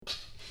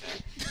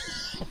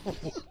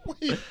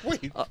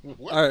Wait. All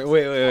right,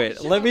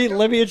 wait. Let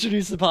me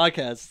introduce the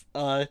podcast.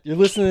 You're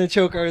listening to the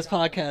Choke Artist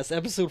Podcast,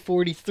 episode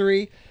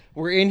 43.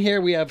 We're in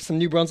here. We have some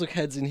New Brunswick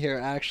heads in here,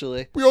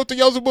 actually. We out the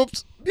Yellow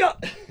Boops. Yeah.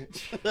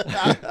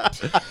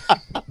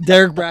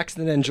 Derek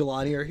Braxton and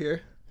Jelani are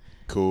here.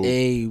 Cool.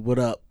 Hey, what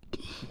up?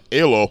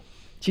 Hello.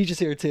 Cheech is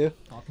here too.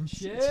 Talking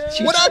shit.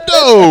 What up,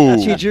 though?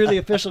 Cheech, you're the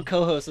official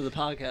co-host of the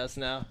podcast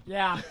now.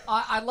 Yeah,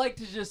 I'd like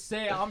to just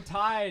say I'm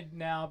tied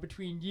now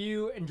between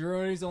you and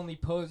Jeroni's Only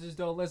Posers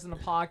Don't Listen to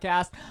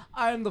Podcast.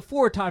 I am the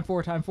four-time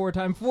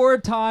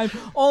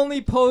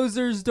Only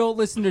Posers Don't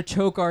Listen to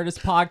Choke Artist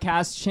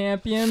Podcast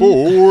champion.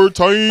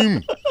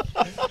 4-time.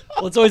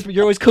 Well,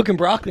 you're always cooking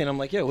broccoli, and I'm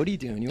like, yo, what are you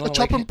doing? You want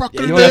Chopping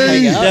broccoli you wanna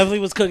hang today. out? Definitely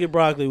was cooking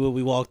broccoli when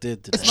we walked in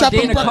today. It's my Chopping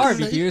Dana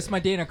broccoli. Carvey, dude. It's my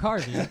Dana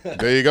Carvey.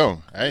 There you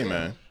go. Hey,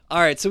 man. All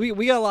right, so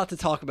we got a lot to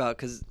talk about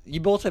because you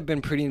both have been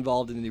pretty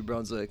involved in New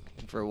Brunswick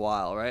for a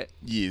while, right?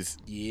 Yes.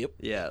 Yep.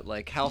 Yeah,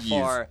 like how Yes.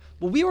 far?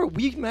 Well,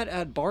 we met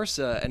at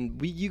Barca,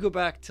 and you go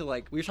back to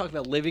like we were talking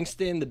about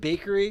Livingston, the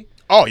bakery.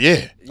 Oh,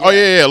 yeah. Oh,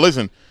 yeah.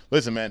 Listen,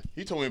 man.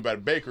 He told me about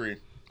a bakery.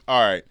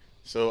 All right.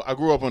 So I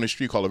grew up on a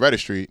street called Loretta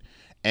Street.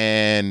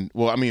 And,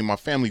 well, I mean, my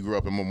family grew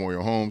up in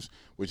Memorial Homes,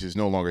 which is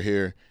no longer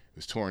here. It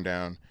was torn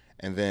down.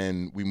 And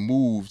then we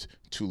moved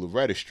to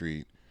Loretta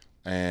Street.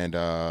 And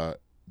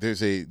there's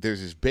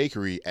this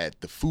bakery at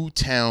the Food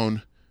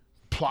Town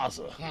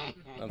Plaza.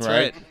 That's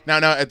right. Now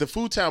at the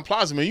Food Town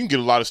Plaza, man, you can get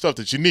a lot of stuff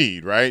that you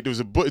need, right? There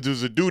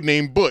was a dude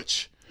named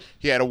Butch.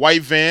 He had a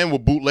white van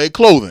with bootleg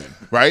clothing,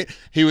 right?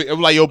 It was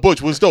like, yo,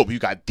 Butch, what's dope? You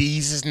got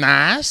these is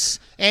nice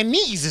and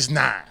these is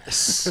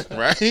nice,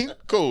 right?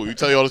 Cool. You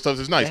tell you all the stuff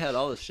that's nice. They had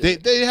all this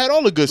shit. They had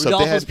all the good stuff. They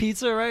Rodolfo's had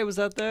Pizza, right? Was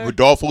that there?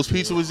 Rodolfo's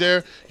Pizza was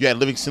there. You had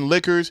Livingston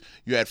Liquors.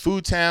 You had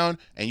Food Town,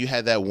 and you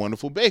had that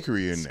wonderful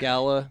bakery in there.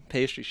 Scala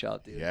pastry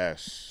shop, dude.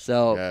 Yes.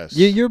 So yes.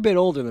 you're a bit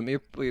older than me.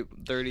 You're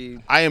 30.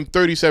 I am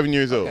 37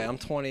 years old. Okay, I'm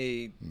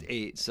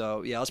 28.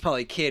 So yeah, I was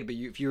probably a kid, but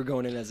if you were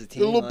going in as a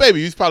teen, A little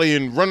baby. He's probably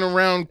running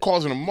around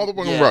causing a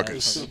motherfucking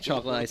ruckus.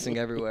 Chocolate icing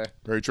everywhere.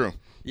 Very true.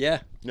 Yeah.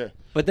 Yeah.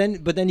 But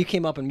then you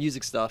came up in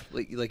music stuff.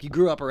 Like you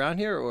grew up around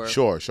here, or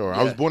Sure.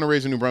 I was Yeah. born and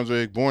raised in New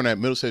Brunswick, born at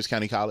Middlesex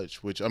County College,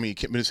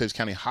 Middlesex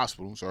County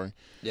Hospital,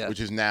 Yeah. which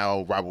is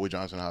now Robert Wood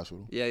Johnson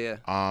Hospital. Yeah.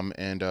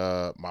 And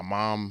my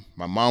mom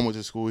went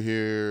to school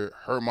here.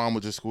 Her mom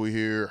went to school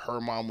here.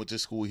 Her mom went to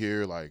school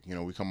here. Like,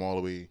 we come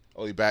all the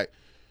way back.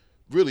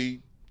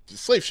 Really, the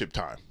slave ship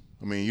time.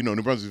 I mean, New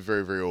Brunswick is a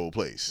very, very old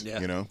place. Yeah.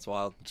 It's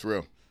wild. It's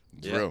real.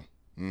 It's Yeah. real.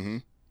 Mm-hmm.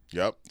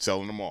 Yep.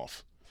 Selling them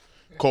off.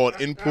 Called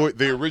import,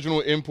 the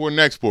original import and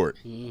export.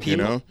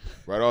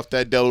 Right off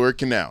that Delaware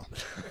Canal.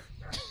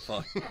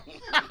 Fuck.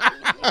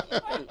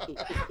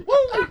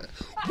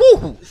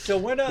 Woo! So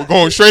when We're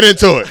going straight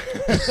into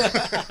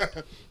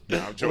it.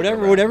 Nah, I'm joking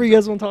around. whatever you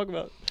guys want to talk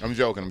about. I'm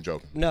joking.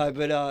 No,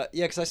 but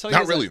yeah, because I saw you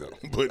Not guys really at-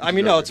 though. But I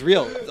mean, no, it's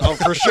real. Oh,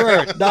 for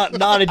sure.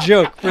 Not a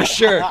joke, for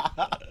sure.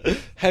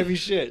 Heavy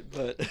shit,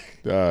 but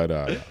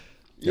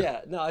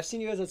yeah. No, I've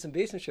seen you guys at some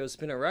basement shows,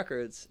 Spinning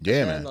Records. Yeah,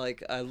 and man.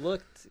 Like I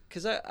looked,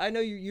 because I know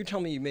you tell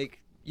me you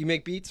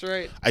make beats,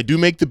 right? I do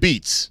make the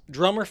beats.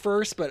 Drummer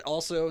first, but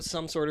also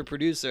some sort of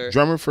producer.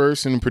 Drummer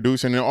first and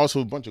producer, and then also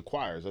a bunch of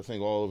choirs. I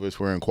think all of us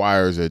were in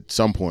choirs at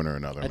some point or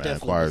another, I man.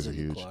 definitely Choirs was are in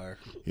the huge. choir.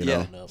 You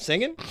Yeah, know?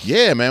 singing.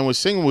 Yeah, man. When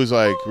singing was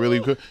like really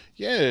good.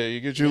 Yeah, you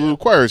get your little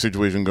choir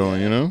situation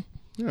going,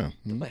 Yeah.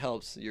 That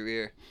helps your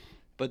ear.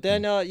 But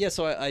then,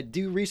 so I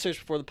do research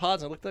before the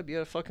pods, and I looked up. You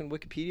had a fucking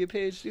Wikipedia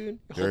page, dude.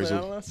 You're There is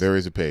holding out on us? there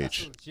is a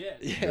page. Legit.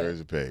 Yeah, There is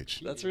a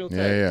page. that's real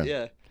tight.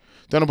 Yeah.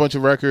 Done a bunch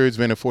of records,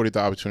 been afforded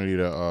the opportunity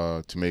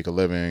to make a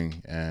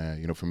living,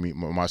 and for me,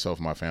 myself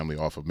and my family,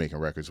 off of making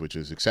records, which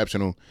is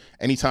exceptional.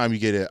 Anytime you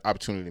get an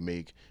opportunity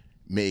to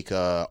make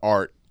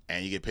art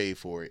and you get paid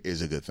for it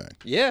is a good thing.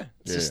 Yeah,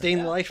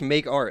 sustain life,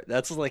 make art.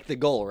 That's like the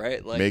goal,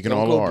 right? Like Making don't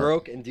all go art.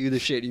 broke and do the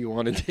shit you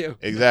want to do.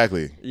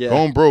 Exactly. Yeah.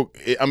 Going broke.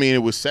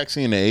 It was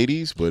sexy in the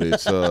 '80s, but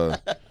it's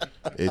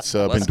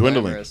been Less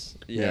dwindling. glamorous.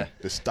 Yeah.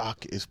 The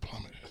stock is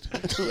plummeted.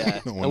 Yeah.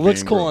 No It one looks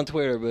being cool broke. on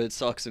Twitter, but it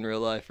sucks in real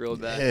life, real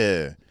bad.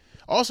 Yeah.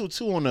 Also,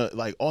 too, on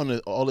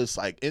all this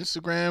like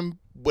Instagram,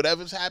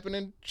 whatever's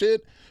happening,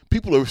 shit.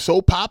 People are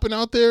so popping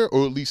out there,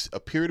 or at least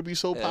appear to be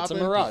so Yeah, it's a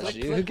popping. mirage,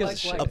 dude. Who gives a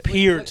shit?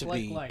 Appear to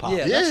be popular.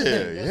 Yeah, Yeah, that's the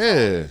thing.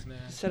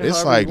 yeah. Set it It's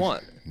however like you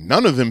want.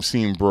 none of them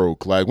seem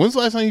broke. Like, when's the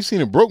last time you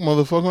seen a broke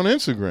motherfucker on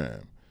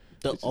Instagram?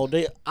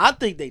 I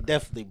think they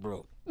definitely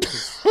broke.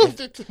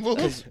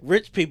 Because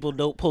rich people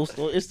don't post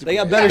on Instagram. They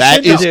got better That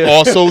shit is to do.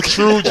 also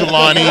true,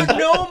 Jelani.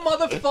 No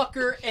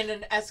motherfucker in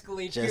an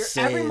Escalade here. Just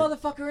Every saying.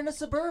 motherfucker in a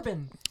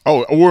Suburban.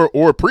 Oh,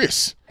 or a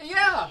Prius.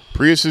 Yeah.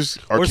 Priuses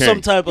are or king.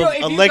 some type Yo, of if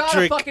you got a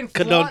electric fucking flaunt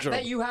conundrum.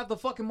 that you have the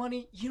fucking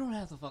money, you don't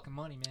have the fucking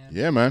money, man.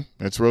 Yeah, man.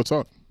 That's real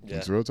talk. Yeah.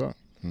 It's real talk.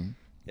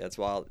 Yeah, it's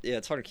wild. Yeah,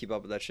 it's hard to keep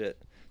up with that shit.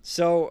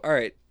 So, all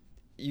right,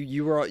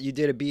 you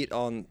did a beat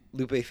on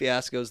Lupe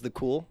Fiasco's "The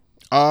Cool."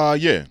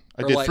 Yeah.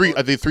 I Or did like- three.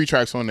 I did 3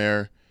 tracks on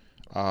there.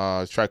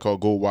 A track called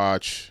Gold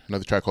Watch,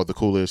 another track called The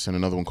Coolest, and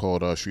another one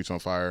called Streets on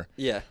Fire.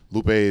 Yeah.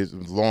 Lupe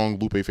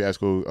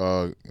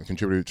Fiasco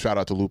contributed. Shout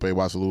out to Lupe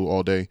Wasalu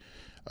all day.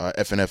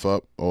 FNF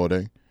up all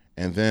day.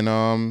 And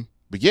then,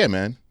 but yeah,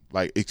 man,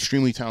 like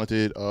extremely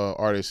talented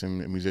artist and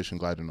musician.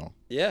 Glad to know.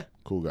 Yeah.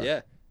 Cool guy.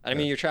 Yeah. I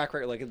mean, your track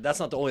record, like, that's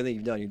not the only thing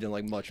you've done. You've done,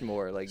 like, much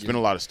more. Like, It's been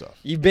a lot of stuff.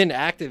 You've been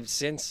active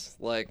since,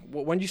 like,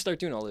 when did you start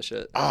doing all this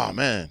shit? Oh,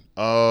 man.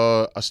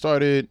 I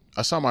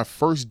saw my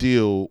first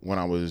deal when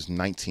I was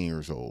 19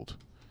 years old.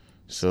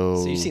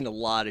 So you've seen a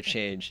lot of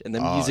change in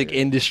the music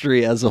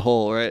industry as a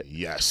whole, right?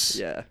 Yes.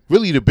 Yeah.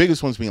 Really, the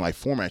biggest ones being, like,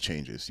 format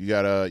changes.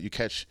 You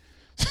catch...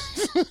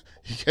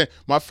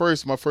 my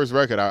first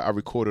record I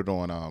recorded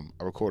on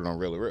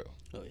Real Real.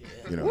 Oh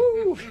yeah. You know,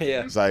 Woo!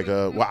 Yeah. it's like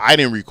well, I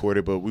didn't record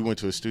it, but we went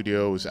to a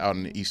studio. It was out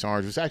in East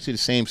Orange. It was actually the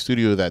same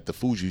studio that the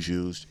Fugees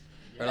used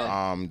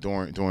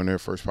during their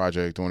first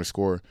project, during the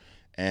score,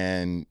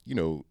 and you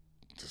know,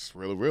 just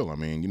Real. I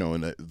mean, you know,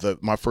 and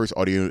my first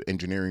audio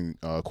engineering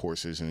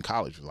courses in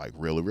college was like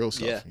Real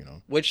stuff. Yeah. You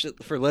know, Which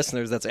for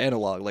listeners, that's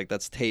analog. Like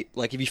that's tape.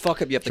 Like if you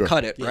fuck up, you have to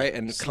cut it, right,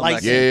 and come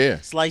back.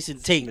 Slice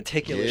and tape.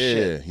 Meticulous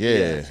shit.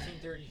 Yeah.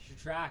 30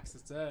 tracks.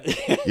 That's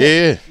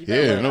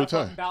it. No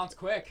time. Bounce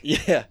quick.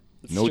 Yeah.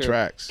 No true.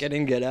 tracks. Get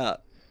in, get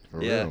out. For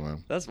real,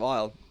 man. That's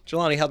wild.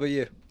 Jelani, how about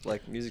you?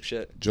 Like music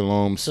shit.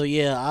 Jalome. So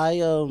yeah,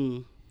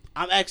 I'm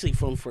actually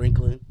from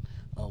Franklin.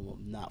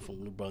 I'm not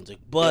from New Brunswick,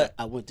 but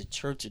I went to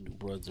church in New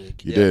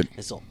Brunswick. You did.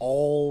 And so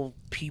all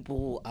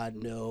people I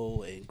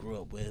know and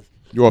grew up with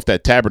You're off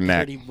that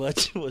tabernacle. pretty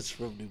much was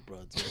from New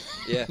Brunswick.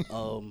 Yeah.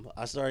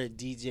 I started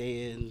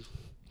DJing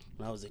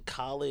when I was in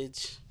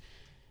college,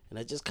 and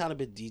I just kind of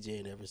been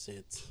DJing ever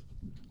since.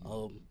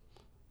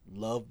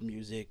 Love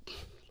music,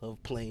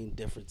 love playing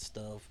different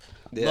stuff,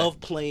 love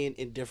playing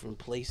in different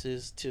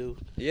places too.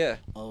 Yeah.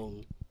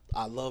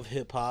 I love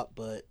hip hop,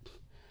 but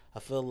I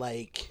feel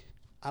like,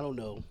 I don't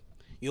know,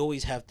 you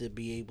always have to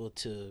be able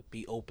to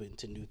be open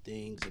to new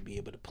things and be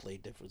able to play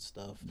different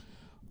stuff.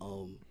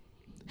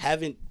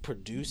 Haven't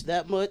produced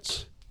that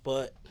much,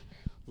 but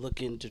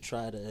looking to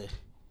try to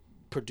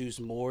produce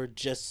more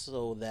just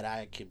so that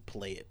I can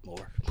play it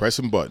more. Press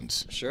some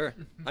buttons. Sure.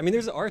 I mean,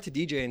 there's an art to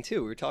DJing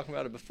too. We were talking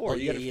about it before.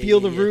 You got to yeah,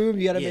 feel yeah, the yeah. room.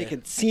 You got to Yeah. make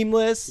it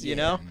seamless. You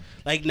know.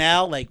 Like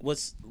now, like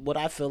what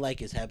I feel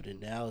like is happening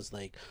now is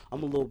like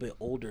I'm a little bit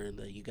older, and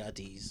you got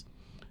these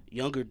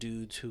younger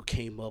dudes who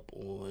came up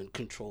on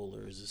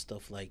controllers and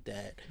stuff like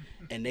that,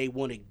 and they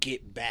want to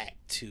get back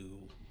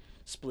to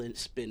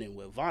spinning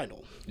with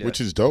vinyl,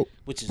 Which is dope.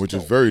 which is Which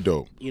is very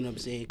dope. You know what I'm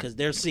saying? Because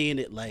they're seeing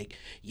it like,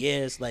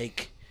 it's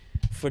like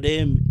for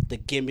them the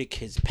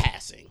gimmick is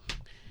passing,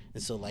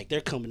 and so like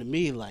they're coming to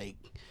me like,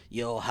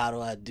 yo, how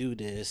do I do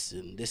this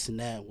and this and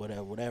that,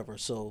 whatever.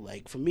 So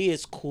like for me,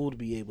 it's cool to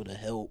be able to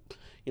help.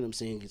 You know what I'm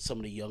saying? Get some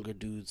of the younger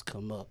dudes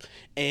come up,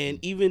 and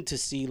even to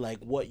see like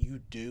what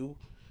you do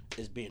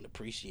is being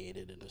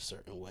appreciated in a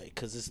certain way,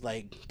 because it's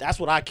like that's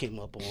what I came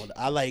up on.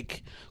 I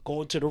like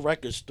going to the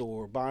record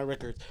store, buying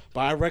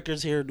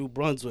records here in New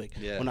Brunswick.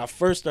 Yeah. When I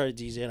first started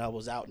DJing, I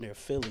was out near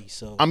Philly.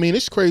 So I mean,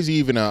 it's crazy.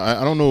 Even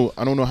I don't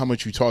know how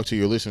much you talk to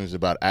your listeners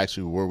about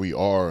actually where we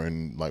are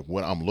and like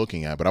what I'm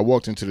looking at. But I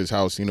walked into this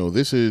house. You know,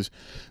 this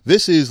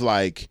is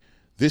like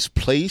this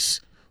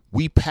place.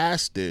 We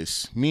passed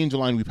this. Me and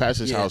Jelani, we passed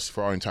this house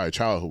for our entire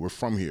childhood. We're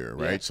from here,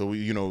 right? Yeah. So we,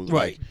 you know,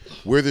 Right.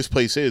 like where this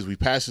place is, we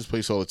pass this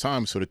place all the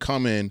time. So to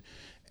come in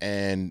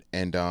and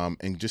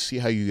just see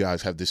how you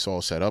guys have this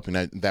all set up,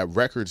 and that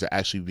records are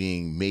actually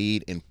being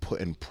made and put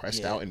and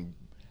pressed out, and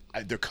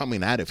they're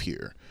coming out of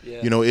here.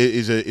 Yeah. You know, it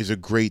is a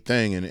great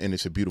thing, and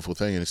it's a beautiful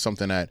thing, and it's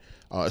something that,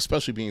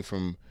 especially being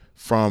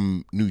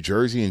from New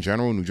Jersey in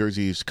general, New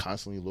Jersey is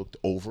constantly looked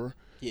over.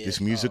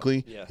 Just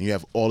musically, yeah. and you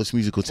have all this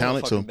musical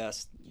talent. So,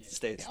 best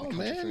states. in oh the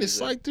country man, for it's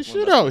music. like the One of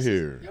shit the out best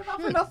here. Yo,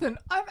 not for nothing.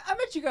 I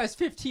met you guys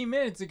 15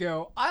 minutes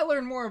ago. I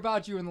learned more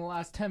about you in the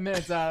last 10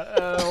 minutes than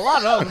a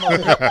lot of other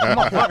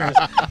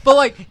motherfuckers. But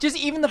like, just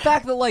even the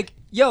fact that like,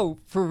 yo,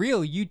 for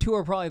real, you two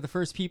are probably the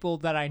first people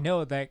that I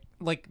know that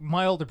like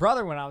my older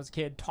brother when I was a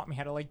kid taught me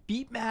how to like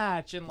beat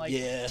match and like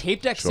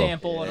tape deck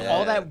sample and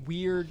all that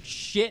weird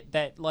shit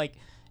that like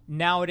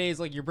nowadays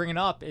like you're bringing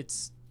up.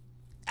 It's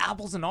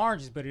apples and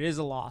oranges, but it is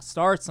a lost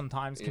art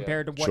sometimes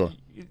compared to what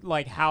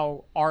like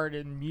how art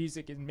and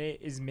music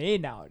is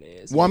made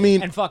nowadays. Well, I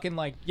mean, and fucking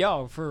like,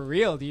 yo, for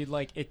real, dude,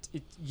 like it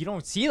you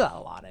don't see that a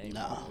lot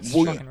anymore. No. It's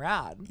Well, fucking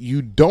rad.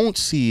 you don't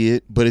see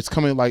it, but it's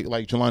coming like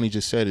Jelani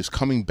just said, it's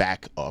coming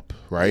back up,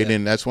 right?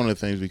 And that's one of the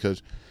things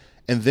because,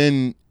 and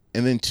then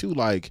too,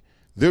 like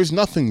there's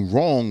nothing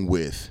wrong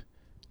with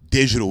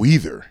digital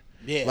either.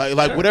 Yeah,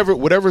 like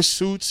whatever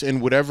suits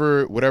and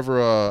whatever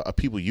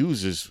people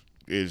use is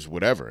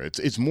whatever.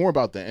 It's more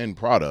about the end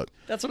product.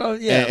 That's what I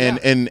was.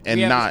 And We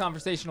have not this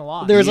conversation a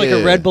lot. There was like a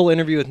Yeah. Red Bull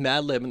interview with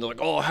Madlib, and they're like,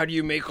 "Oh, how do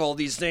you make all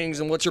these things?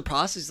 And what's your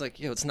process?" He's like,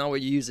 "Yo, it's not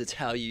what you use; it's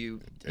how you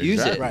use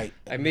it." Exactly. Right.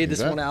 I made this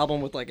one Exactly.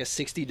 album with like a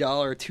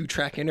 $60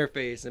 2-track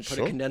interface, and put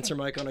a condenser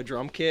mic on a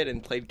drum kit,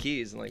 and played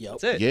keys, and like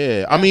that's it.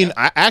 Yeah, I mean,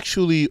 I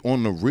actually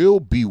on the real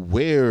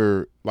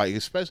beware, like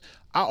especially,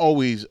 I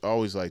always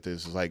like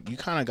this. Is like you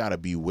kind of gotta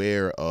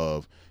beware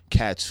of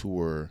cats who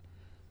are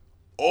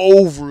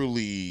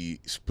overly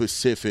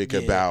specific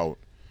about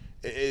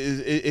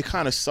it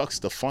kind of sucks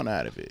the fun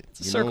out of it.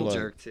 It's a circle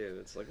jerk too.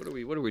 It's like, what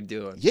are we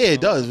doing? Yeah,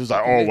 it does. It was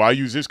like, oh, why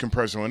use this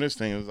compressor on this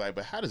thing? It was like,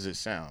 but how does it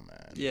sound,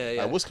 man? Yeah.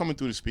 Like, what's coming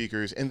through the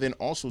speakers, and then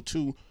also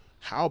too,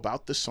 how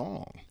about the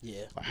song?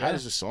 Yeah. Like, how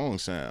does the song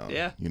sound?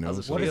 Yeah. You know,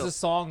 What does the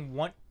song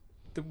want?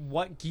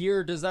 What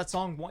gear does that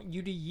song want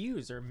you to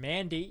use or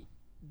mandate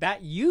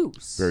that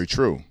use? Very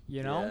true.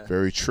 You know,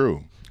 very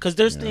true. Because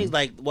there's things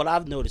like what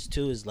I've noticed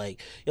too is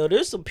like,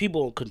 there's some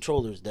people on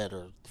controllers that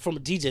are, from a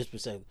DJ's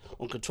perspective,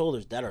 on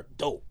controllers that are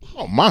dope.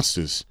 Oh,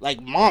 monsters.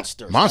 Like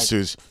monsters.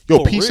 Monsters. Like,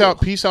 Yo,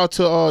 peace out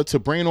to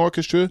Brain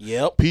Orchestra.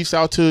 Yep. Peace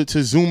out to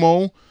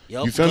Zumo.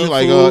 Yep. You feel me? Good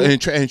Like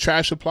Food. and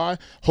Trash Supply.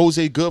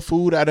 Jose Good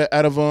Food out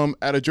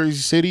of Jersey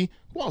City.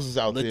 Who else is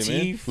out there, man?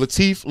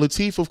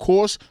 Latif, of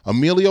course.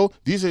 Emilio.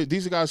 These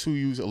are guys who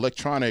use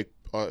electronic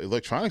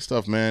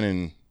stuff, man,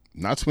 and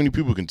not too many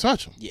people can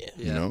touch them. Yeah.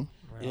 You know?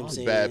 You know what I'm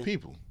saying? Bad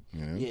people.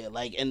 You know? Yeah,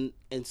 like and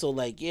so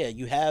like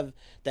you have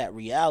that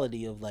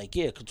reality of like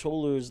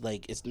controllers,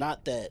 like it's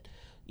not that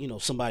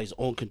somebody's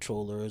on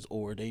controllers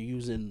or they're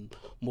using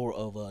more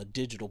of a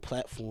digital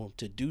platform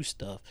to do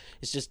stuff.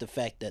 It's just the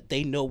fact that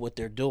they know what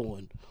they're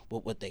doing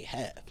with what they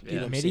have. You know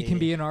what I'm MIDI saying? can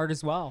be an art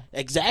as well.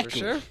 Exactly. For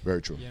sure.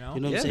 Very true. You know,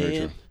 You know what I'm Very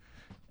saying? true.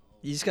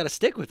 You just got to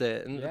stick with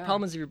it. And the Yeah.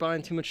 problem is if you're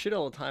buying too much shit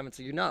all the time, it's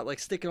like you're not like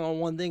sticking on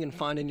one thing and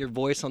finding your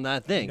voice on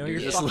that thing. know You're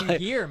your just fucking like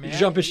gear, man. you're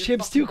jumping Your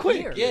ships too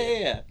fucking quick. gear.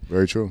 Yeah.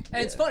 Very true.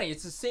 And it's funny,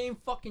 it's the same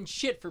fucking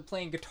shit for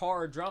playing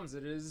guitar or drums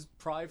it is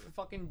probably for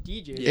fucking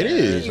DJs. It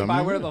is, You can I buy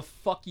mean, whatever the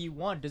fuck you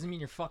want. Doesn't mean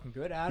you're fucking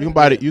good at You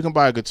it. can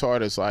buy a guitar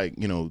that's like,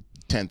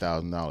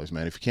 $10,000,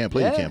 man. If you can't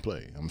play, you Yeah. can't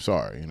play. I'm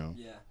sorry,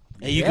 Yeah.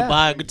 And you Yeah. can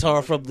buy a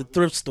guitar from the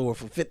thrift store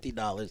for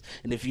 $50,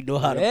 and if you know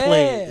how to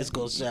play it, it's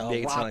gonna sound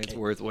Make it sound like rocket. it's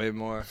worth way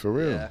more. For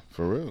real. Yeah.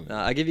 For real.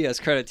 I give you guys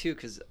credit too,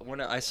 because when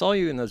I saw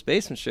you in those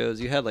basement shows,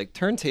 you had like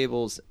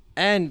turntables,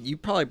 and you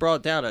probably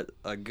brought down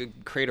a good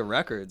crate of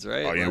records,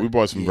 right? Oh yeah, Like, we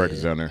bought some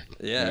records down there.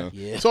 Yeah. You know?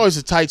 Yeah. It's always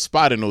a tight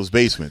spot in those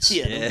basements.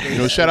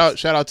 Yeah. Shout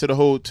out to the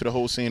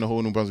whole scene, the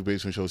whole New Brunswick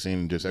basement show scene,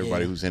 and just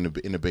everybody who's in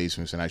the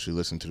basements and actually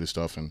listen to this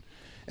stuff and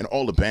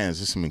all the bands.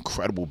 There's some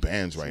incredible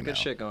bands right good now.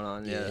 shit going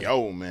on. Yeah.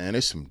 Yo, man,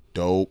 there's some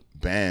dope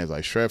bands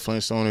like Shred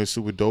Flintstone is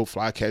super dope.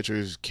 Flycatcher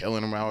is killing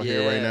them out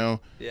here right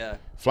now. Yeah.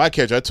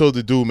 Flycatcher, I told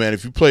the dude, man,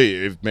 if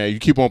you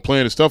keep on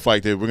playing the stuff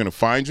like that, we're gonna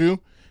find you.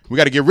 We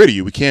got to get rid of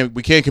you. We can't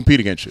compete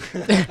against you.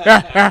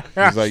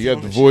 He's like, you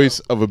have the voice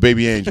of a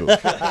baby angel.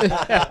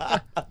 Yeah.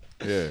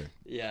 Yeah.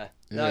 Yeah,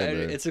 No,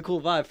 man. it's a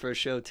cool vibe for a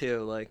show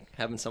too, like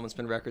having someone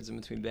spin records in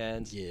between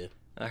bands. Yeah.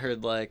 I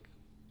heard like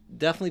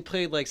definitely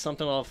played like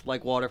something off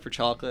like Water for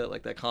Chocolate,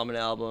 like that Common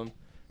album.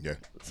 Yeah.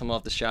 Some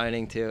off The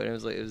Shining too, and it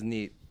was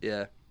neat.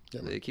 Yeah.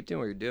 Yeah, man. Keep doing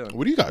what you're doing.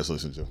 What do you guys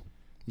listen to?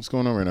 What's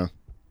going on right now?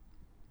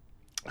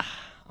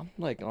 I'm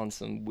like on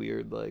some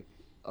weird like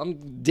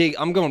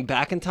I'm going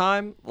back in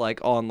time,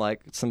 like on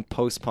like some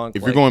post punk.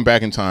 If you're going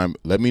back in time,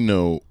 let me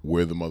know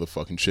where the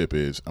motherfucking chip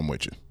is. I'm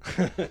with you.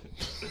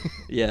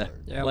 yeah,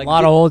 Yeah, a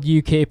lot of old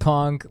UK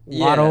punk, a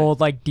lot of Yeah. old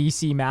like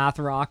DC math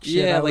rock shit.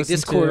 yeah, I like listen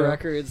Discord to.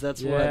 records.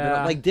 That's what I've been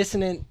Yeah. like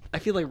dissonant. I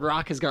feel like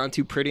rock has gotten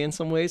too pretty in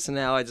some ways, so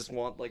now I just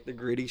want like the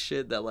gritty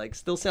shit that like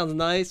still sounds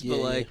nice, but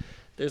Yeah. like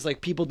there's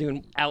like people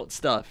doing out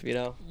stuff, out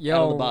of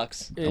Yo, the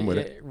box. I'm with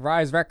it.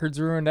 Rise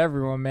Records ruined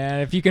everyone, man.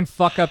 If you can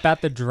fuck up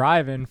at the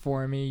drive-in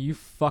for me, you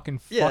fucking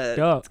fucked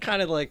up. It's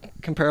kind of like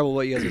comparable to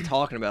what you guys are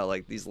talking about,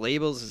 like these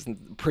labels,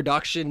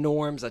 production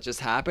norms that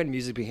just happened.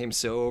 Music became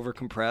so over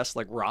compressed,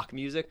 like rock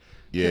music.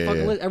 Yeah.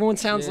 Everyone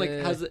sounds like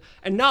Yeah. has,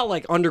 and not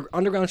like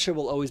underground shit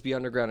will always be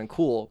underground and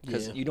cool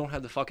because Yeah. you don't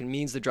have the fucking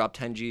means to drop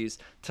 10 G's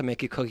to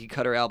make a cookie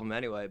cutter album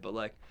anyway. But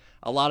like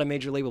a lot of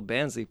major label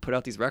bands, they put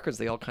out these records,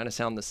 they all kind of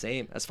sound the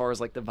same as far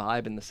as like the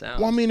vibe and the sound.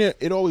 Well, I mean,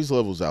 it always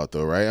levels out,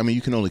 though, right? I mean,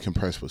 you can only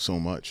compress with so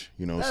much,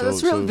 you know.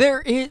 That's real.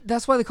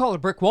 That's why they call it a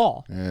brick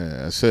wall. Yeah,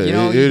 that's it. You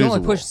know, it you is can a only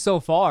wall. push so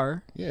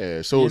far.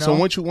 Yeah, so you so know?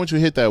 once you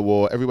hit that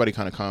wall, everybody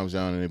kind of calms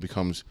down and it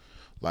becomes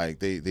like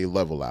they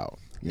level out.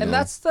 You And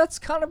know? that's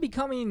kind of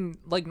becoming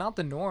like not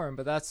the norm,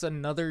 but that's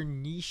another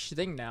niche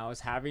thing now is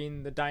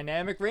having the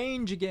dynamic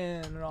range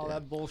again and all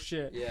that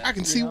bullshit. Yeah. I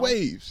can see know?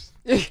 waves.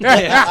 It's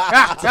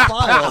a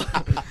file.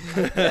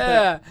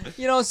 Yeah,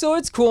 so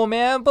it's cool,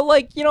 man. But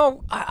like,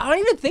 I don't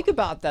even think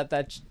about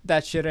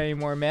that shit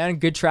anymore, man.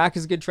 Good track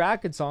is a good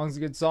track. Good song's a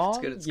good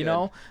song. good, it's you good.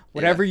 know,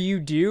 whatever you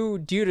do,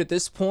 dude. At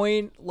this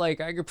point,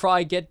 like, I could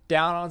probably get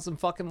down on some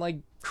fucking like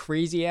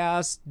crazy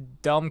ass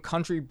dumb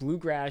country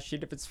bluegrass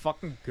shit if it's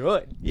fucking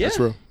good. Yeah, That's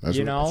real. That's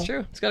You real. know, it's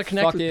true. It's got to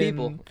connect with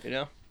people, Fucking- you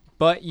know?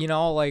 But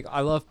like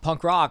I love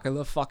punk rock, I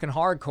love fucking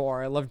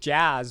hardcore, I love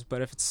jazz.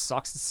 But if it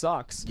sucks, it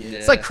sucks.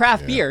 It's like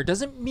craft beer.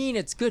 Doesn't mean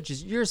it's good.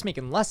 You're just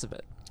making less of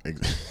it. I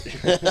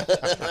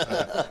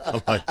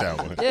like that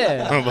one.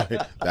 Yeah. I'm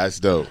like, that's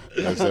dope.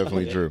 That's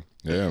definitely true.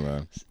 Yeah,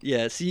 man.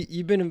 Yeah, so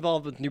you've been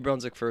involved with New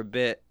Brunswick for a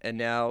bit, and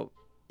now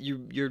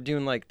you're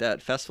doing like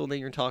that festival that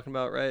you're talking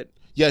about, right?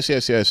 Yes.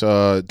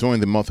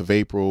 During the month of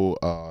April,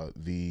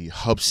 the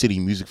Hub City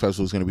Music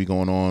Festival is going to be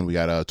going on. We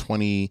got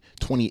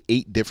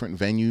 28 different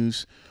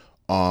venues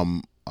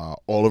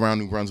all around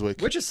New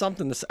Brunswick. Which is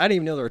something. I didn't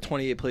even know there were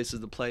 28 places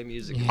to play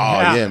music.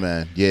 Oh yeah,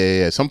 man.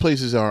 Yeah. Some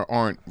places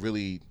aren't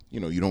really,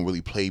 you don't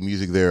really play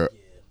music there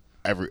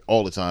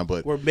all the time,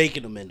 but we're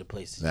making them into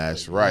places.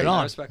 That's right.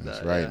 I respect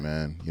that. That's right,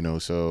 man.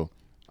 So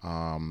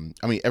I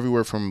mean,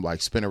 everywhere from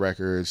like Spinner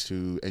Records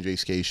to NJ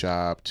Skate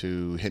Shop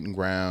to Hitting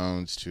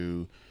Grounds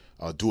to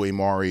Due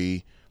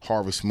Mari,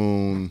 Harvest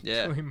Moon.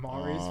 Yeah.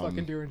 Mari's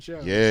fucking doing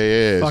shows.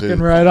 Yeah. Fucking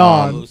right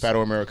on.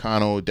 Fado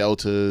Americano,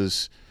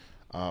 Deltas.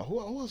 Who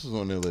else is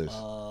on their list?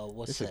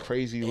 It's a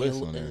crazy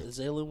list on there. Is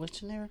Alan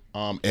Witch in there?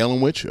 Alan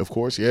Witch, of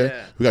course,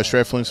 yeah. We got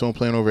Shred Flintstone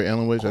playing over at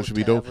Alan Witch. That should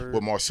be dope.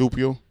 With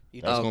Marsupial.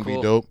 That's going to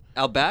be dope.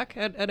 Out back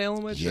at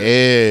Alan Witch? Yeah.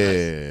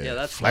 Nice. Yeah,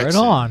 that's flexing.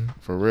 Right on.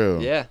 For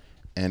real. Yeah.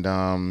 And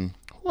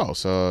who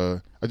else? I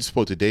just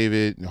spoke to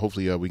David. And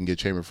hopefully we can get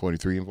Chamber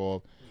 43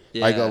 involved.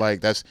 Yeah.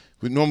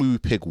 Normally we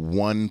pick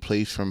one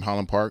place from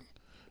Highland Park.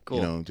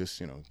 Cool.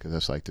 Because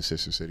that's like the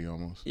sister city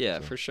almost. Yeah,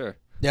 for sure.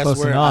 That's Close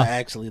where enough. I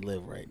actually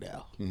live right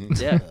now.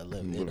 Yeah. I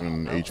live in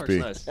Highland Park's HP.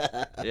 nice.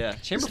 Yeah.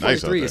 Chamber It's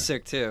nice 43 out is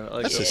sick too. I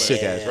like That's that a place.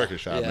 sick ass record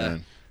shop,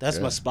 man. That's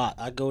my spot.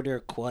 I go there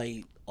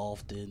quite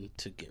often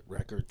to get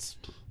records.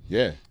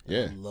 Yeah.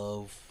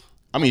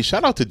 I mean,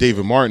 shout out to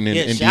David Martin in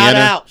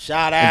Indiana.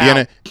 Shout out.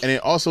 Indiana. And then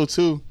also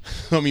too,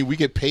 I mean, we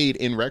get paid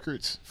in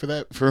records for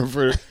that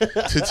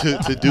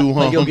to do.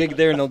 Like you'll get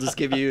there and they'll just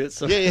give you it.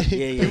 So. Yeah.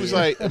 He was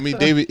like, I mean,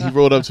 David. He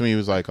rolled up to me. He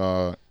was like,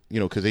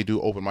 because they do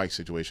open mic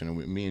situation,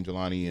 and me and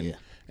Jelani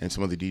and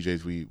some other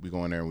DJs, we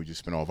go in there and we just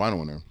spin all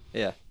vinyl in there.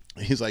 Yeah.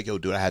 And he's like, yo,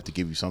 dude, I have to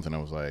give you something. I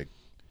was like,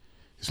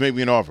 just make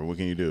me an offer. What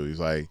can you do? He's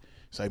like,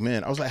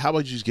 man. I was like, how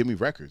about you just give me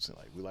records? And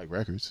like, we like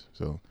records,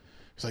 so.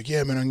 He's like,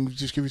 yeah, man, I can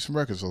just give you some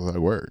records. So I was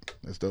like, word,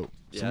 that's dope.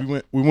 Yeah.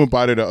 So we went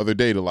by there the other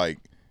day to like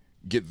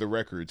get the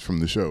records from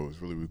the show.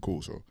 It's really, really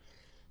cool. So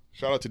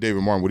shout out to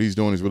David Martin. What he's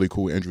doing is really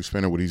cool. Andrew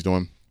Spinner, what he's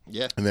doing.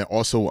 Yeah. And then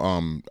also,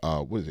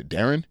 what is it,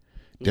 Darren?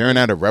 Darren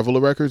out of Reveler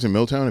Records in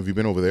Milltown. Have you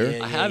been over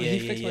there? I have.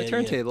 He fixed my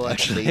turntable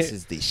actually. This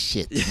is the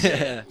shit.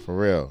 Yeah. For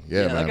real.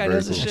 Yeah, man. That guy very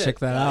knows his cool. shit. Check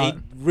that out. He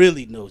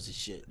really knows his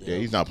shit. Yeah,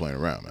 he's not playing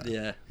around, man.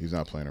 Yeah. He's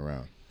not playing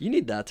around. You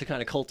need that to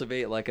kind of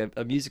cultivate like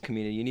a music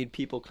community. You need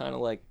people kind of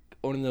like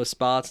owning those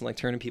spots and like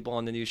turning people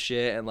on to new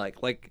shit, and like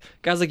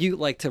guys like you,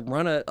 like to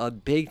run a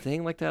big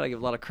thing like that. I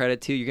give a lot of credit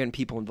to. You're getting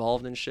people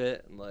involved in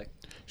shit and like.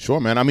 Sure,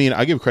 man. I mean,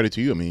 I give credit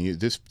to you. I mean,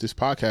 this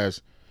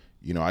podcast,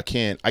 I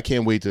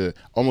can't wait to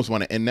almost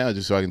want to end now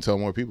just so I can tell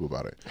more people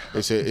about it.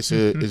 It's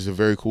a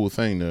very cool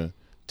thing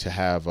to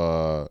have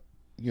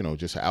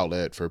just an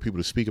outlet for people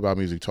to speak about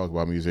music, talk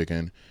about music,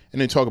 and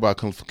then talk about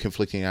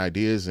conflicting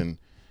ideas and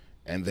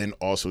then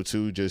also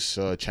too just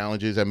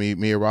challenges that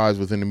may arise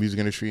within the music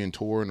industry and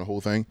tour and the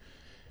whole thing.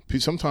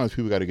 Sometimes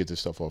people got to get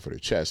this stuff off of their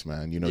chest,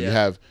 man. You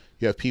have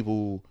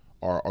people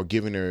are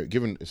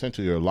giving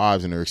essentially their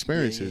lives and their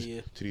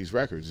experiences to these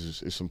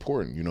records. It's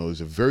important.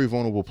 It's a very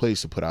vulnerable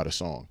place to put out a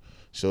song.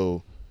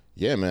 So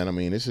yeah, man. I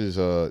mean, this is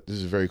a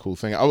very cool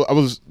thing. I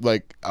was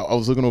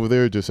looking over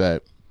there just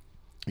at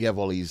you have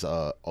all these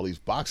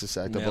boxes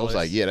stacked up. I was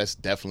like, yeah, that's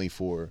definitely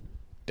for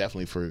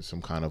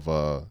some kind of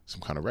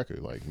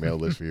record, like mail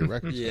list for your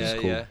records. Yeah,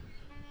 cool. yeah.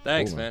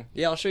 Thanks, man.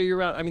 Yeah, I'll show you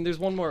around. I mean, there's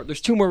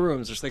two more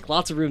rooms. There's like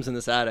lots of rooms in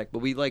this attic, but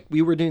we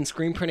were doing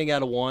screen printing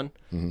out of one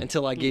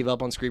until I gave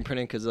up on screen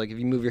printing because like if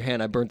you move your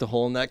hand, I burnt the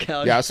hole in that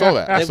couch. Yeah, I saw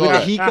that. With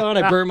the heat gun,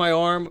 I burned my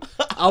arm.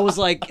 I was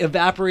like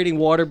evaporating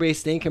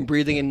water-based ink and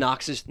breathing in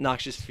noxious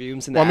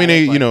fumes. In the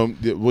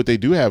attic, what they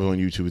do have on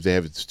YouTube is they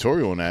have a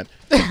tutorial on that,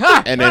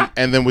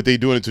 and then what they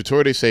do in the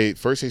tutorial, they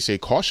say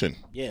caution.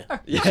 Yeah.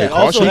 Yeah.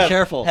 Also be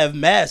careful. Have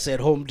masks at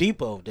Home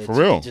Depot. For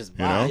real, Just you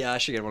know? Yeah, I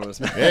should get one of those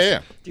masks.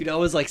 Yeah. Dude, I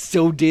was like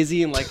so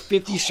dizzy and like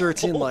 50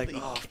 shirts in, like,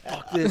 oh,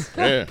 fuck this.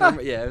 Yeah.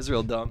 Yeah, it was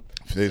real dumb.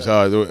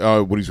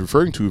 What he's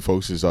referring to,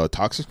 folks, is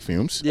toxic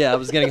fumes. Yeah, I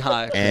was getting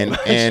high.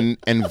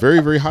 and very,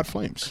 very hot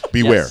flames.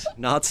 Beware. Yes,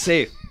 not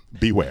safe.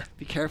 Beware.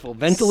 Be careful.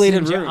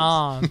 Ventilated Send your rooms.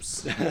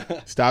 arms.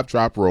 Stop,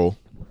 drop, roll.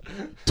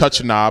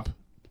 Touch a knob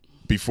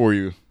before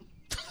you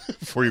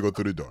go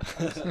through the door.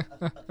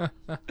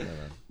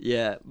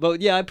 Yeah,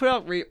 but yeah, I put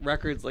out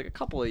records like a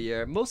couple a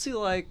year, mostly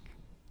like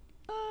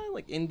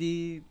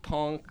indie,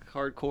 punk,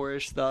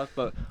 hardcore-ish stuff.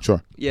 But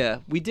Sure. yeah,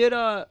 we did.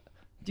 Do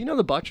you know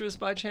the Buttress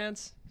by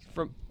chance?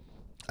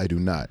 I do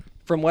not.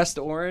 From West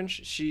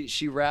Orange,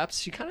 she raps.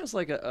 She kind of has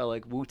like a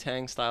like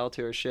Wu-Tang style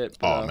to her shit.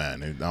 But, Oh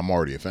man, I'm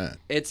already a fan.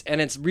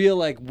 It's real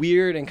like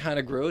weird and kind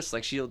of gross.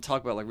 Like she'll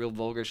talk about like real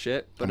vulgar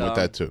shit. But I'm with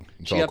that too.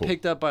 It's she all got cool.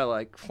 picked up by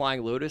like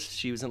Flying Lotus.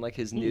 She was in like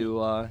his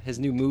new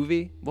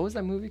movie. What was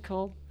that movie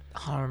called?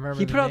 I don't remember.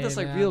 He the put out name, this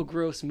like man. real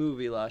gross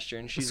movie last year,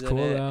 and she's That's in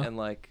cool, it. though. And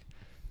like,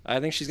 I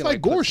think she's It's gonna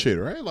like put gore some- shit,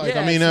 right? Like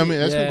Yeah, I mean that's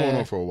been yeah. going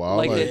on for a while.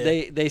 Like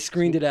they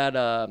screened it at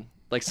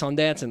like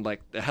Sundance, and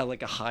like they had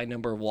like a high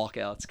number of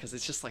walkouts because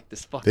it's just like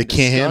this fucking They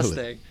can't handle it.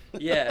 disgusting.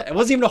 Yeah, it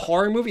wasn't even a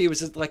horror movie. It was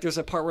just like there's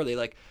a part where they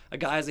like a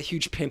guy has a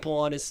huge pimple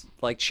on his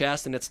like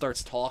chest and it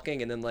starts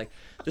talking, and then like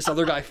this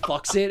other guy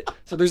fucks it.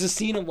 So there's a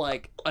scene of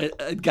like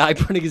a guy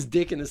putting his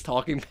dick in his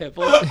talking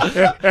pimple.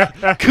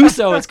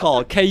 Kuso, it's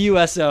called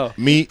Kuso.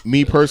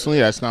 Me personally,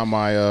 that's not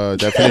my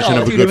definition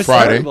of a Dude, it Good was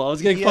Friday. terrible. I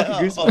was getting fucking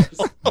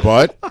goosebumps.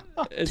 But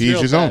It's to each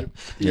real his bad. own.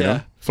 You Yeah.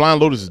 know? Flying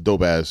Lotus is a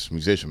dope ass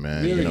musician,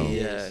 man. Really? You know,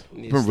 Yeah.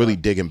 I've been really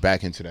digging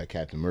back into that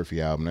Captain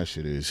Murphy album. That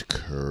shit is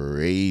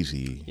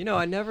crazy. You know,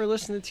 I never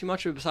listened to too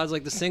much of it besides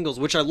like the singles,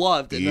 which I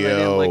loved, and then I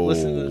didn't like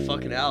listen to the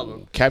fucking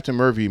album. Captain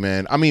Murphy,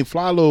 man. I mean,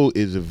 Flylo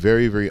is a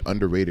very, very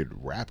underrated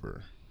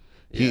rapper.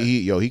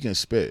 Yeah. He can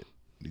spit.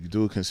 The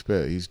dude can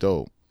spit. He's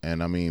dope.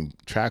 And I mean,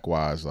 track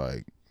wise,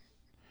 like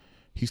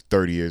he's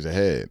 30 years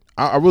ahead.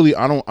 I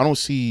don't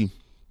see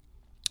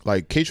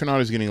like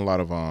K-Tronada is getting a lot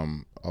of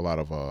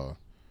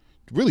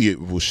really,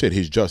 well, shit,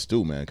 his just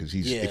due, man, because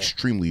he's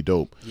extremely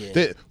dope.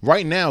 Yeah.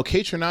 Right now,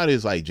 K-Tronada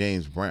is like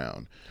James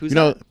Brown. Who's you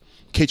know, that?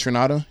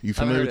 K-Tronada? You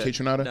familiar heard with it.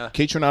 K-Tronada? No.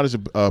 K-Tronada is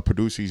a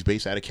producer. He's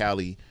based out of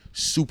Cali.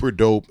 Super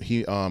dope.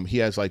 He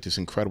has like this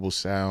incredible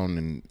sound,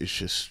 and it's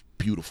just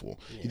beautiful.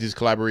 He does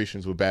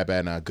collaborations with Bad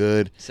Bad Not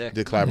Good. Sick.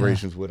 Did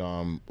collaborations with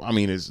I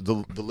mean, it's the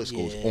list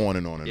goes on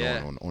and on and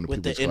Yeah. on the With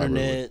people the he's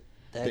collaborated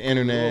with. internet. The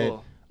internet.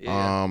 Cool.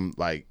 Yeah.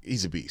 Like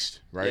he's a beast,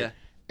 right? Yeah.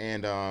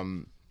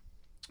 And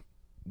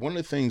one of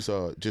the things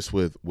just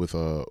with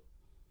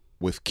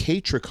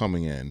Katra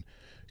coming in,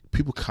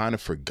 people kind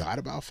of forgot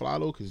about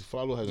Flylo because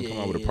Flylo hasn't come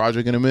out with a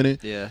project in a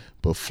minute. Yeah.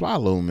 But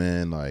Flylo,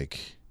 man,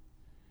 like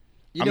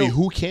You I know, mean,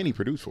 who can he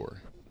produce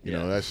for? You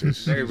know, that's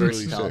just very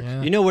really versatile. sick.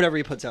 Yeah. You know, whatever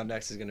he puts out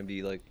next is gonna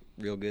be like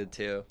real good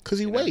too. Because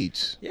he You know?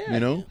 waits. Yeah. You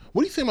know?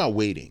 What do you think about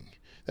waiting?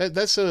 I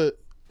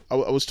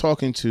was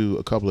talking to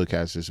a couple of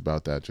casters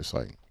about that, just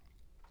like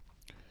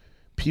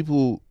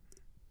people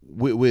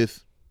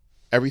with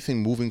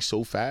everything moving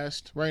so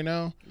fast right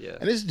now. Yeah.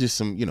 And it's just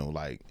some,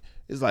 like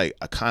it's like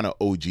a kind of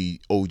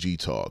OG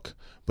talk.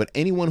 But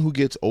anyone who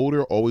gets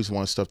older always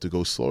wants stuff to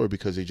go slower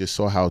because they just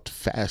saw how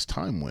fast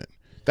time went.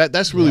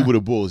 That's really what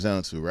it boils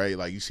down to, right?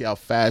 Like you see how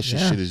fast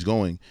this shit is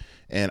going.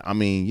 And I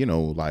mean,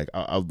 like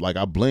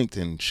I blinked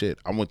and shit.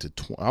 I went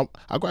to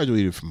I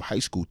graduated from high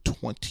school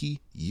 20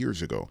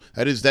 years ago.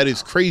 That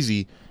is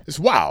crazy. It's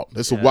wild.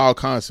 That's a wild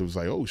concept. It's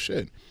like, oh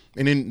shit.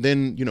 And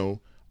then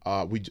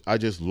I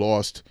just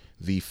lost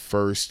the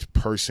first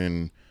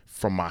person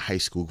from my high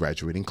school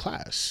graduating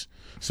class.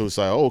 So it's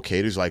like, oh,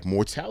 okay, there's like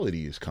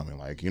mortality is coming.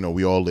 Like,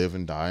 we all live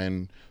and die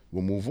and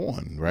we'll move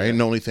on, right? And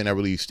the only thing that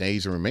really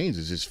stays and remains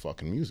is just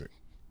fucking music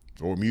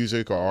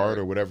or art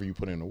or whatever you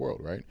put in the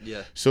world, right?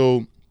 Yeah.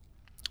 So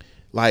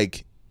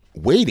like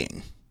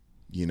waiting,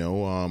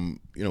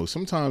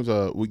 sometimes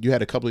you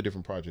had a couple of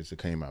different projects that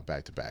came out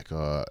back to back.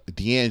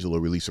 D'Angelo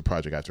released a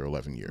project after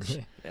 11 years.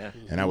 Yeah.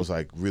 And that was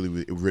like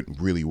really written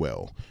really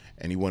well.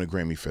 And he won a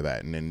Grammy for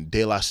that. And then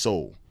De La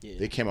Soul,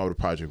 they came out with a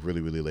project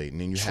really, really late.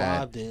 And then you Tribe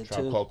had did,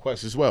 Tribe too. Called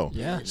Quest as well.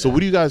 Yeah. So what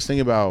do you guys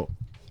think about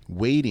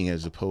waiting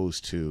as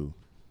opposed to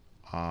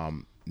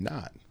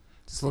not?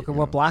 Just look at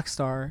what Black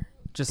Star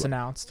just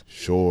announced.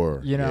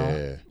 Sure.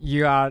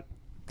 You got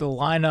the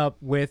lineup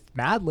with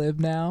Madlib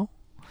now.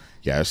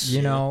 Yes.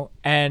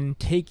 And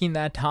taking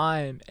that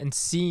time and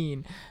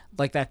seeing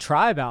like that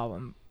Tribe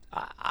album.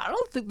 I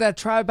don't think that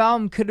Tribe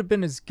album could have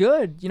been as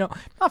good.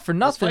 Not for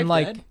nothing.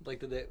 Like,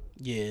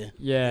 Yeah.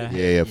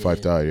 yeah.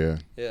 Fife died, yeah.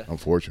 Yeah.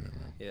 Unfortunate,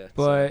 man. Yeah.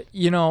 But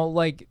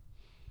like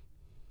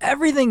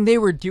everything they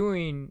were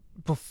doing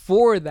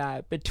before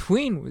that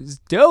between was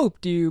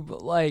dope, dude.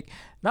 But like,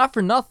 not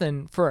for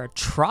nothing, for a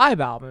Tribe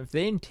album, if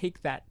they didn't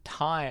take that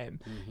time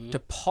to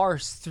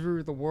parse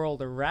through the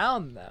world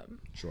around them,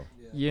 Sure.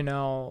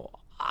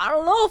 I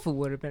don't know if it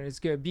would have been as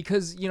good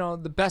because,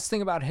 the best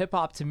thing about hip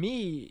hop to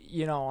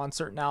me, on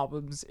certain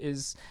albums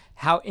is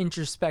how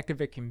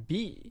introspective it can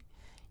be,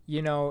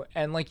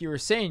 and like you were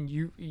saying,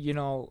 you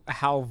know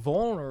how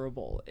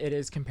vulnerable it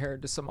is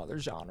compared to some other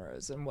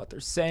genres and what they're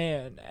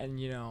saying. And,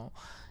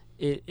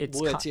 it's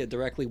loyalty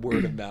directly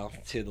word of mouth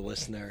to the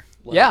listener.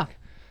 Like, yeah.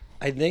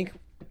 I think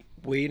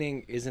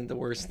waiting isn't the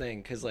worst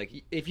thing because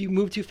like if you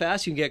move too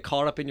fast you can get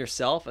caught up in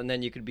yourself and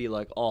then you could be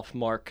like off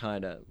mark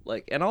kind of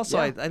like. And also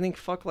I think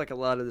fuck like a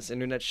lot of this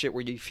internet shit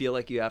where you feel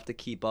like you have to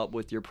keep up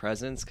with your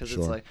presence because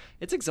it's like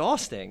it's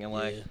exhausting and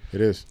like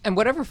It is. And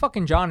whatever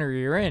fucking genre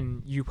you're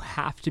in, you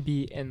have to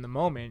be in the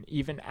moment,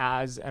 even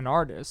as an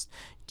artist.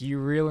 Do you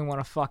really want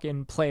to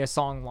fucking play a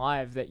song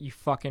live that you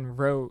fucking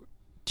wrote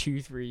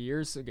 2-3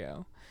 years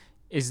ago?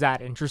 Is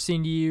that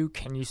interesting to you?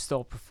 Can you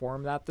still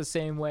perform that the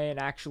same way and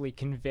actually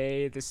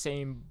convey the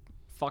same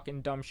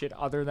fucking dumb shit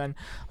other than,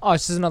 oh,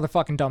 it's just another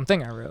fucking dumb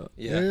thing I wrote?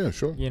 Yeah,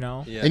 sure.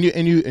 Yeah.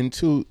 And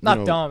two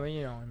Not dumb,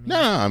 you know what I mean?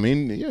 Nah,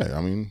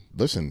 I mean,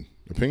 listen,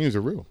 opinions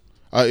are real.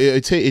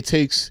 It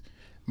takes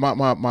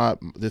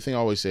the thing I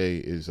always say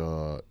is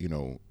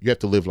you have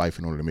to live life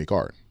in order to make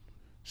art.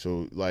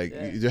 So like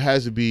there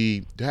has to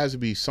be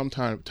some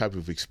type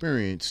of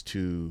experience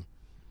to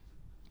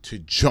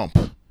jump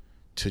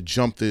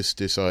jump this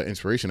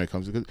inspiration that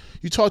comes, because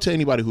you talk to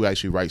anybody who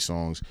actually writes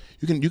songs,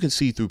 you can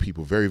see through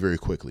people very, very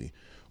quickly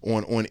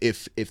on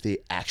if they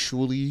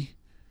actually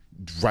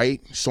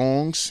write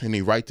songs and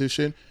they write this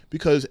shit.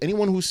 Because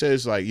anyone who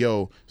says like,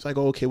 yo, it's like,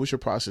 oh, okay, what's your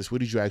process?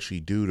 What did you actually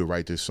do to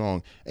write this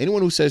song?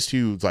 Anyone who says to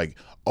you like,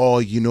 oh,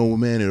 you know,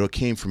 man, it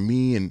came from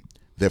me, and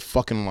they're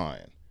fucking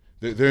lying.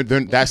 They're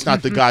that's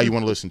not the guy you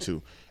want to listen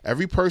to.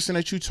 Every person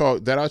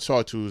that I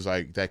talk to is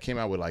like, that came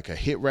out with like a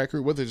hit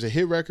record, whether it's a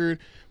hit record,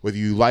 whether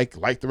you like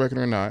the record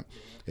or not,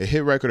 a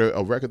hit record,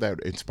 a record that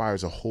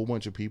inspires a whole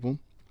bunch of people,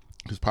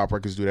 because pop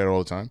records do that all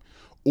the time.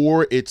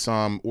 Or it's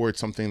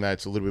something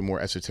that's a little bit more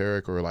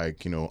esoteric or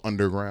like, you know,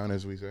 underground,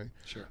 as we say.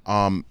 Sure.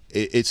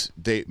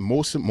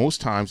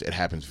 Most times it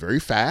happens very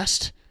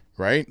fast,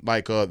 right?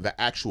 Like the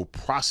actual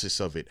process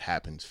of it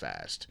happens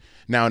fast.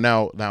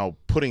 Now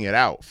putting it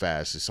out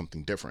fast is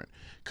something different,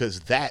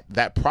 because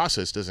that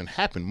process doesn't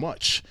happen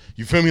much.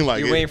 You feel me? Like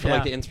you're waiting for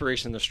like the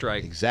inspiration to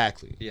strike.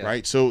 Exactly. Yeah.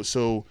 Right.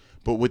 So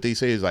but what they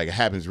say is like, it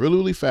happens really,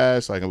 really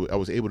fast. Like I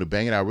was able to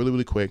bang it out really,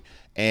 really quick,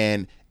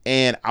 and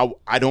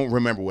I don't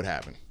remember what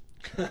happened.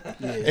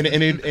 And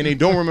they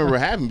don't remember what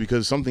happened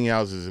because something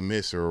else is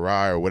amiss or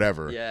awry or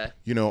whatever. Yeah.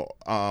 You know,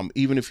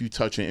 even if you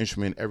touch an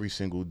instrument every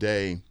single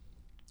day,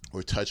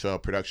 or touch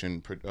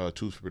production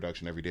tools for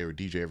production every day, or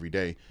DJ every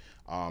day,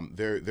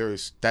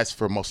 that's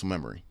for muscle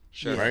memory.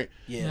 Sure. Right?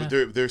 Yeah.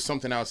 But there's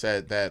something else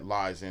that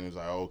lies in. Is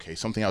like, okay,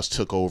 something else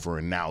took over,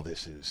 and now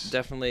this is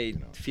Definitely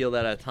feel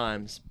that at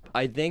times.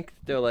 I think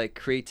they're like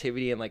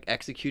creativity and like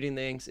executing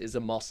things is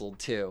a muscle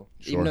too.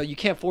 Sure. Even though you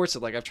can't force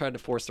it. Like I've tried to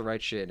force the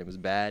right shit and it was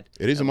bad.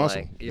 It is a And,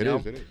 muscle. like, It know?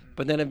 is. It is.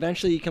 But then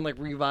eventually you can like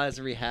revise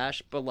and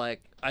rehash. But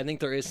like I think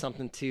there is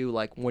something to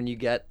like when you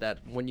get that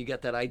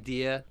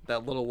idea,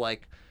 that little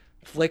like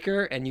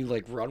flicker, and you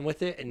like run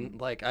with it.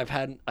 And like I've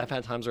had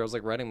times where I was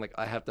like writing like,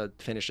 I have to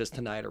finish this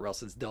tonight or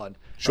else it's done.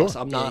 Sure. Or else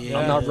I'm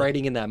not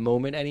writing in that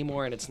moment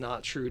anymore, and it's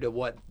not true to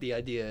what the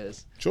idea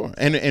is. Sure.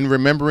 And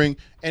remembering,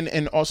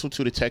 and also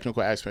to the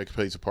technical aspect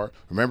plays a part.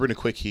 Remembering the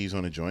quick keys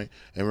on a joint,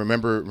 and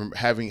remember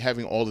having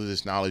all of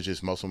this knowledge,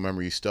 this muscle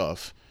memory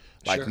stuff,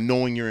 like Sure.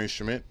 knowing your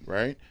instrument,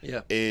 right?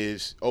 Yeah.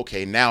 Is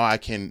okay. Now I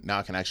can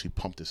actually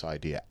pump this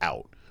idea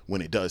out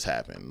when it does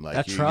happen. Like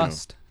That you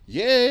trust. know,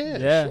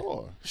 yeah.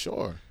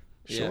 Sure,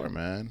 Yeah.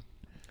 man.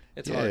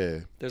 It's Yeah.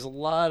 hard. There's a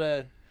lot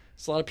of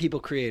people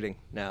creating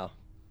now,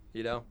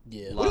 you know?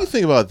 Yeah. What do you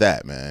think about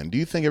that, man? Do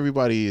you think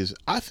everybody is?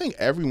 I think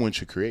everyone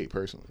should create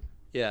personally.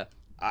 Yeah.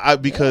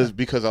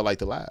 Because I like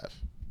to laugh.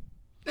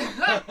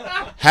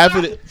 half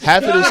of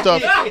this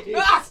stuff.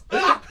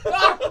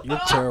 You're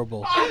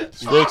terrible.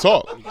 It's real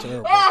talk. You're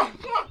terrible.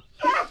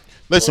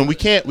 Listen, we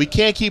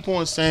can't keep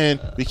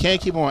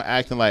on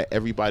acting like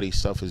everybody's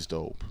stuff is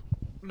dope.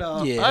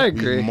 No, Yeah. I We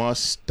agree.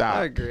 must stop.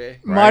 I agree.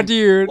 My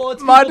dude. Well,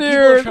 it's my people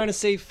are dude. trying to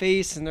save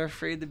face and they're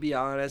afraid to be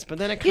honest, but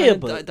then it Yeah, kind of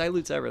but-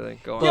 dilutes everything.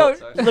 Go on. Yo,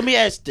 Sorry. Let me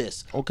ask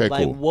this. Okay,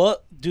 like, cool.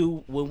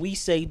 when we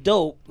say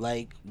dope,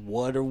 like,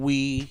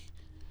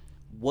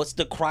 what's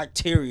the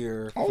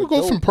criteria? I for would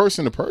go dope? from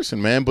person to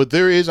person, man. But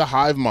there is a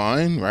hive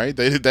mind, right?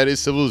 That is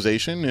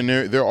civilization, and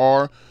there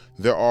are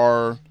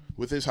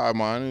with this hive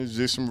mind,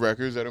 there's some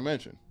records that are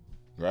mentioned,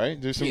 right?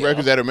 There's some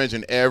records that are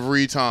mentioned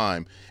every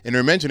time, and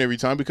they're mentioned every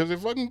time because they're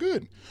fucking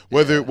good.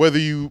 Whether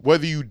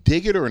you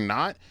dig it or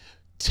not,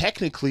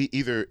 technically,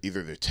 either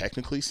they're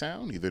technically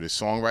sound, either the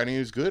songwriting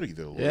is good,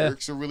 either the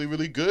lyrics are really,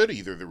 really good,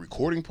 either the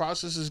recording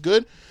process is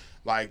good.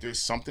 Like, there's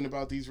something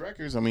about these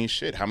records. I mean,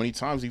 shit, how many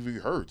times have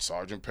you heard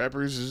Sgt.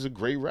 Pepper's is a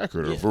great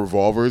record, or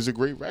Revolver is a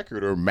great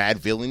record, or Mad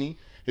Villainy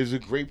is a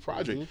great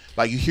project.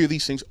 Like, you hear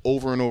these things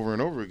over and over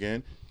and over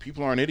again.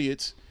 People aren't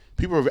idiots.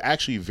 People are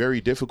actually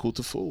very difficult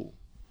to fool.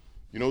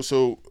 You know,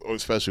 so,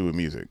 especially with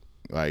music.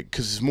 Like,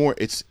 because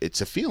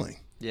it's a feeling.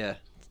 Yeah,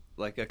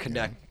 like a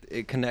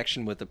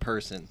connection with the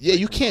person. Yeah, like,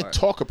 you from can't art.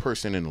 talk a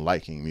person into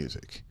liking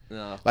music.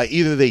 No. Like,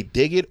 either they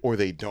dig it or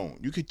they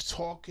don't. You could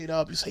talk it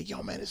up and say,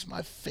 yo, man, it's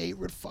my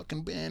favorite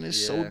fucking band.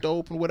 It's so Yeah.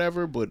 dope and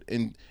whatever. But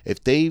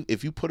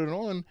if you put it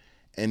on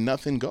and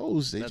nothing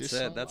goes, That's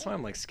it. That's why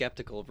I'm like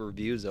skeptical of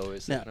reviews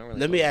always. Now, I don't really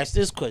let me fuck- ask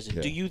this question: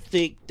 Yeah. do you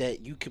think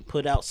that you can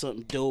put out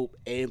something dope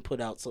and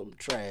put out something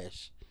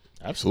trash?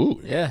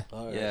 Absolutely. Yeah.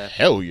 All right. Yeah.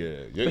 Hell yeah. You-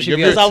 Especially you if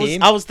you ever- got- Because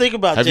Team? I was thinking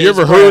about. have James you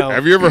ever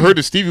Brown. heard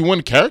the Stevie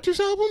Wonder Characters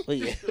album? But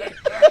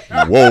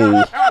yeah.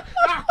 Whoa.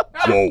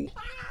 Whoa.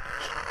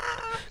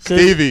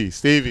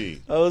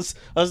 Stevie. I was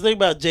thinking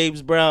about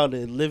James Brown,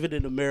 and Living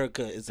in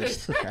America is a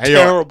Hey, yo.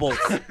 terrible.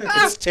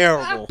 It's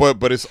terrible.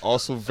 But it's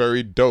also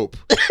very dope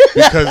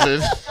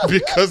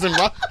because in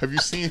Rock. Have you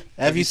seen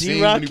Have you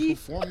seen when Rocky? he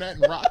performed that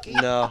in Rocky?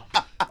 No.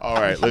 All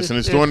right, listen.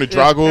 It's during the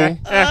Drago.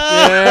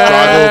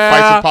 Drago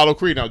fights Apollo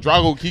Creed. Now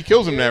Drago, he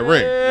kills him in that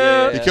ring.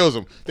 Yeah. He kills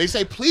him. They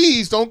say,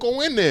 please don't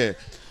go in there.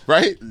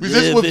 Right? This is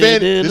Living in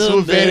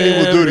what vanity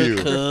will do to you.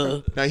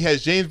 America. Now he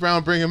has James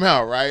Brown bring him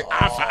out, right?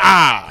 Eye for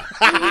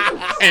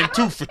eye and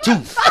tooth for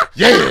tooth.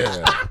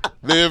 Yeah,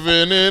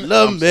 living in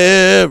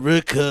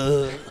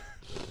America.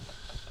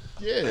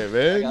 Yeah,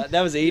 man.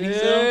 That was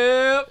 80s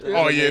though. Yep.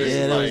 Oh yeah, this Yeah,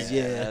 is that like. was,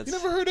 yeah. That's- You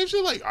never heard that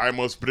shit? Like, I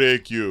must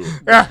break you.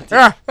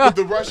 Yeah. With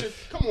the Russian,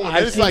 come on,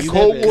 man. It's think like you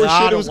Cold War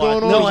gotta shit that was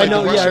going on. No, It was I like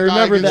know. the Yeah, I Russian guy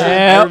remember against-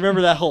 that. Yeah. I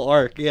remember that whole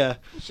arc. Yeah.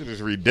 This shit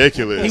is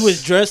ridiculous. He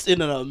was dressed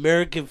in an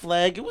American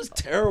flag. It was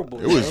terrible.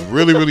 It was yo.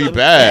 really, really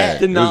bad.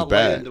 Did It was not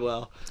bad. land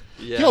well.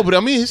 Yeah. Yo, but I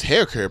mean, his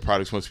hair care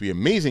products must be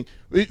amazing.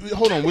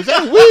 Hold on, was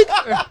that a wig?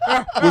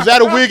 Was that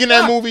a wig in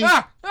that movie?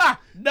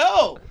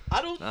 No,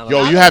 I don't. I don't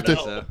Yo, know. you have to.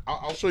 So.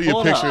 I'll show you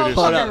Hold a picture up, of this.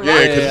 hold Yeah, up.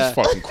 because Yeah. it's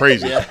fucking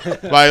crazy.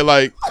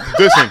 Like,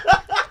 listen.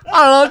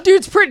 I don't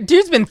know,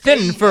 dude's been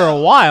thinning for a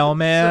while,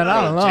 man.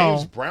 I don't know.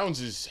 James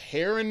Brown's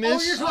hair in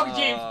this. Oh, you're talking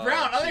James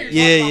Brown. I think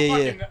Yeah, you're yeah,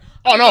 talking yeah. about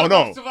Oh, no, no.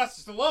 fucking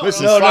Sylvester Stallone.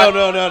 Listen, No, Sly-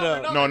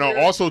 no. No.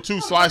 Also, too,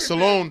 Sly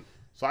Stallone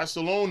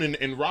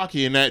and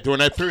Rocky in that during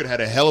that period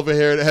had a hell of a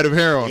head of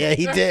hair on him. Yeah,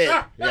 he did.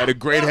 He had a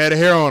great head of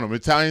hair on him.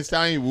 Italian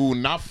Stallion, we will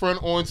not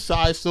front on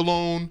Sly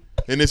Stallone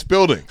in this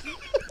building.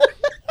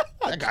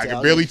 That guy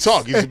can barely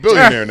talk. He's a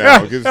billionaire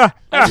now. 'Cause-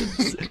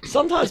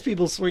 Sometimes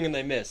people swing and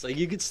they miss. Like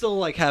you could still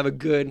like have a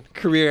good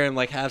career and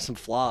like have some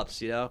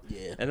flops, you know.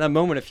 Yeah. And that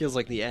moment, it feels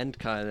like the end,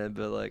 kind of.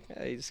 But like,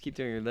 hey, you just keep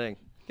doing your thing.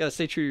 You gotta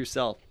stay true to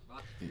yourself.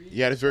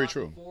 yeah, that's very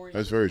true.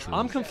 That's very true.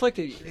 I'm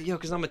conflicted,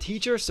 because I'm a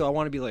teacher, so I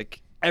want to be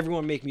like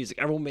everyone make music,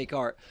 everyone make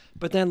art.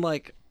 But then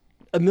like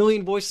a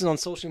million voices on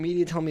social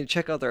media telling me to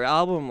check out their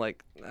album,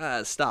 like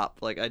stop.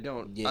 Like I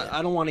don't, Yeah.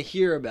 I don't want to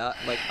hear about.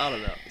 Like I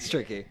don't know, it's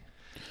tricky.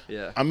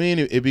 Yeah. I mean,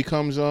 it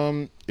becomes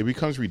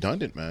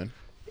redundant, man.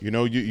 You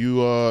know,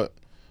 you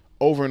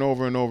over and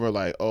over and over,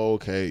 like, oh,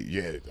 okay,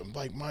 yeah. I'm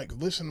like, Mike,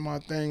 listen to my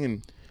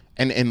thing,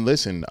 and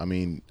listen. I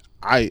mean,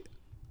 I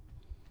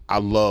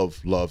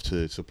love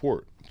to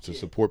support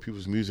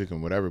people's music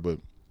and whatever, but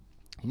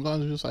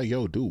sometimes it's just like,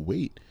 yo, dude,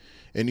 wait.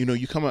 And you know,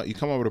 you come out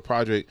with a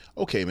project.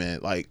 Okay, man.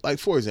 Like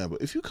for example,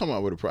 if you come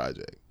out with a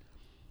project,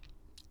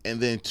 and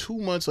then 2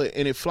 months later,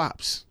 and it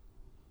flops.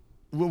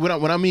 What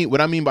I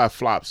mean by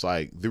flops,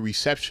 like the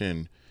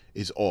reception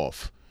is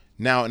off.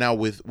 Now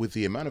with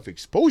the amount of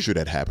exposure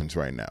that happens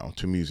right now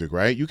to music,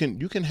 right? You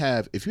can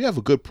have, if you have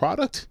a good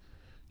product,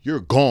 you're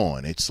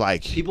gone. It's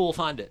like, People will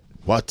find it.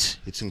 what?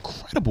 It's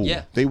incredible.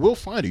 Yeah. They will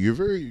find it. You're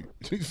very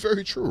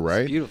true,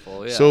 right?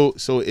 Beautiful. Yeah.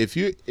 So if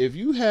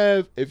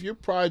your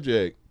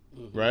project,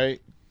 right,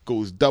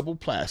 goes double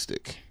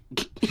plastic,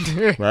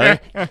 right?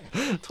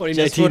 2019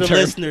 Just for the term.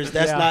 listeners,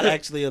 that's Yeah. not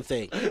actually a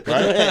thing.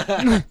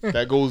 Right?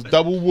 That goes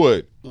double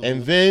wood.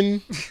 And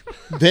then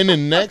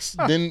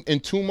in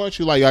 2 months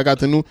you're like, I got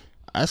the new.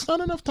 That's not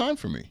enough time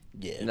for me.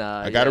 Yeah.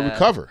 Nah, I got to yeah.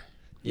 recover.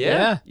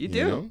 Yeah, you do.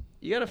 You know?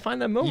 You gotta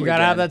find that moment. You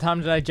gotta have again. that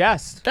time to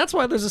digest. That's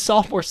why there's a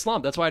sophomore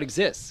slump. That's why it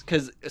exists.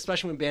 Because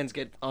especially when bands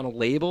get on a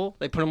label,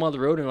 they put them on the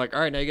road and they're like,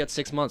 all right, now you got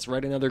 6 months,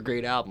 write another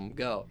great album,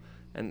 go.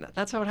 And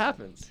that's how it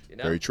happens. You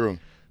know. Very true.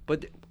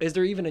 But is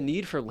there even a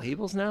need for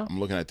labels now? I'm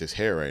looking at this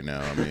hair right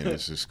now. I mean,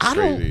 this is I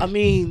crazy. don't. I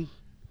mean,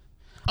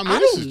 I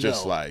this don't is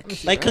just know. like,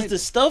 because the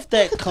stuff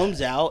that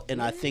comes out,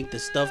 and I think the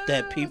stuff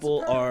that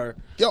people are.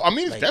 yo, I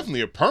mean, it's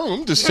definitely a perm.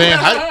 I'm just saying,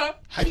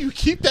 how do you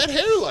keep that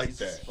hair like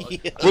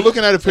that? We're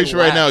looking at a picture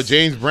right now, wax.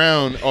 James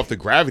Brown off the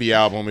Gravity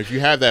album. If you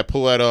have that,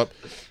 pull that up.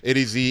 It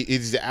is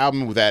the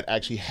album that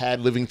actually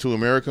had "Living to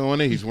America" on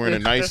it. He's wearing a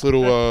nice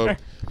little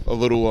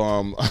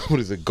what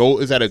is it?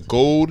 Gold? Is that a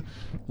gold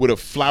with a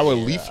flower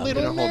leaflet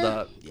I'm on gonna there? hold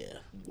up. Yeah.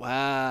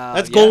 Wow.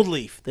 That's yeah. gold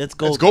leaf. That's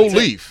gold. It's gold leaf.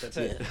 leaf. That's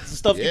Yeah, it. it's the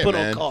stuff Yeah, you put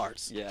man. on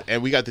cars. Yeah.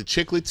 And we got the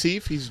chiclet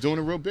teeth. He's doing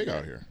it real big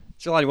out here.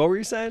 Jelani, what were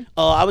you saying?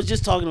 I was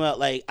just talking about,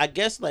 like, I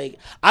guess, like,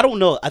 I don't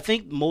know. I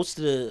think most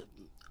of the,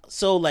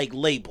 so, like,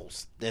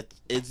 labels, that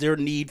is there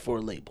need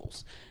for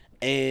labels,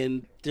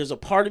 and there's a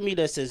part of me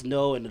that says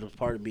no, and there's a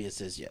part of me that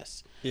says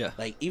yes. Yeah.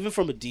 Like, even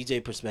from a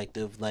DJ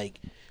perspective, like,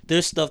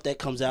 there's stuff that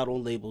comes out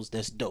on labels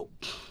that's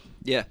dope,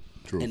 Yeah.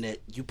 True. and that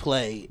you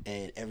play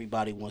and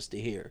everybody wants to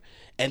hear,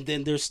 and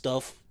then there's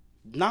stuff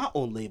not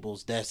on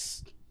labels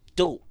that's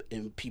dope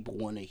and people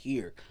want to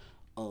hear.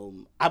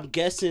 I'm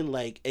guessing,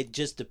 like, it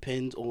just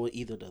depends on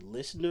either the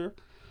listener,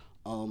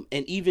 and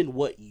even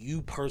what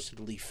you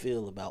personally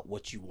feel about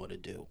what you want to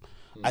do.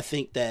 I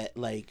think that,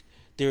 like,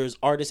 there's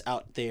artists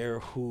out there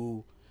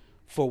who,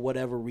 for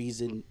whatever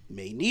reason,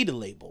 may need a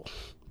label.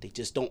 They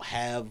just don't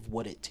have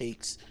what it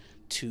takes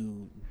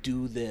to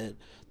do the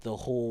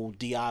whole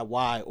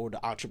DIY or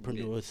the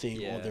entrepreneur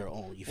thing Yeah. on their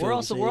own. You feel We're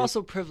what I'm also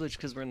saying? privileged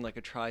because we're in like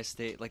a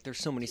tri-state. Like there's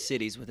so many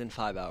cities within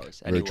 5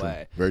 hours. Very true.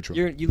 Anyway, Very true.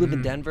 You live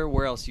in Denver.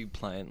 Where else you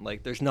playing?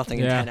 Like there's nothing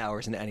in Yeah. 10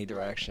 hours in any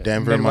direction.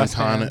 Denver, Midwest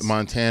fans.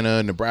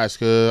 Montana,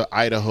 Nebraska,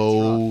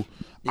 Idaho,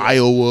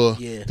 Iowa.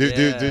 Yeah.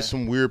 There's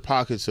some weird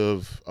pockets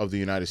of the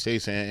United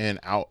States and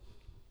out,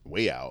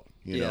 way out.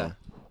 You know.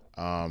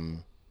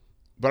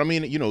 But I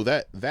mean, you know,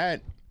 that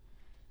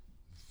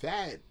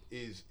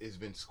is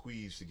been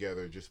squeezed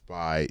together just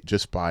by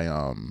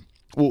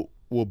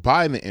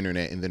by the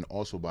internet, and then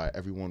also by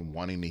everyone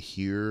wanting to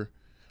hear,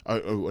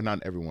 not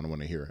everyone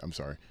want to hear. I'm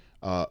sorry.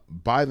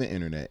 By the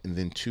internet, and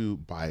then two,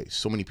 by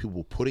so many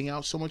people putting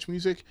out so much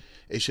music.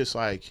 It's just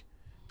like,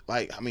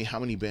 like, I mean, how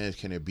many bands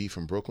can there be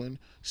from Brooklyn?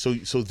 So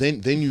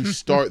then you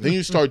start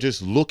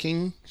just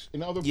looking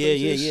in other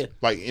places, yeah.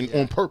 like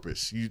on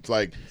purpose. You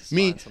like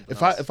me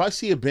if I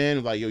see a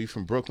band like, yo, you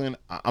from Brooklyn,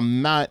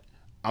 I'm not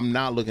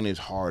looking as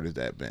hard at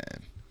that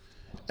band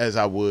as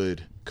I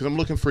would, because I'm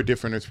looking for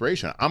different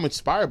inspiration. I'm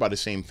inspired by the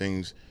same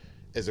things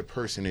as a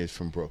person is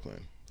from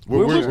Brooklyn.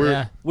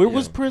 Where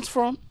was Prince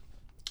from?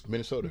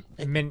 Minnesota.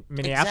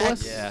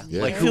 Minneapolis? Exactly.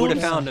 Yeah. Like, who would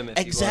have found him if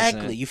Exactly.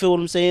 he wasn't? You feel what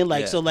I'm saying?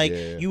 Like, so, like,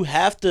 Yeah. you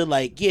have to,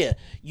 like,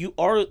 you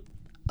are,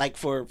 like,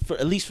 for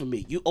at least for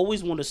me, you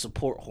always want to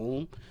support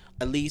home,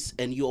 at least,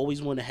 and you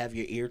always want to have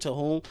your ear to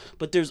home,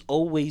 but there's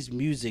always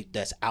music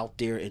that's out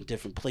there in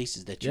different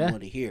places that you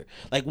want to hear.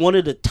 Like, one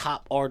of the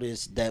top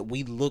artists that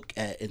we look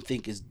at and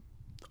think is,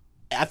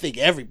 I think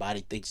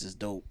everybody thinks is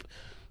dope,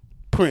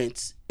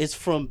 Prince, is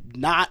from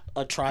not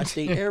a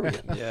tri-state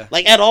area.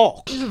 Like, at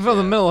all. He's from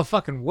the middle of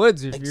fucking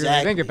woods, if you really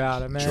Exactly. think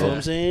about it, man. You know what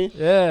I'm saying?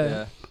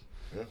 Yeah.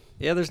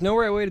 Yeah, there's no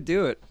right way to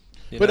do it.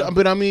 you But know?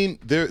 but I mean,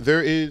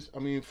 there is. I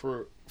mean,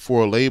 for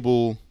a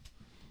label,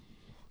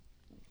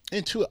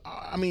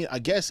 I mean, I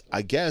guess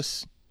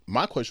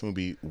my question would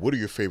be, what are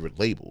your favorite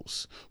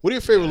labels? What are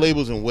your favorite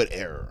labels in what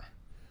era?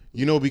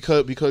 You know,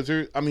 because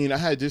there. I mean, I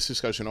had this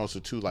discussion also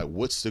too. Like,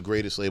 what's the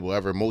greatest label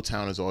ever?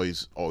 Motown is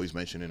always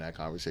mentioned in that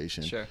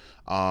conversation. Sure.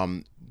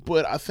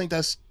 But I think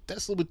that's a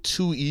little bit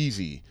too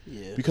easy.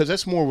 Yeah. Because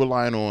that's more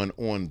relying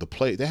on the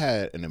play. They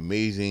had an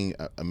amazing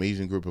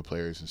group of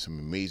players and some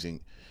amazing,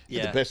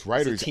 the best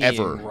writers team.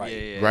 ever.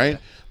 Right. Right.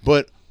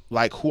 But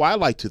like, who I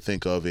like to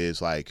think of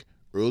is like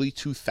early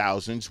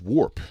 2000s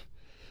Warp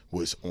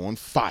was on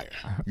fire.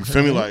 You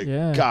feel me?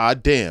 Like,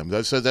 god damn,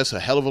 that's a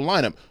hell of a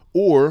lineup.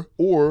 Or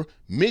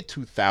mid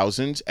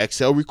 2000s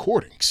XL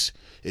Recordings.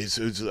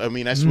 I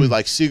mean, that's with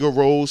like Sigur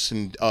Rós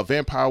and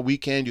Vampire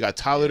Weekend. You got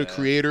Tyler the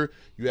Creator.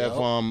 You have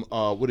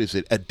what is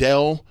it?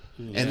 Adele.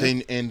 And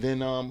then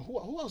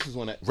who else is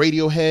on that?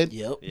 Radiohead.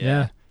 Yep.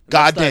 Yeah.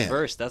 God That's damn.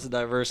 diverse. That's a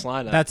diverse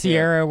lineup. That's the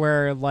era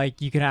where,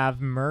 like, you could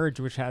have Merge,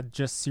 which had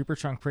just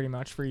Superchunk pretty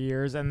much for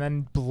years, and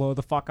then blow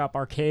the fuck up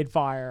Arcade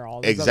Fire,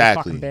 all these other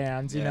fucking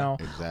bands, you know?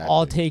 Exactly.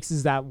 All it takes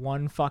is that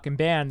one fucking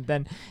band.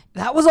 Then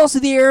that was also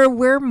the era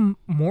where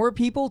more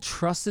people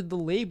trusted the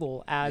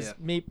label as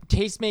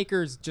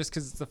tastemakers, just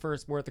because it's the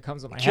first word that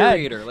comes to my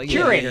Curator, head. like,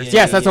 Curators,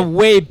 yeah, yes, that's a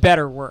way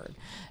better word.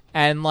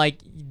 And, like,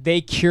 they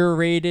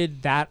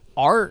curated that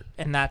art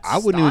and that I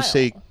wouldn't even style.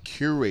 say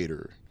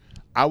curator.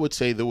 I would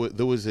say there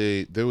was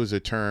a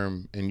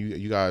term, and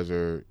you guys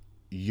are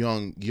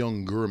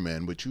younger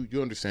men, but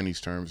you understand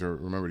these terms or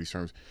remember these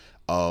terms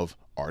of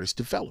artist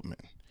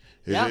development.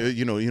 Yeah.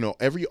 You know,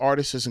 every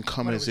artist doesn't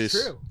come But it as was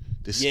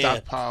this true.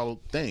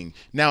 stockpile thing.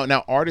 Now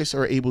artists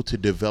are able to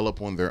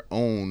develop on their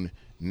own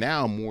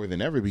now more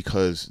than ever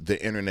because the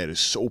internet is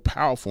so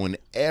powerful, and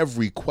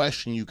every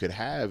question you could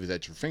have is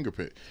at your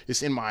fingerprint.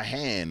 It's in my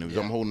hand.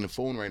 I'm holding the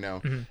phone right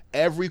now.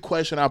 Every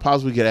question I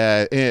possibly could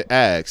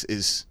ask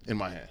is in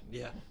my hand.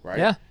 Yeah. Right?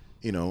 Yeah.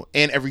 You know,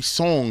 and every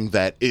song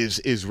that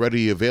is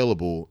readily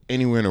available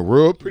anywhere in the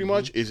world pretty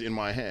much is in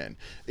my hand.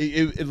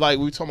 It like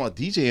we were talking about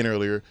DJing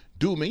earlier.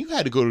 Dude, man, you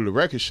had to go to the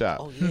record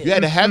shop. You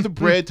had to have the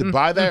bread to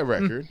buy that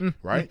record,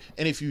 right?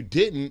 And if you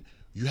didn't,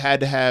 you had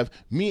to have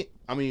me.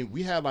 I mean,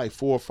 we had like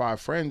 4 or 5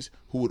 friends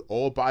who would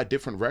all buy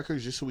different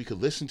records just so we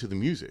could listen to the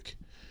music.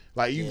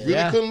 Like, you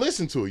really couldn't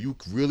listen to it. You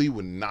really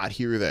would not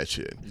hear that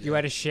shit. You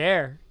had to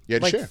share. You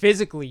had to like share.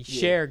 physically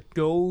share.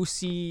 Go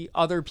see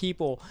other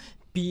people.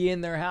 Be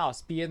in their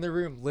house. Be in their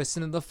room.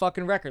 Listen to the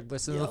fucking record.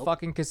 Listen to the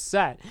fucking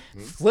cassette.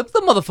 Flip the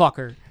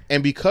motherfucker.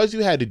 And because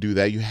you had to do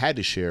that, you had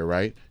to share,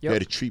 right? You Yep.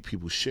 had to treat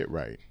people's shit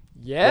right.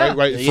 Yeah.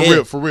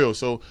 Right. For real.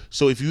 So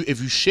if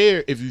you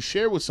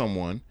share with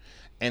someone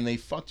and they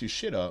fucked your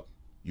shit up,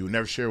 you would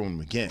never share with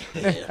them again.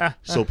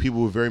 So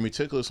people were very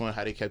meticulous on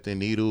how they kept their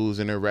needles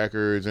and their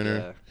records and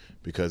their,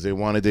 because they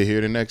wanted to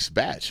hear the next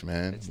batch,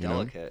 man. It's you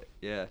delicate.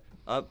 Yeah.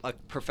 A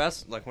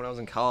professor, like when I was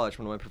in college,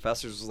 one of my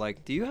professors was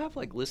like, "Do you have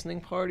like listening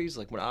parties?"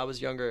 Like when I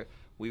was younger,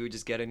 we would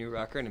just get a new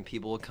record and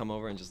people would come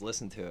over and just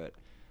listen to it.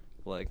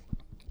 Like,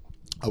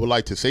 I would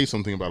like to say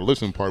something about a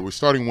listening party. We're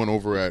starting one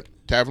over at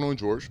Tavern on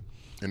George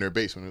in their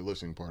basement, a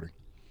listening party.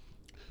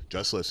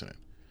 Just listening.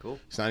 Cool.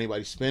 It's not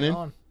anybody spinning.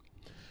 On.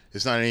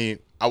 It's not any.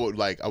 I would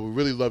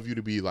really love you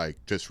to be like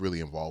just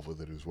really involved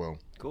with it as well.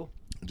 cool.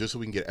 Just so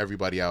we can get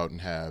everybody out and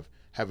have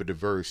a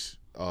diverse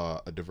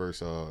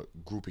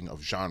grouping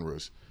of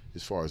genres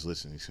as far as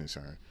listening is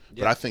concerned.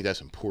 But I think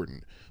that's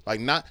important. Like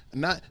not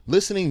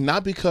listening,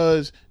 not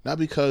because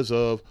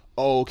of,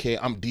 oh, okay,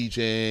 I'm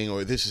DJing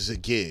or this is a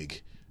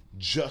gig,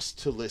 just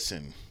to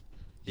listen.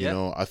 You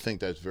know, I think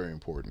that's very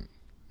important.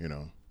 You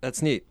know,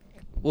 That's neat.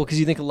 Well, because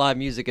you think of live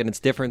music and it's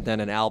different than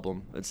an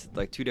album. It's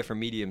like two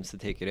different mediums to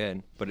take it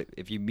in. But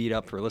if you meet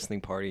up for a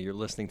listening party, you're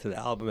listening to the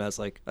album as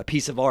like a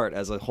piece of art,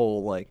 as a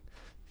whole like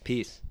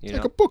piece. You it's know?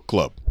 like a book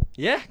club.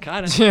 Yeah,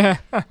 kind of. Yeah.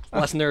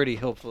 Less nerdy,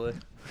 hopefully.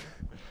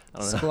 I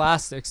don't know.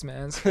 Scholastics,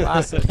 man.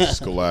 Scholastics.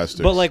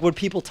 Scholastics. But like, would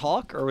people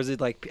talk, or was it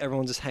like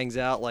everyone just hangs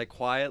out like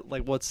quiet?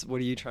 Like, what are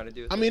you trying to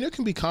do? With I mean, there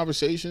can be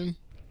conversation.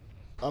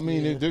 I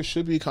mean, there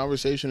should be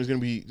conversation.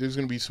 There's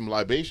gonna be some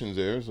libations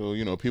there, so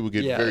people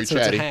get Yeah, very so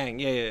chatty. it's a hang.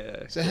 Yeah.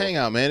 It's a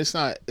hangout, man. It's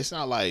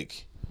not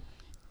like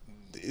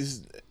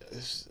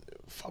it's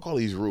fuck all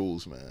these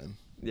rules, man.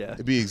 Yeah.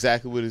 It'd be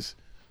exactly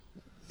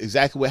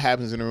what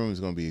happens in the room is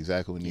gonna be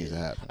exactly what needs to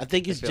happen. I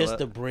think it's feel just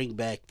that. to bring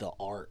back the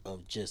art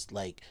of just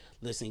like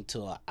listening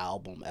to an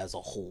album as a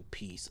whole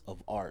piece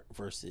of art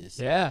versus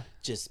Yeah.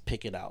 just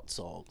picking out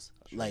songs.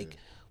 Like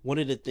one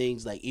of the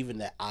things like even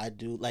that I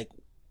do, like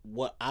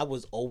what I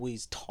was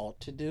always taught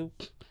to do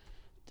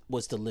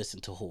was to listen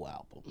to whole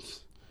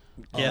albums.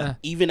 Yeah.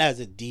 Even as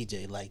a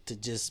DJ, like to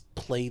just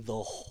play the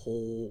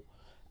whole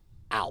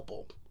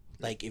album.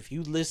 Like if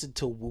you listen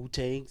to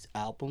Wu-Tang's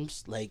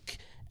albums like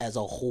as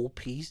a whole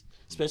piece,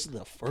 especially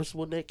the first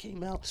one that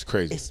came out, It's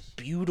crazy. it's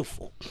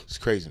beautiful. It's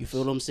crazy. You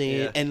feel what I'm saying?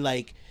 Yeah. And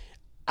like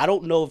I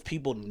don't know if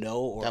people know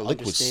or That Liquid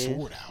understand.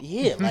 Sword album.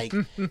 Yeah, like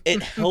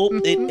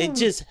it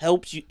just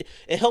helps you.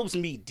 It helps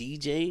me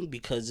DJing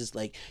because it's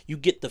like you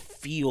get the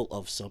feel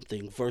of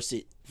something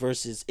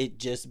versus it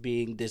just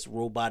being this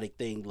robotic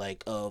thing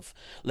like of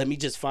let me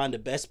just find the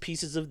best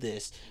pieces of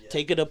this,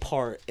 take it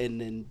apart, and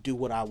then do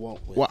what I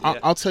want with Well, it.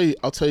 I'll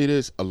tell you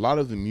this. A lot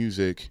of the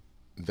music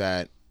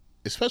that,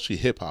 especially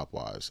hip hop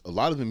wise, a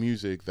lot of the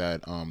music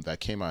that that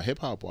came out hip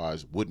hop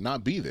wise would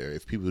not be there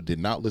if people did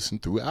not listen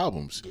through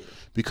albums,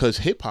 because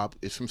hip hop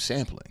is from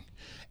sampling,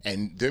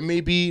 and there may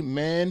be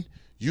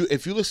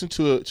if you listen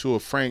to a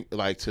Frank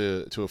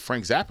to a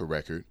Frank Zappa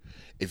record.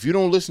 If you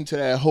don't listen to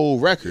that whole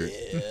record,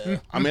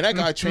 I mean that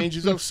guy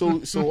changes up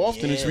so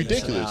often, it's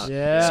ridiculous.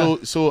 Yeah.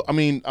 So I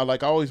mean, I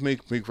always make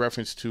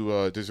reference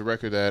to there's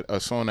a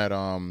song that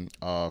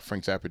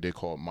Frank Zappa did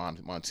called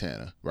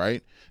Montana,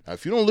 right? Now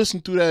if you don't listen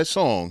through that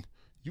song,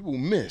 you will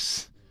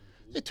miss.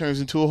 It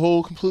turns into a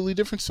whole completely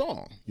different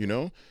song.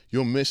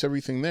 You'll miss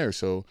everything there.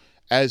 So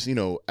as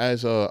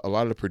a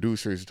lot of the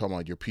producers are talking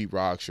about your Pete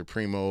Rocks, your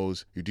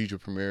Primos, your DJ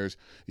Premiers,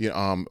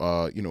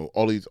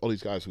 all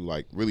these guys who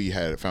like really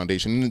had a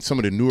foundation, and then some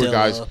of the newer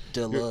guys,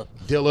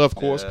 Dilla, of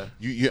course,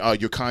 Yeah.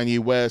 your Kanye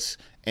West,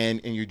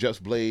 and your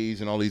Just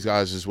Blaze, and all these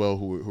guys as well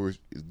who are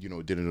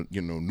did it,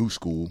 new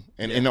school,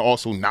 and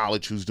also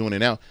Knowledge who's doing it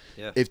now.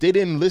 Yeah. If they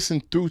didn't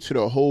listen through to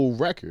the whole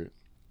record,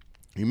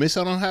 you miss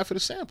out on half of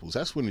the samples.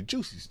 That's when the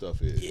juicy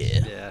stuff is.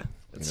 Yeah,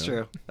 it's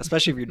true.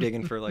 Especially if you're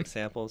digging for like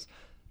samples.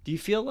 Do you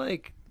feel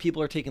like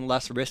people are taking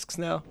less risks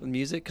now with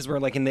music? Because we're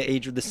like in the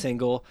age of the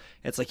single.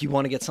 It's like you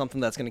want to get something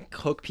that's going to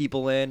hook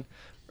people in,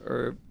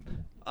 or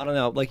I don't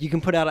know. Like you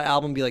can put out an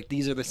album and be like,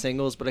 these are the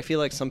singles, but I feel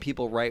like some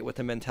people write with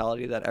the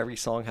mentality that every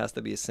song has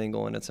to be a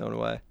single in its own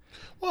way.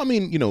 Well, I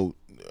mean,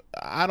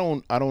 I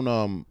don't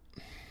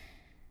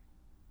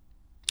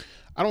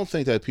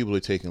think that people are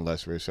taking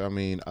less risks. I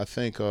mean, I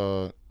think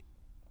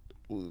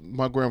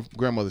my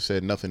grandmother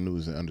said nothing new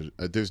is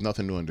there's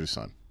nothing new under the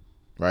sun,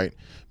 right?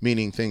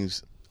 Meaning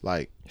things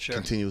like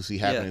continuously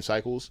happen in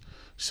cycles.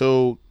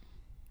 So,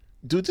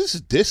 dude, this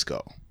is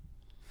disco.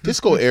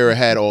 Disco era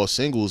had all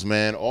singles,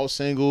 man. All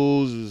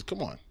singles.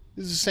 Come on.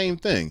 This is the same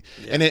thing.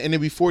 Yeah. And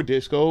then before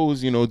disco, it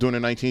was, during the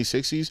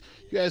 1960s,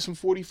 you had some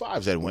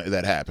 45s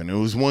that happened. It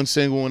was one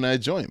single in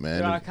that joint, man.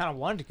 Dude, I kind of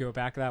wanted to go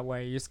back that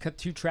way. You just cut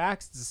 2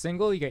 tracks. It's a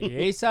single. You got your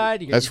A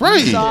side. You got That's your B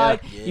right. side.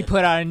 Yeah. You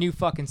put out a new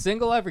fucking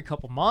single every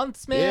couple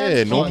months, man.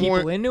 Yeah, Keep no people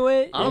more- into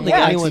it. I don't Yeah, think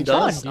it's anyone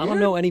does. fun, I don't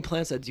dude. know any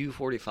plants that do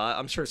 45.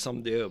 I'm sure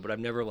some do, but I've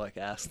never like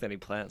asked any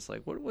plants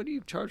like, what do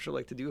you charge for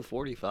like to do a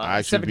 45? I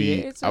would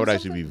 78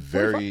 actually be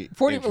very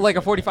 40 like a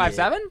interested.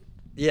 45/7.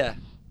 Yeah.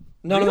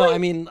 No, Really?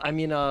 I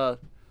mean,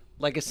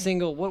 like a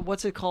single.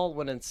 What's it called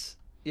when it's?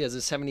 Yeah, is it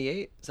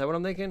 78? Is that what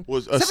I'm thinking?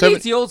 Was a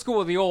 78's the old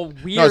school, the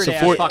old weird. No, it's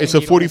ass a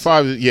fucking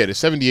 45. Yeah, the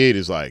 78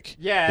 is like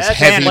Yeah, it's that's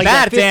heavy Like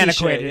that. that It's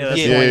 50 shit. antiquated. Yeah, that's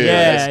Yeah, the one. Yeah,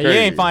 that's you ain't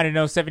crazy. finding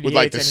no 78 with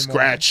like the anymore.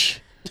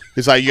 scratch.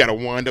 It's like you got to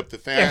wind up the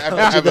thing. I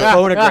have The a-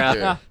 phonograph,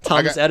 Yeah.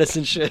 Thomas I got-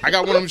 Edison shit. I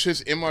got one of them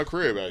shits in my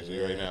crib actually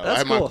right now. That's I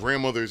have cool. my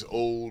grandmother's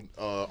old.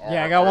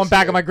 Yeah, I got one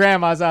back at my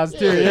grandma's house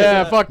too. Yeah.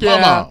 Yeah, fuck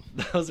yeah.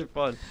 Those are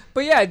fun.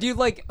 But yeah, dude,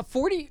 like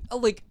 40,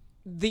 like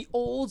the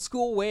old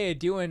school way of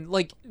doing,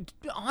 like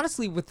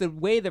honestly, with the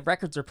way the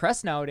records are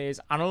pressed nowadays,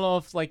 I don't know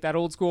if like that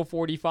old school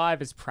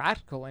 45 is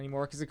practical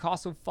anymore because it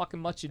costs so fucking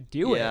much to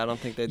do it. Yeah, I don't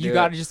think they do. You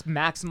got to just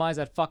maximize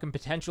that fucking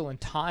potential and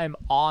time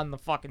on the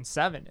fucking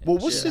 7. Well,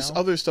 what's you this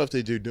know? other stuff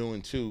that they're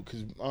doing too?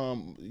 Because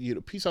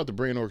Peace Out the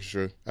Brain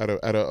Orchestra out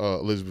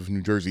of Elizabeth,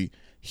 New Jersey.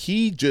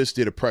 He just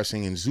did a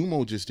pressing, and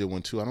Zumo just did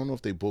one too. I don't know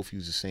if they both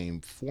use the same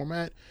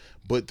format,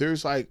 but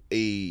there's like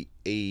a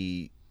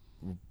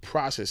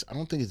process. I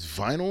don't think it's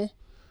vinyl,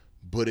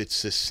 but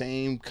it's the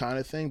same kind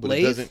of thing. But Lathe?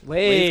 it doesn't.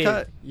 Wave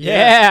cut?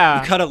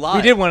 Yeah. You cut it live.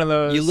 We did one of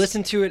those. You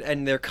listen to it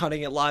and they're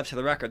cutting it live to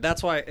the record.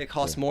 That's why it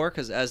costs more,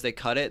 because as they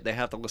cut it, they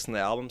have to listen to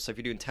the album. So if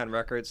you're doing 10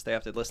 records, they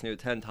have to listen to it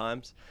 10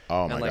 times.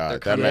 Oh And, my like, they're god,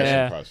 that cutting it. mashing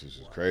Yeah. process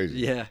is crazy.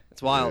 Yeah,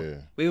 it's wild. Yeah.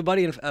 We have a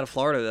buddy out of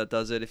Florida that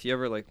does it. If you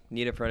ever like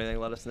need it for anything,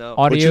 let us know.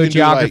 But you Audio can do, like-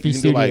 Geography you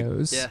can do, like-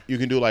 Studios. Yeah. You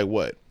can do like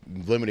what?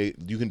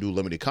 You can do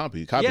limited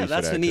copies. Yeah, for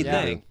that's that, the neat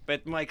 'cause, thing. But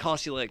it might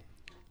cost you like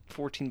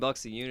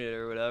 $14 a unit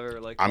or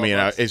whatever. Like I mean,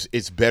 $12.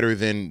 it's better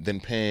than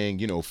paying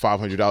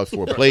 $500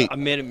 for a plate. a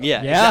minimum.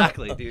 Yeah, Yeah.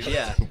 exactly, dude.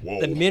 Yeah,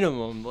 Whoa. the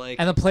minimum. Like,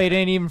 And the plate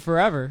ain't even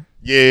forever.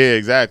 Yeah,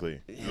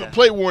 exactly. Yeah. The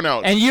plate worn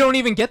out. And you don't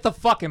even get the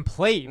fucking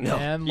plate, no,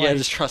 man. yeah, Like,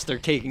 just trust they're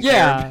taking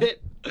Yeah. care of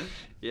it.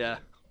 Yeah,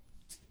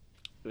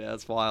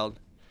 that's wild.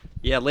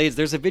 Yeah, lathes.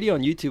 There's a video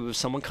on YouTube of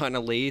someone cutting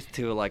a lathe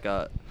to like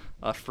a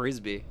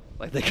frisbee.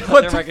 Like they cut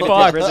What their the record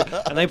fuck? to a frisbee,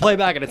 and they play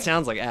back, and it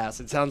sounds like ass.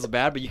 It sounds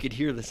bad, but you could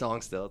hear the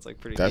song still. It's like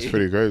pretty. That's neat.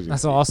 pretty crazy.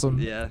 that's awesome.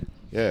 Yeah.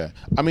 Yeah.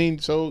 I mean,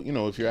 so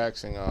if you're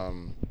asking,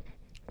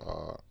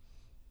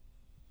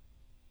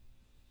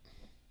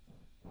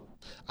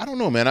 I don't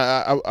know, man.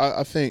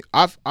 I think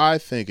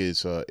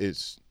it's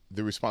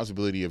the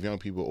responsibility of young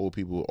people, old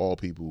people, all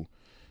people,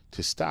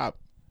 to stop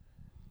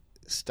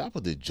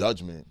with the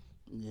judgment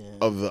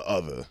of the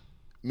other.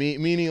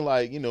 Meaning,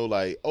 like,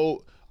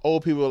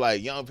 old people are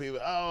like young people.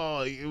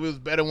 Oh, it was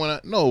better when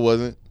no, it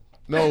wasn't.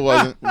 No, it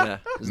wasn't. Yeah.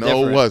 It was No,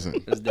 different. it wasn't.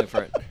 It was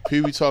different.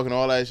 People be talking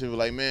all that shit.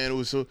 Like, man, it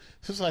was so.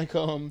 It's like,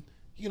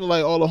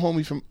 like all the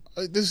homies from.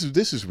 This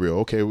is real.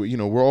 Okay, we're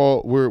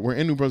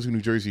in New Brunswick,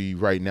 New Jersey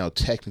right now.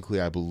 Technically,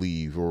 I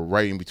believe, or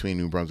right in between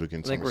New Brunswick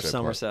and I think we're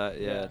Somerset.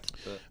 Somerset. Yeah.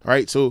 All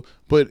right. So,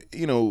 but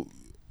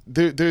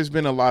there's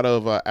been a lot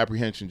of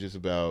apprehension just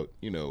about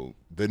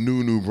the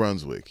New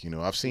Brunswick.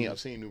 I've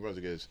seen New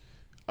Brunswick as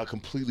a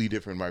completely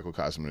different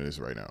microcosm than it is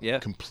right now. Yeah.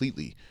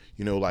 Completely.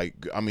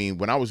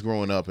 When I was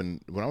growing up,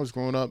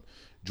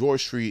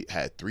 George Street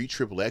had 3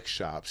 XXX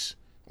shops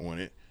on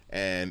it.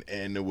 And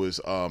there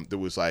was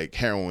like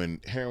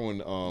heroin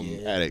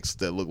addicts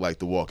that looked like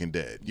The Walking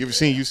Dead. You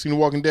seen The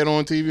Walking Dead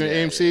on TV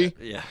and AMC?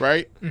 Yeah.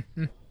 Right?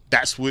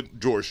 That's what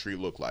George Street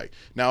looked like.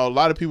 Now a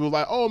lot of people are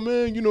like, oh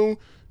man,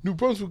 New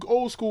Brunswick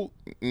old school.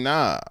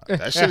 Nah,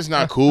 that shit is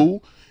not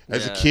cool.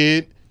 As a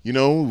kid,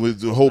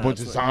 with a whole bunch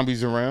of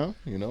zombies around,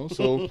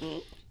 so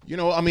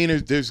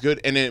there's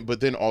good, and then but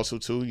then also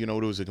too, there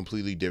was a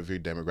completely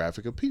different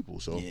demographic of people.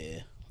 So Yeah.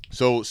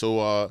 So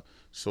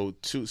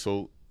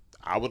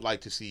I would like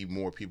to see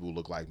more people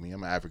look like me.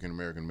 I'm an African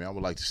American man. I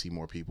would like to see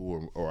more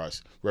people or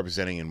us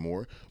representing in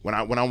more. When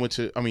I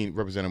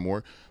representing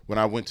more. When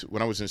I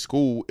was in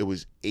school, it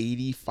was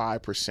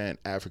 85%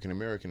 African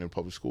American in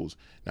public schools.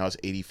 Now it's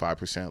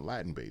 85%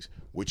 Latin based,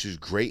 which is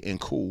great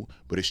and cool,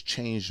 but it's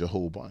changed a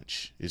whole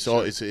bunch. It's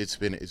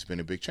been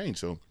a big change.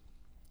 So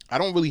I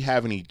don't really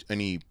have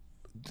any.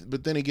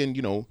 But then again,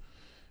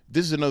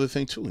 this is another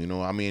thing too.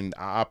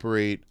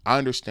 I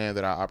understand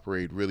that I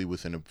operate really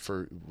within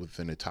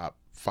the top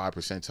 5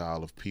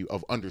 percentile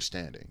of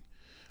understanding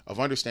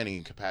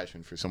and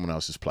compassion for someone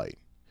else's plight,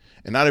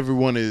 and not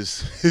everyone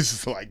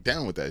is like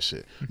down with that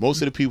shit.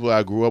 Most of the people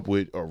I grew up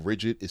with are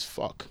rigid as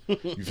fuck.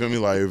 You feel me?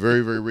 Like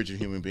very, very rigid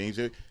human beings.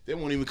 They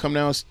won't even come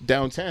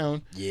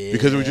downtown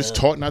because they were just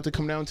taught not to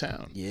come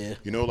downtown. Yeah,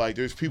 like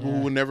there's people who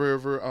would never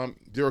ever.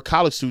 There are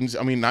college students.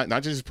 I mean,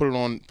 not just put it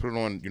on.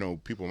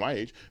 People my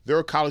age. There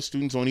are college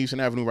students on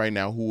Eastern Avenue right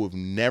now who have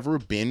never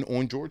been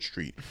on George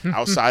Street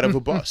outside of a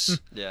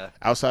bus. Yeah,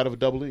 outside of a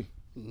double E.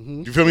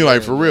 Mm-hmm. You feel me?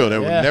 Like for real, they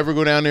would never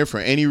go down there for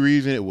any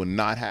reason. It will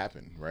not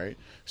happen, right?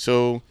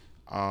 So,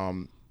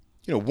 one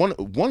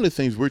of the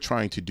things we're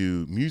trying to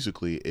do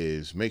musically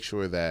is make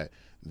sure that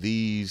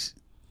these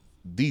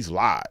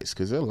lies,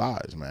 because they're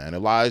lies, man, they're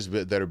lies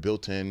that are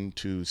built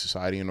into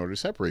society in order to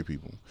separate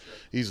people.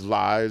 These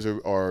lies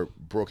are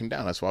broken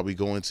down. That's why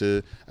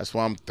that's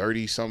why I'm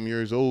 30 something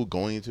years old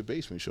going into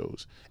basement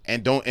shows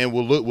and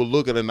we'll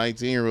look at a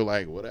 19 and we're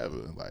like, whatever,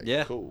 like,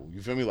 cool.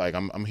 You feel me? Like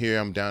I'm here,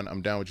 I'm down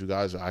with you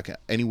guys. I can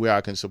anywhere I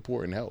can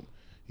support and help,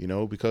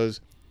 because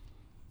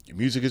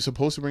music is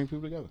supposed to bring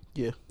people together.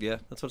 Yeah,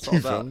 that's what it's all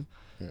about.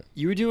 Yeah.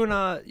 You were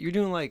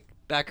doing like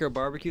backyard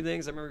barbecue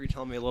things. I remember you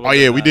telling me a little. Oh bit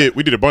yeah, about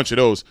we did a bunch of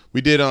those.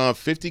 We did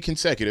 50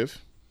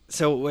 consecutive.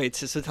 So wait,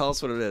 so tell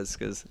us what it is,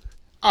 because.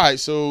 All right,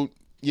 so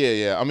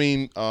yeah. I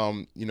mean,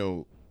 I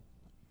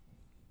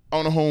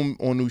own a home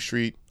on New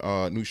Street,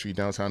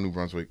 downtown New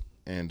Brunswick,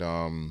 and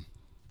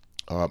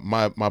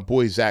my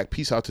boy Zach.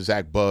 Peace out to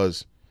Zach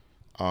Buzz.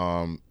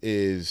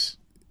 Is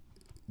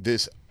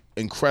this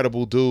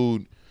incredible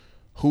dude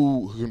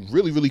who can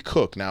really, really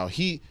cook. Now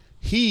he's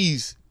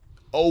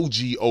OG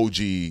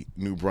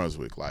New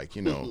Brunswick, like,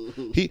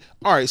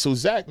 all right, so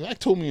Zach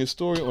told me a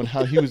story on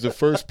how he was the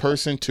first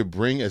person to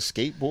bring a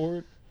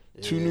skateboard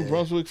to New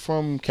Brunswick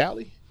from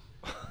Cali.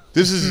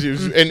 This is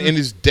and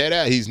it's dead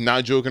out. He's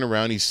not joking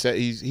around. He's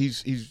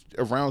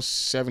around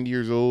 70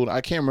 years old.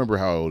 I can't remember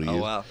how old he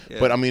is. Wow. Yeah.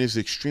 But I mean, it's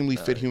an extremely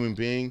fit human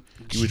being.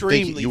 You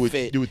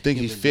would think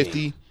he's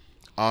 50.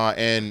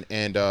 And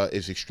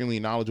is extremely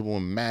knowledgeable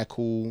and mad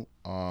cool.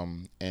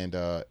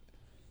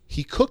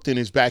 He cooked in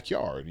his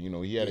backyard.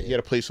 He had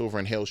a place over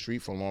in Hale Street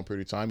for a long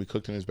period of time. He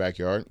cooked in his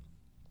backyard,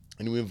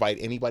 and he would invite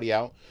anybody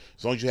out.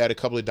 As long as you had a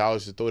couple of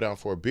dollars to throw down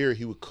for a beer,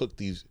 he would cook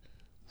these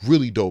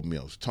really dope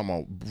meals. We're talking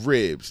about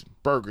ribs,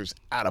 burgers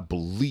out of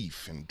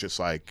belief, and just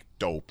like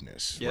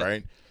dopeness,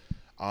 right?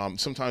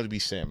 Sometimes it'd be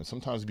salmon,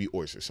 sometimes it'd be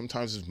oyster,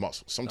 sometimes it's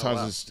mussel,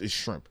 sometimes it's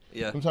shrimp.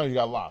 Yeah. Sometimes you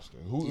got lobster.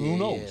 Who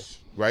knows,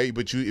 right?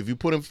 But if you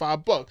put in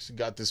 $5, you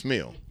got this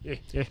meal.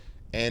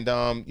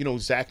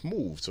 And Zach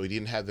moved, so he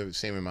didn't have the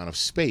same amount of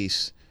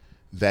space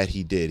that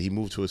he did. He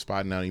moved to a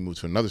spot, now he moved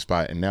to another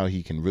spot, and now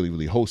he can really,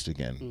 really host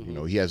again.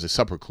 He has a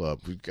supper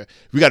club.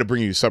 We got to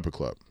bring you to supper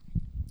club.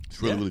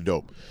 It's really, really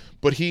dope.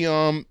 But he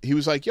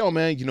was like, yo,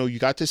 man, you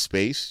got this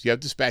space, you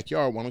have this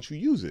backyard, why don't you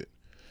use it?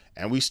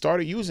 And we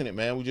started using it,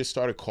 man. We just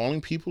started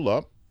calling people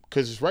up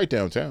because it's right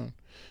downtown.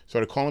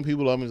 Started calling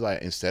people up and was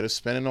like, instead of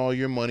spending all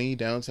your money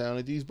downtown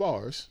at these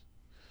bars,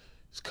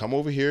 just come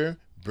over here,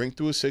 bring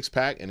through a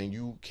 6-pack, and then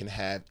you can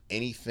have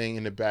anything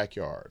in the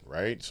backyard,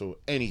 right? So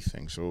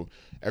anything. So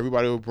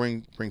everybody will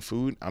bring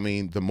food. I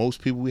mean, the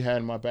most people we had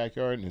in my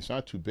backyard, and it's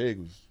not too big,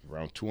 it was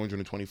around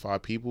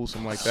 225 people,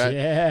 something like that.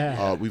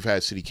 Yeah. We've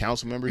had city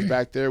council members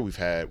back there. We've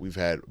had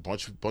a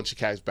bunch of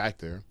cats back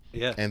there.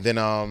 Yeah. And then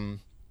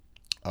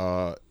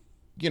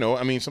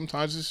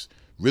sometimes it's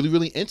really,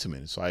 really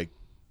intimate. It's like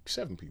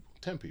 7 people,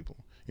 10 people.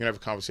 You have a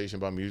conversation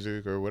about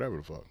music or whatever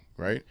the fuck,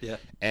 right? Yeah.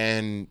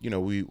 And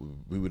we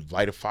would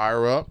light a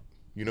fire up,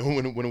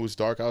 when it was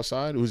dark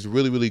outside. It was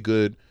really, really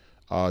good,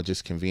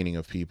 just convening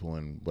of people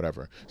and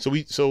whatever.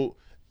 So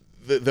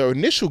the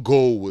initial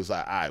goal was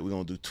like, all right, we're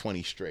gonna do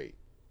 20 straight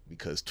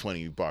because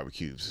 20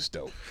 barbecues is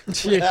dope.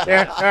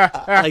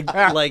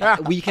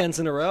 like weekends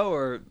in a row,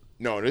 or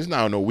No, there's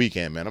not no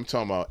weekend, man. I'm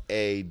talking about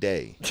a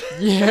day.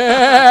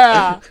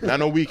 Yeah. Not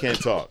no weekend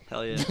talk.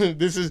 hell yeah,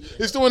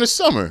 It's during the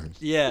summer.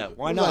 yeah.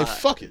 Why I'm not? like,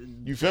 fuck it.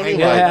 You feel me? Hang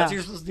Like, out. Yeah. That's what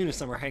you're supposed to do in the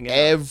summer. Hang out.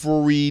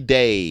 every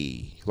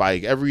day.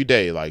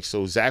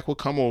 So Zach would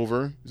come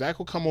over.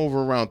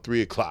 Around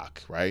 3:00,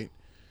 right?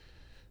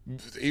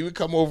 He would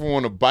come over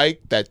on a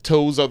bike that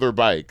tows other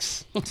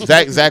bikes.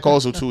 Zach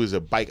also too is a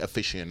bike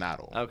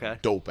aficionado. Okay.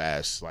 Dope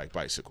ass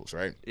bicycles,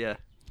 right? Yeah.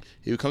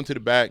 He would come to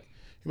the back.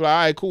 He'd be like, all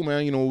right, cool,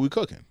 man. What we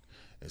cooking?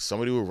 And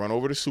somebody would run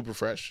over to Super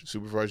Fresh.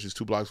 Super Fresh is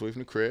 2 blocks away from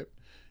the crib.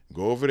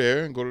 Go over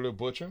there and go to the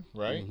butcher,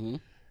 right?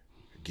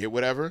 Get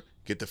whatever.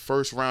 Get the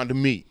first round of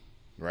meat,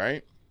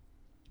 right?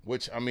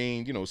 Which,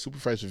 Super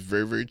Fresh is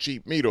very, very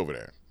cheap meat over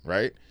there,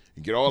 right?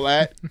 You get all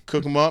that,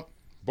 cook them up,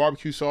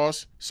 barbecue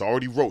sauce, it's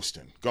already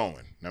roasting,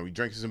 going. Now we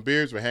drinking some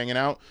beers, we're hanging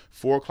out.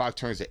 4:00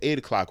 turns to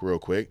 8:00 real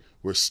quick.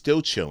 We're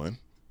still chilling,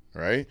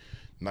 right?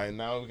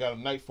 Now we got a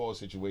nightfall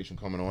situation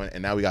coming on,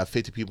 and now we got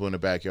 50 people in the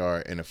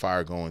backyard and a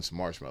fire going, some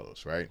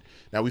marshmallows, right?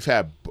 Now we've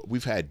had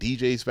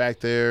DJs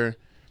back there.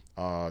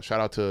 Shout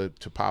out to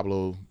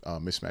Pablo,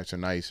 Mismatch Are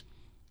Nice.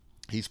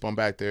 He spun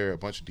back there. A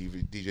bunch of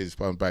DJs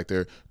spun back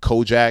there.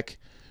 Kojak,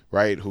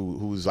 right?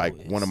 Who's like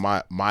one of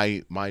my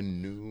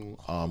new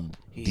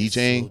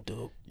DJing. So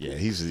dope. Yeah,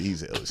 he's an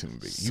illest human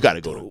being. You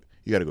gotta go to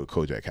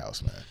Kojak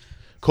house, man.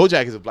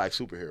 Kojak is a black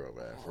superhero,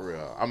 man. For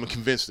real, I'm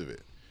convinced of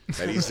it.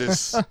 That he's a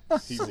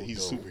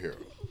superhero.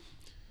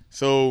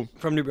 So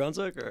From New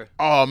Brunswick, or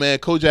oh man,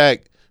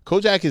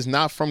 Kojak is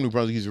not from New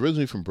Brunswick. He's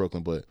originally from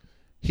Brooklyn, but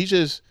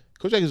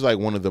Kojak is like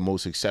one of the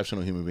most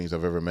exceptional human beings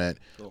I've ever met.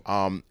 Cool.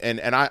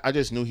 And I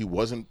just knew he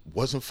wasn't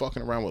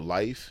fucking around with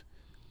life.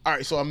 All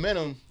right, so I met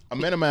him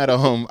at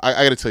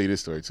I got to tell you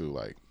this story too.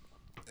 Like,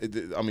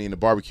 the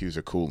barbecues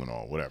are cool and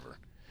all, whatever.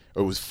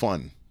 It was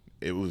fun.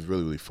 It was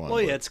really, really fun. well,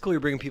 yeah, it's cool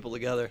you're bringing people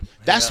together.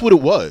 That's what it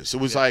was.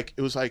 It was like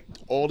there's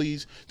all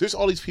these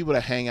people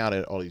that hang out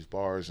at all these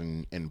bars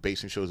and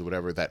basement shows or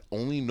whatever that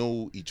only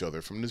know each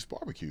other from this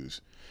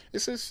barbecues.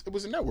 It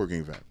was a networking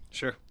event,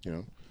 Sure.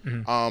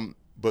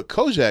 But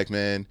Kojak,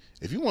 man,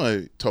 if you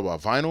want to talk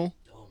about vinyl,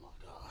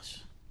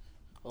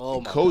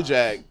 Oh my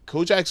gosh.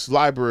 Kojak's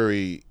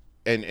library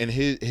and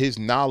his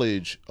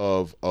knowledge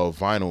of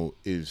vinyl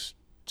is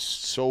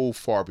so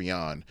far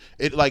beyond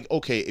it. Like,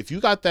 okay, if you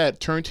got that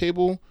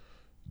turntable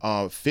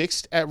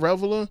fixed at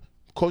Revela,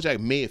 Kojak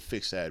may have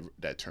fixed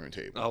that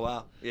turntable. Oh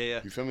wow.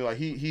 Yeah. You feel me? Like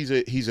he's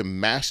a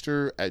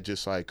master at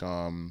just like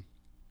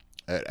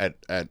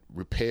at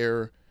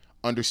repair,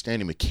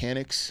 understanding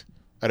mechanics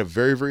at a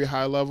very, very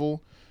high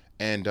level,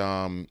 and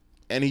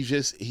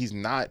he's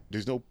not.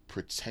 There's no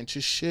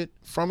pretentious shit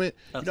from it.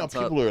 That's How what's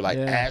people up. are like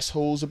Yeah.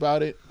 assholes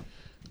about it.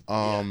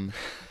 But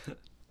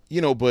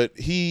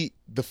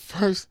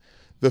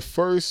the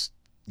first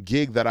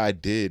gig that I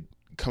did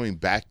coming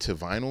back to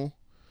vinyl,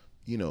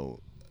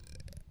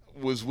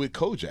 was with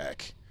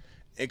Kojak.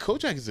 And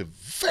Kojak is a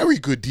very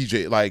good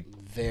DJ, like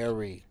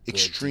Very good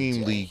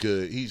extremely DJ.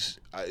 good. He's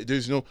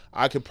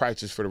I could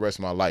practice for the rest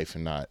of my life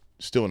and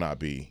still not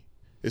be.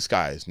 This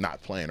guy is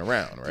not playing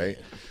around, right?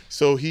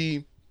 So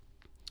you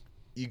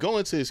go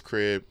into his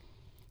crib,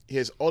 he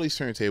has all these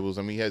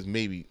turntables. He has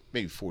maybe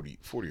 40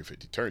 or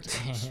 50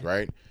 turntables,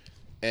 right?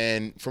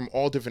 And from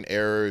all different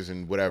eras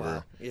and whatever.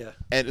 Wow. Yeah.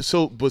 And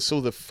so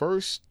the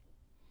first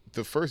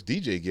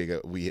DJ gig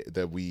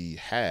that we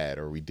had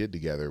or we did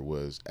together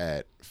was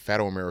at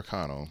Fatto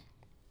Americano,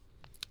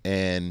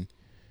 and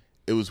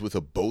it was with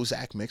a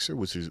Bozak mixer,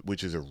 which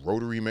is a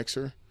rotary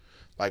mixer.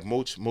 Like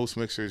most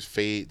mixers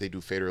fade, they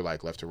do fader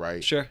like left to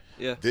right. Sure.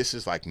 Yeah. This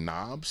is like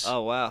knobs.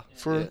 Oh wow.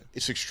 Yeah.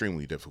 It's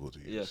extremely difficult to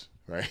use.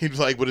 Yeah. Right? He's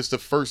like, but it's the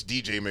first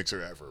DJ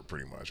mixer ever,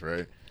 pretty much,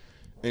 right?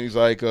 And he's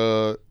like,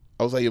 I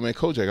was like, yo, man,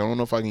 Kojak, I don't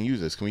know if I can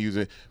use this. Can we use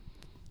it?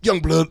 Young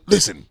blood,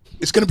 listen,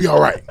 it's gonna be all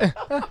right.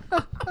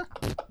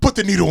 Put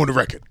the needle on the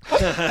record.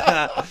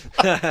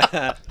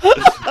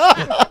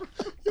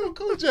 Yo,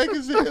 Kojak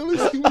is the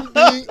illest human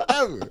being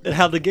ever. And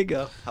how'd the gig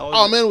go? How was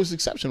Oh it? man, it was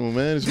exceptional,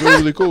 man. It's really,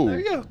 really cool. There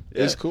you go.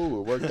 It's Yeah.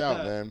 cool. It worked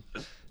out, man.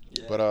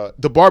 But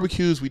the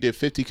barbecues, we did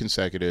 50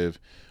 consecutive.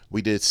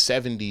 We did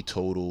 70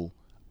 total.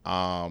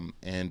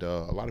 And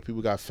a lot of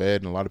people got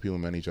fed, and a lot of people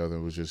met each other.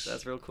 It was just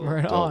That's real cool.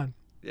 Right dope. on.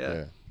 Yeah.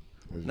 yeah.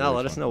 It was Now really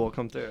let us fun. know. We'll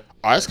come through.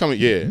 Oh, it's coming.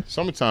 Yeah,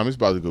 summertime is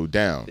about to go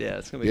down. Yeah,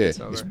 it's gonna be Yeah, good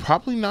summer. it's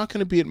probably not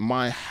going to be at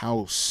my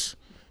house,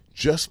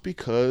 just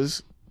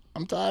because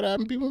I'm tired of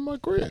having people in my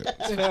crib.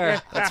 That's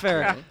fair. That's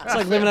fair. It's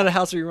like living at a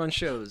house where you run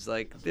shows.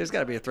 Like, there's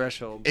got to be a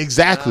threshold.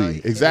 Exactly.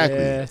 You Exactly.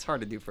 Yeah. It's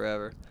hard to do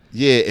forever.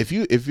 Yeah, if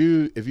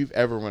you've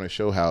ever run a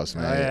show house,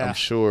 man, yeah. I'm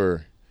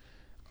sure.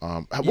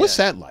 What's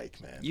Yeah. that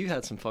like, man? You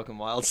had some fucking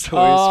wild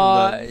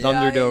stories from the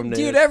Thunderdome days.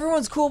 dude,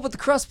 everyone's cool but the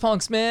crust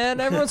punks, man.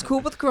 Everyone's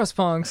cool but the crust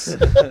punks.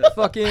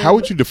 Fucking. How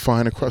would you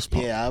define a crust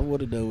pump? Yeah, I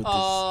want to know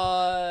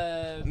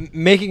what this.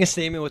 Making a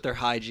statement with their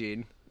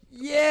hygiene.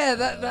 Yeah,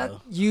 that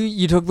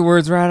you took the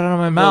words right out of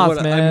my mouth, Well,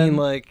 what- man. I mean,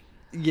 like,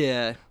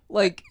 yeah.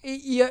 like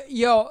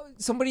yo,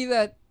 somebody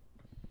that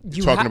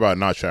you Talking about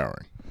not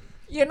showering.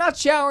 Yeah, not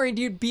showering,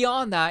 dude.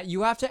 Beyond that,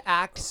 you have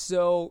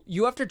to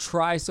you have to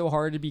try so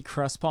hard to be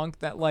crust punk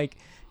that, like,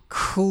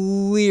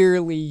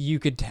 clearly you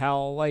could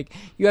tell. Like,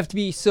 you have to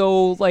be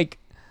so, like,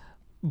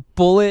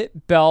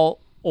 bullet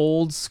belt,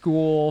 old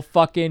school,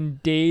 fucking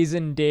days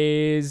and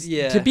days.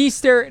 Yeah. To be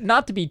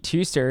not to be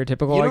too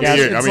stereotypical, You I don't- guess.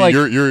 Yeah, It's I mean, like,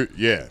 you're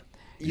yeah.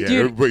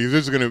 Dude. But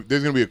there's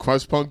gonna be a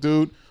crust punk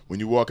dude when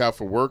you walk out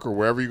for work or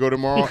wherever you go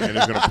tomorrow, and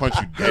it's gonna punch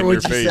you dead in your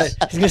What'd you face. say?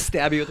 He's gonna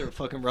stab you with a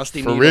fucking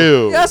rusty For needle.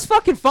 real. that's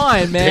fucking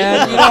fine,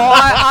 man. You know,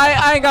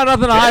 I ain't got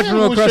nothing to hide Damn, from a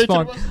we'll crust straight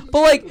to punk. the-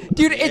 But, like,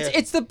 dude,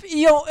 it's the,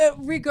 you know,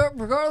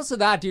 regardless of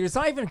that, dude, it's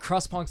not even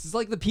crust punks. It's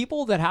like the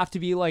people that have to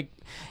be like,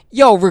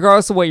 yo,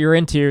 regardless of what you're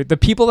into, the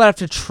people that have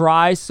to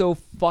try so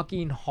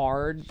fucking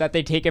hard that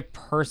they take it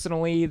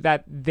personally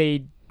that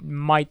they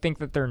might think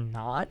that they're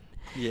not.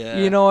 Yeah.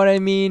 You know what I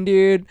mean,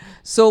 dude?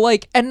 So,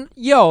 like, and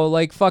yo,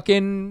 like,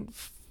 fucking,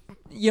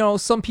 you know,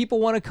 some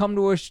people want to come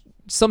to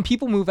some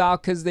people move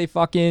out because they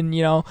fucking,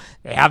 you know,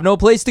 they have no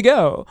place to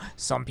go.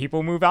 Some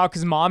people move out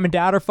because mom and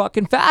dad are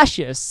fucking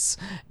fascists.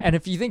 And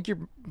if you think you're,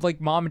 like,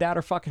 mom and dad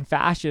are fucking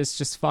fascists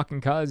just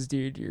fucking cuz,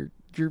 dude,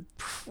 you're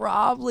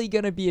probably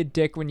going to be a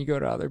dick when you go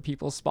to other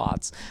people's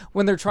spots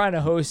when they're trying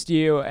to host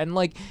you. And,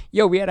 like,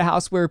 yo, we had a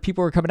house where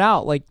people were coming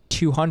out, like,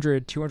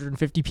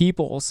 250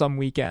 people some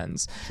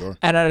weekends. Sure.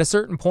 And at a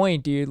certain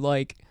point, dude,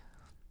 like,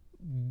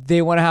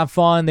 they want to have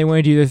fun, they want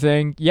to do their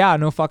thing. Yeah,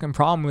 no fucking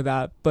problem with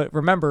that. But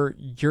remember,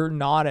 you're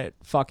not at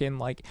fucking,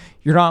 like,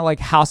 you're not like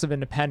House of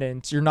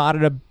Independence. You're not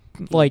at a,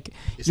 like,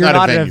 It's you're not a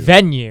not at a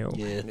venue.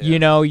 Yeah. You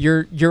know,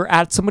 you're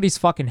at somebody's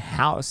fucking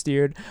house,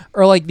 dude.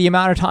 Or, like, the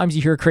amount of times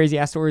you hear crazy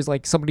ass stories,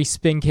 like somebody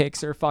spin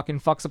kicks or fucking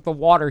fucks up the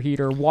water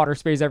heater, water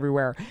sprays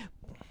everywhere.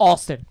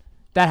 Austin,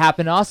 that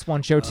happened to us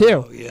one show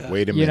too. Yeah.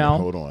 Wait a You minute, know?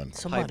 hold on.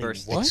 Somebody,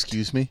 Pipers. what?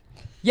 Excuse me.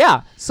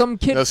 Yeah, some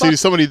kid. Now, see,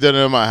 somebody did it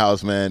in my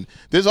house, man.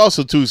 There's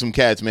also some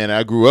cats, man,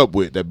 I grew up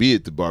with that be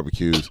at the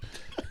barbecues,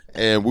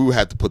 and we would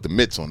have to put the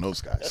mitts on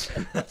those guys.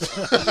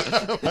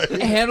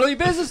 Handle your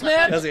business,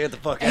 man. Doesn't get the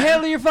fuck out.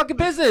 Handle your fucking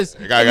business.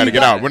 The guy got to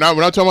get out. We're not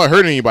talking about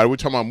hurting anybody. We're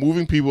talking about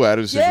moving people out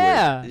of the situation.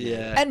 Yeah.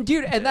 Yeah. And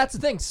dude, and that's the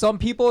thing. Some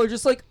people are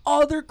just like,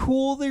 oh, they're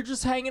cool. They're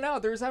just hanging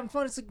out. They're just having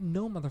fun. It's like,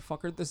 no,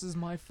 motherfucker, this is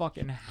my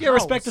fucking house. Yeah,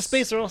 respect the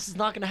space, or else it's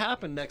not gonna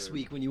happen next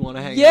week when you want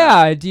to hang out.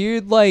 Yeah,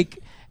 dude. Like,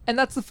 and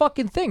that's the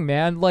fucking thing,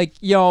 man. Like,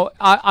 you know,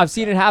 I've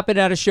seen it happen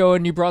at a show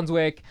in New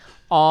Brunswick.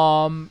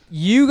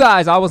 You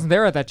guys, I wasn't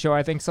there at that show.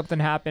 I think something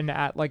happened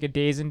at like a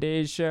Days and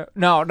Days show.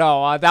 No,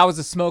 that was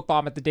a smoke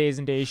bomb at the Days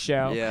and Days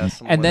show. Yeah.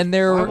 And then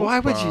there were. Why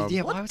would you?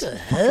 Yeah. Why would you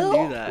fucking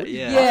do that?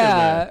 Yeah.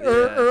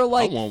 Yeah, or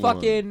like I want one.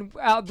 fucking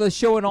out the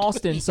show in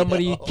Austin,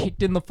 somebody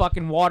kicked in the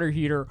fucking water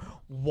heater.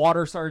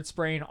 Water started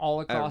spraying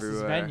all across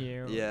his Everywhere.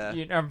 venue. Yeah.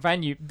 You know,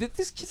 venue.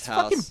 This kid's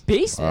house. fucking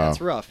basement. Wow.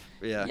 It's rough.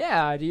 Yeah.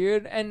 Yeah,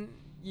 dude, and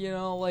you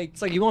know, like,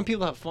 It's like you want people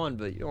to have fun,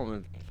 but you don't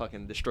want to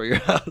fucking destroy your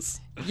house.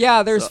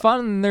 yeah, there's So- fun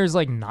and there's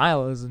like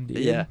nihilism, dude.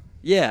 Yeah.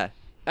 Yeah.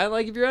 And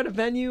like if you're at a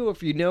venue,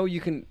 if you know you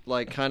can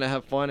like kind of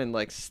have fun and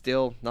like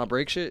still not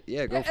break shit,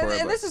 yeah, go for it.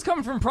 And but- this is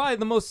coming from probably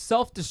the most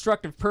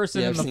self-destructive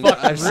person yeah, in I've, the seen,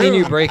 fucking I've room. seen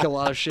you break a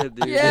lot of shit,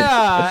 dude.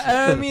 Yeah,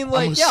 and I mean, I'm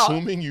like, yeah,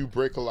 assuming you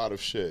break a lot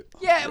of shit.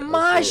 yeah,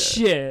 my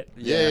shit.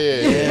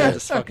 Yeah.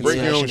 Just fucking Break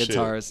your smashing own shit.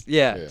 guitars.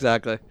 Yeah, Yeah.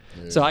 exactly.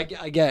 So I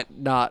get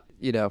not,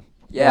 Yeah.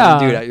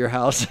 do it at your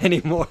house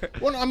anymore.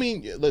 Well, I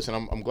mean, listen,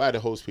 I'm glad to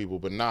host people,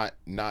 but not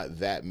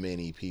that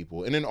many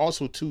people. And then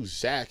also too,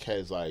 Zach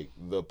has like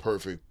the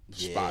perfect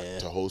spot Yeah.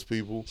 to host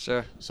people.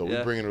 Sure. So Yeah.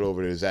 we're bringing it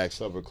over to the Zach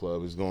Supper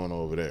Club. It's going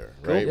over there,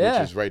 Cool. right?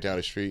 Yeah. Which is right down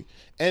the street,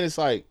 and it's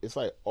like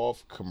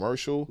off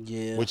commercial.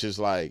 Yeah. Which is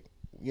like,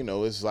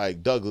 it's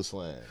like Douglas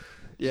Land.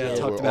 Yeah, Yeah.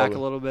 tucked We're back all-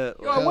 a little bit.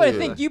 Well, Hell I yeah.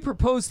 think you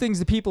propose things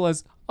to people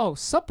as, oh,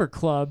 supper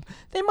club.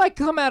 They might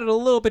come at it a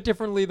little bit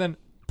differently than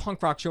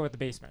punk rock show at the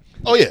basement.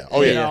 Oh yeah.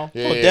 Oh yeah. You know?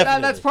 Yeah, Oh, yeah, definitely. yeah.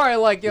 That's probably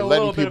like You're a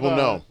letting little bit of people a,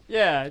 know.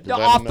 Yeah, You're letting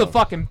off them the know.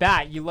 fucking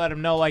bat, you let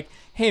them know like,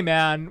 hey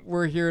man,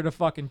 we're here to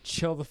fucking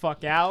chill the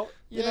fuck out.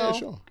 You Yeah, know,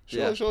 sure.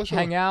 Yeah. Sure.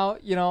 hang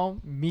out. You know,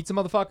 meet some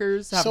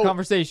motherfuckers, have So- a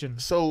conversation.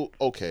 So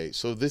okay,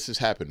 so this has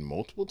happened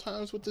multiple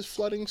times with this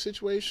flooding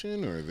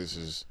situation, or this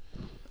is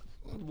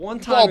One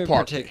time in Ballpark.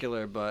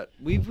 particular, but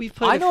we've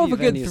played. I know of few a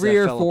good venues 3 that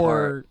or fell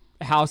 4 apart.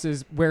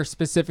 houses where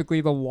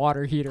specifically the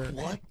water heater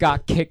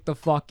got kicked the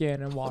fuck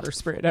in and water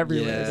sprayed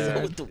everywhere.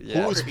 Yeah. dude.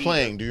 Yeah. who was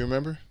playing? Do you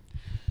remember?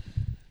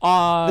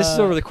 This is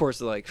over the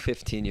course of like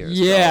 15 years.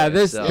 Yeah, probably,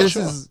 this so- this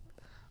Sure. is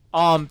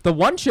the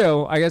one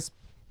show, I guess,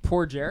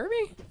 Poor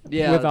Jeremy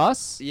Yeah, with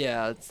us.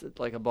 Yeah, it's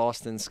like a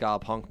Boston ska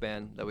punk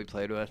band that we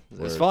played with. It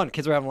was Word. fun.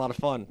 Kids were having a lot of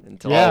fun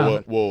until Yeah.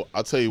 Well,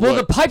 I'll tell you Well,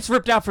 what. the pipes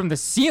ripped out from the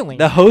ceiling.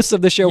 the hosts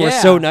of the show were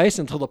so Yeah. nice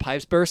until the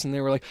pipes burst and they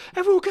were like,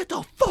 "Everyone, get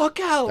the fuck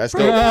out!" That's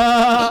bro."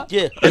 dope.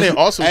 Yeah. And then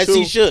also As too,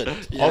 he should.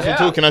 Also Yeah.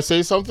 too, can I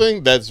say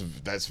something that's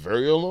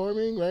very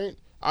alarming, right?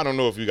 I don't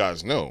know if you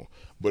guys know,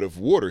 but if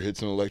water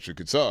hits an electric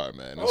guitar,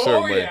 man, a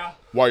certain way, yeah.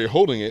 while you're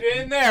holding it,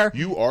 in there.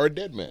 you are a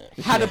dead man.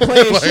 Had to play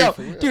a Like, show,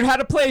 for real. dude. Had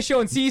to play a show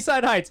in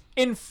Seaside Heights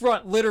in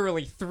front,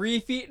 literally 3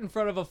 feet in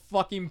front of a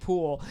fucking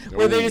pool,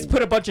 where they just Ooh.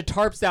 put a bunch of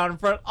tarps down in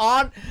front.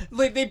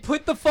 Like they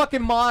put the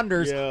fucking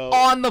monitors Yo.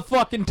 on the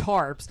fucking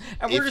tarps,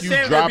 and we're If just you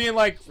standing there drop- being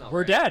like,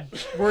 "We're dead,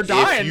 we're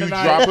dying If you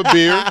tonight." drop a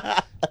beer,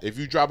 if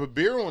you drop a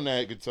beer on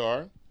that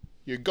guitar,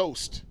 you're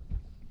ghost.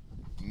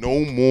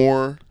 No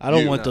more. I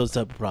don't you. want those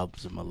type of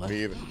problems in my life.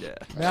 Me either. Yeah,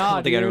 Nah, I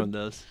don't think dude. anyone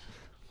does.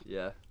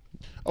 Yeah.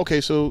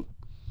 Okay, so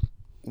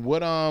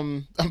what?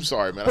 I'm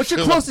sorry, man. I What's your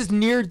feel like- closest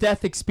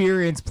near-death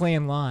experience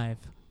playing live?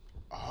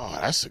 Oh,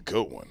 that's a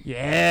good one.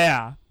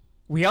 Yeah,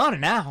 we on it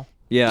now.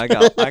 Yeah, I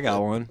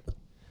got one.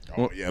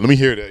 Oh yeah, let me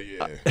hear that.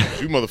 Yeah,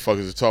 you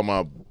motherfuckers are talking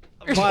about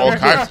all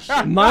kinds of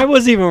shit. Mine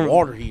was even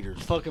Water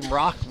heaters. fucking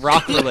rock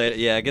related.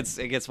 Yeah, it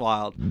gets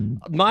wild.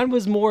 Mine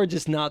was more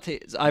just not.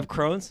 I have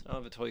Crohn's. I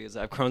don't know if I told you guys.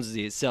 I have Crohn's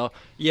disease. So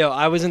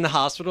I was in the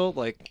hospital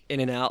like in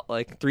and out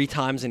like 3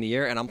 times in a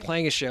year, and I'm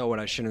playing a show when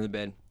I shouldn't have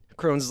been.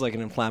 Crohn's is like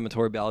an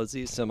inflammatory bowel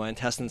disease, so my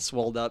intestines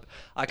swelled up.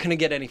 I couldn't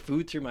get any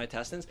food through my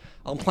intestines.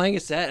 I'm playing a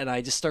set, and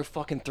I just start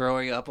fucking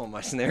throwing up on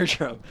my snare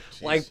drum,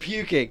 like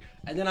puking.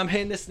 And then I'm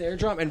hitting the snare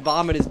drum, and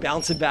vomit is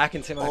bouncing back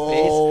into my face.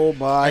 Oh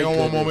my Hang on one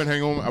goodness. moment.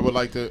 Hang on. I would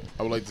like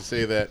to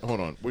say that. Hold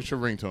on. What's your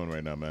ringtone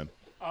right now, man?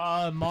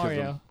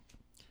 Mario.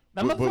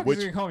 That But motherfucker's which-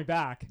 gonna call me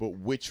back. But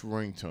which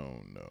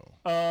ringtone though?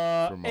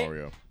 For For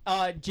Mario.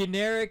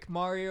 Generic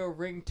Mario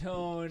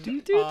ringtone,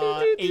 Do, do, do,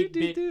 do, do,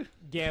 8-bit do.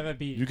 gamma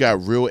beat. You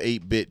got real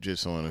 8-bit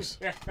just on us.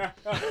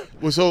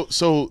 Well,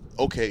 so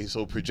okay.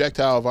 So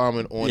projectile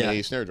vomit on Yeah.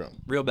 a snare drum.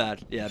 Real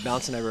bad. Yeah,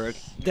 bouncing everywhere.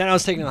 Then I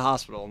was taken to the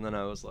hospital, and then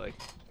I was like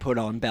put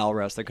on bowel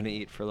rest. I couldn't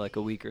eat for like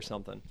a week or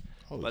something.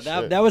 Holy But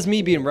shit. that was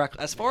me being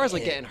reckless. As far as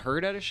like getting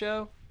hurt at a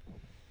show,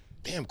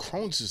 Damn,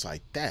 Crohn's is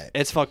like that.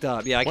 it's fucked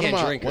up. Yeah, I one can't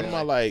of my, drink. One of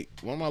my really.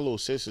 one of my little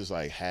sisters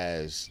like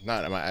has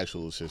not my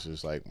actual little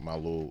sisters like my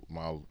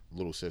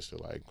little sister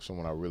like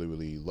someone I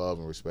really love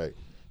and respect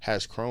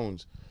has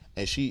Crohn's,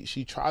 and she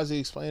tries to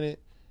explain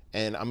it,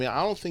 and I mean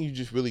I don't think you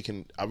just really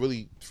can. I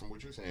really from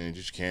what you're saying, you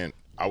just can't.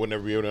 I would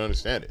never be able to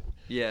understand it.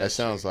 Yeah, that it's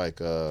sounds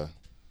like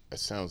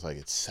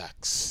it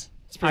sucks.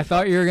 I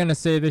thought you were gonna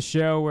say the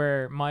show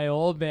where my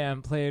old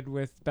band played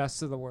with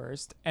Best of the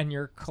Worst, and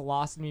your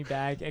colostomy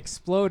bag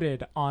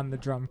exploded on the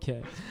drum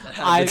kit.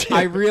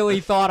 I really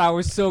thought I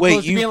was so Wait,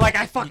 close to you- being like,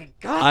 I fucking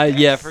got this.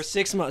 Yeah, for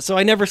 6 months. So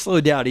I never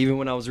slowed down, even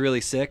when I was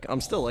really sick. I'm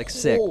still like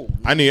sick. Oh,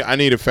 I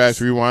need a fast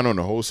rewind on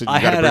the whole shit.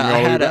 You gotta bring it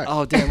all the way back.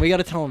 Oh damn, we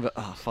gotta tell him.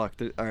 Oh fuck.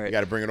 All right. You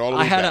gotta bring it all the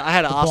way I had back. I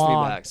had an ostomy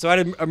blonde. bag. So I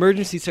had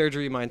emergency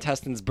surgery. My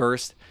intestines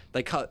burst.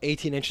 They cut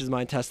 18 inches of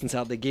my intestines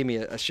out. They gave me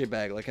a shit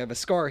bag. Like I have a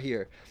scar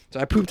here. So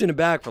I pooped in a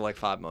bag for like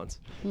 5 months.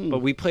 But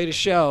we played a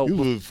show. You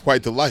live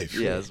quite the life.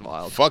 Yeah, it's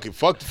wild. Fuck it.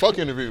 Fuck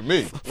interview with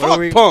me. What are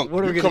we, punk.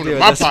 What are we You gonna come do to at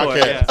my this point?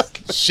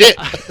 podcast. Shit.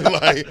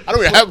 Like I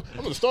don't even have.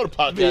 I'm gonna start a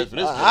podcast for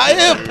this. I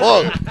am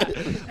punk.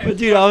 Yeah. But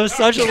dude, I was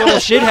such a little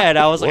shithead.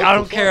 I was like, What I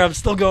the don't care. I'm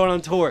still going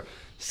on tour.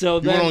 So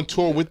You then went on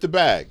tour with the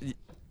bag.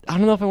 I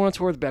don't know if I went on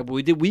tour with the bag, but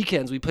we did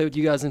weekends. We played with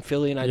you guys in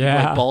Philly, and I did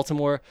Yeah. like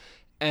Baltimore.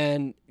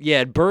 And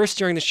yeah, it burst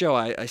during the show.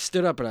 I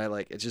stood up and I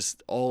like it's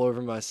just all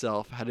over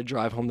myself. I had to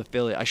drive home to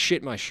Philly. I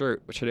shit my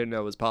shirt, which I didn't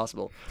know was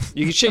possible.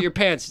 You could shit your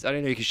pants. I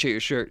didn't know you could shit your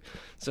shirt.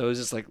 So it was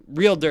just like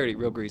real dirty,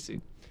 real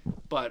greasy.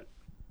 But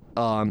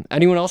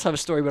anyone else have a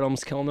story about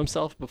almost killing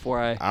themselves before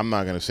I? I'm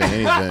not gonna say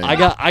anything. I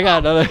got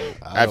another.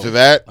 After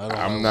that, I don't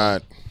I'm have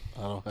not.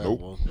 I don't have Nope.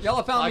 one. Y'all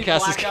have found me Podcast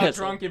is blackout canceled.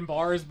 drunk in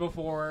bars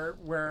before,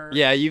 where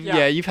Yeah, you've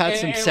had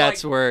some and,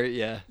 sets like, where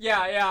yeah.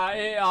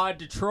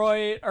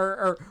 Detroit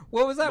or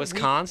what was that?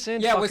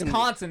 Wisconsin? Yeah, Fucking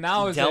Wisconsin. That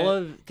was it.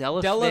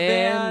 Delavan,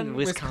 Delavan, Wisconsin.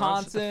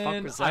 Wisconsin. The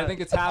fuck was I that? think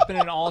it's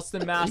happening in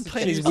Austin, You Massachusetts.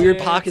 play in these weird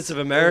pockets of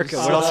America.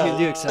 What else can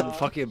you do except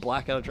fucking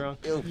blackout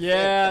drunk?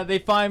 Yeah, they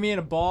find me in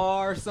a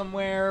bar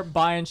somewhere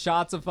buying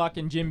shots of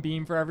fucking Jim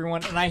Beam for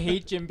everyone, and I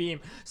hate Jim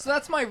Beam. So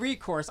that's my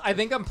recourse. I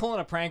think I'm pulling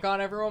a prank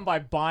on everyone by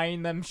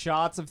buying them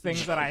shots of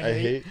things that I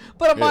hate. hate.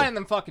 But I'm Yeah. buying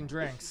them fucking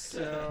drinks.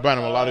 So, Buying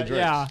them a lot of drinks.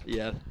 Yeah.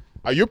 Yeah.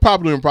 You're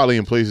popular and probably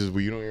in places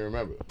where you don't even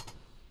remember.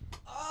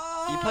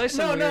 You play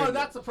some No, weird-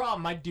 that's the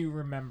problem. I do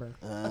remember.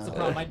 That's the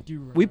problem. I do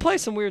remember. We play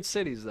some weird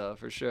cities though,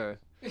 for sure.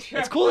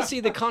 It's cool to see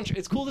the country.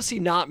 It's cool to see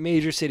not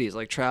major cities,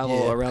 like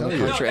travel Yeah, around the hell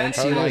yeah. country No, and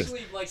that see is like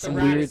actually, like some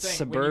the weird raddest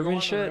thing. When you go suburban on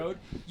the shit. road,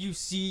 you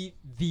see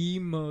the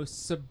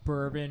most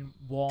suburban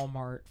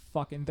Walmart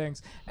fucking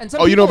things. And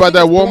some Oh, you know people about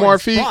think that it's boring Walmart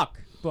as feed? fuck,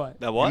 but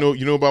That what?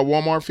 You know about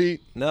Walmart feet?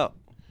 No.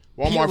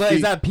 Walmart Is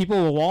feet. that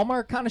people with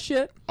Walmart kind of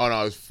shit? Oh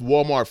no, it's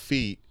Walmart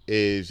feet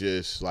is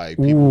just like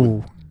people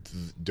with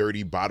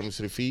dirty bottoms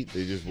to the feet.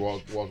 They just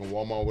walk in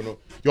Walmart with no.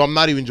 Yo, I'm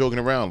not even joking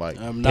around. Like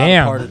I'm not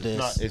Damn. part of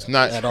this. it's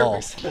not at all.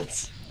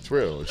 It's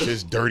real. It's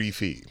just dirty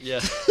feet. Yeah.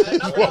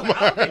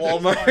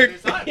 Walmart.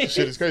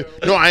 Shit is crazy.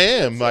 No, I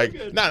am like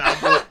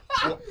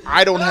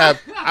I don't have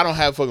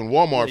fucking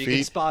Walmart You can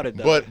feet. spot it,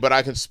 though. but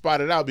I can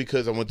spot it out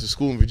because I went to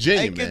school in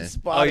Virginia, man.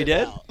 Oh, you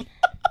did?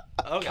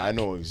 Okay. I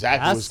know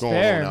exactly That's what's going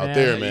fair, on out man.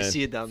 there, Yeah, man. You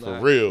see it down there.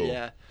 For real.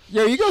 Yeah.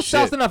 Yo, you go Shit.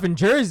 south enough in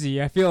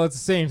Jersey, I feel it's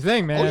the same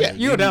thing, man. Oh, yeah.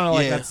 You go down to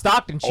like Yeah. that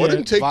Stockton shit. Oh, it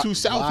didn't take Vi- too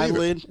south either.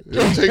 violent. It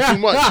didn't take too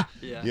much.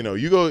 Yeah. You know,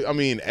 you go. I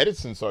mean,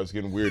 Edison starts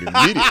getting weird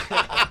immediately.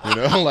 You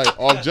know, like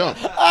off jump.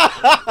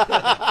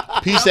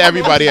 Peace to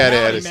everybody out of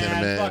County, Edison,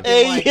 man. man. Fuck.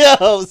 Hey, Like-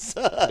 yo,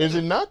 son. Is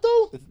it not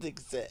though? This nigga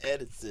said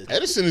Edison.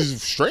 Edison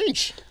is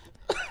strange.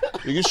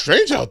 It gets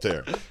strange out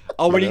there.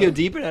 Oh, when you Yeah. go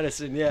deep in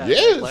Edison, yeah.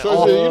 Yeah, Like,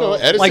 so you know,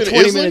 Edison like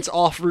 20 is minutes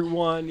off Route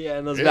 1, yeah,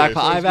 and those Yeah, back. so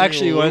it's I've getting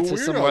actually a went little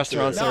to some weird out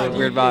restaurants there. that No, had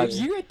weird you- vibes.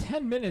 You get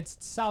 10 minutes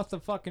south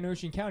of fucking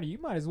Ocean County. You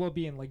might as well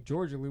be in like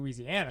Georgia,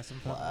 Louisiana, some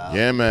fucking.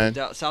 Yeah, man.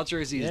 South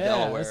Jersey is Yeah, that's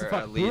the Delaware, fucking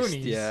at least.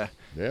 boonies. Yeah.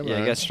 Yeah, Yeah,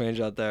 man. it gets strange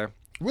out there.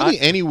 Really,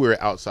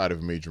 anywhere outside of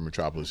a major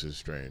metropolis is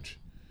strange.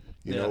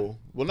 You Yeah. know,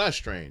 well, not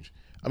strange.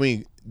 I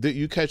mean,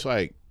 you catch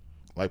like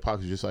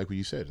pockets, just like what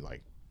you said,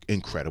 like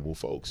incredible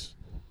folks.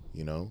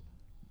 You know,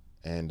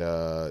 and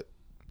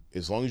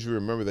as long as you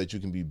remember that you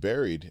can be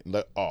buried,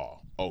 like, oh,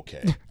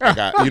 okay, I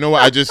got. You know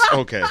what? I just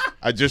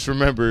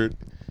remembered.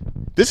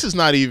 This is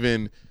not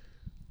it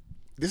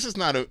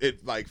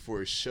like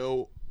for a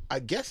show. I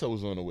guess I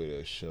was on the way to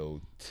a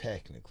show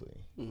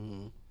technically.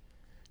 Mm-hmm.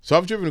 So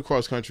I've driven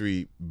across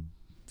country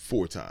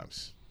 4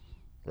 times,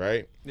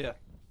 right? Yeah.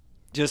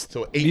 Just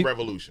So 8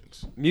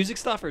 revolutions. music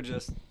stuff or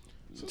just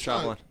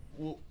traveling?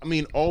 Well, I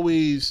mean,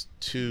 always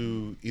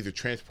to either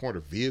transport a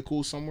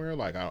vehicle somewhere.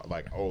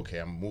 Okay,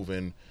 I'm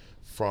moving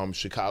from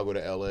Chicago to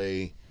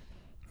LA.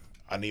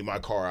 I need my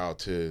car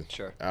out in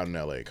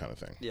LA, kind of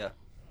thing. Yeah.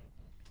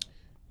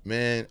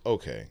 Man,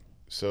 okay.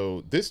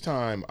 So this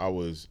time I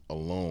was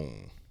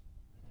alone.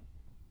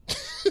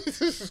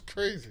 This is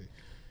crazy.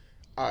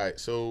 All right,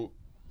 so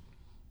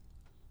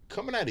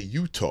coming out of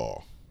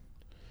Utah,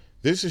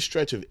 there's a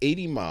stretch of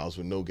 80 miles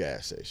with no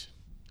gas station.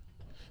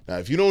 Now,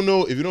 if you don't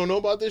know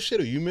about this shit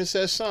or you miss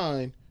that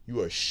sign,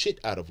 you are shit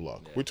out of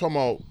luck. We're talking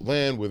about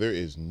land where there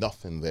is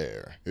nothing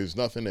there. There's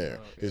nothing there.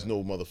 There's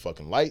no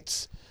motherfucking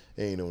lights.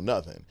 There ain't no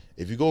nothing.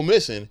 If you go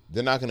missing,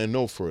 they're not gonna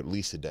know for at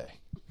least a day.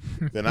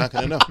 They're not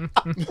gonna know.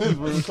 That's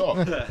what we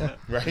talk,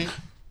 right?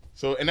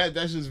 So, and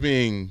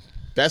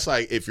that's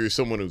like if you're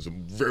someone who's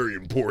very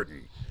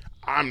important.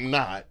 I'm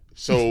not,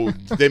 so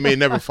they may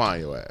never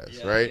find your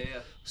ass, right? Yeah.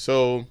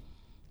 So,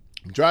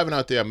 I'm driving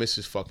out there. I miss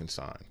this fucking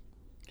sign.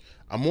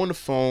 I'm on the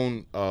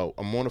phone.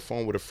 I'm on the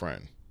phone with a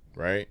friend,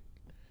 right?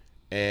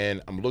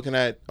 And I'm looking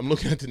at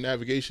the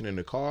navigation in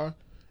the car,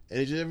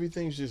 and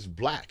everything's just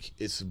black.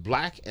 It's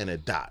black and a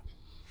dot.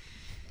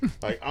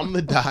 Like I'm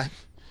the dot.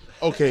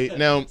 Okay,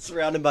 now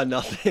Surrounded by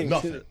nothing.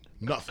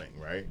 nothing,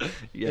 right?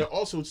 Yeah. And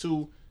also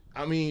too,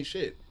 I mean,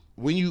 shit.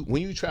 When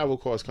you travel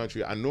across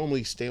country, I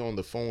normally stay on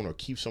the phone or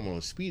keep someone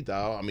on speed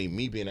dial. I mean,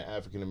 me being an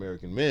African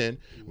American man,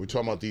 we're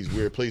talking about these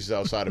weird places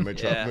outside of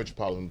Yeah.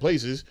 metropolitan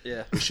places.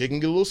 Yeah. The shit can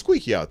get a little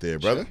squeaky out there,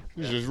 brother.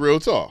 It's just real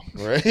talk,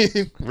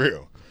 right?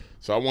 Real.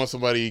 So I want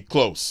somebody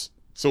close.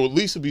 So at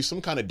least it'll be some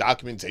kind of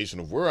documentation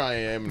of where I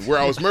am and where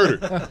I was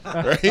murdered,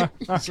 right?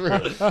 It's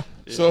real.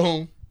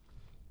 So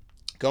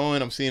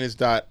I'm seeing this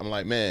dot. I'm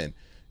like, man,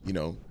 you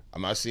know,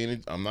 I'm not seeing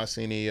it. I'm not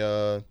seeing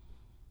a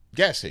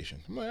gas station.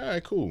 I'm like, all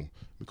right, cool.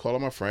 We call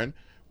up my friend.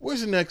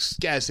 Where's the next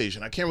gas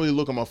station? I can't really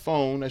look on my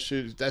phone.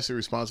 That's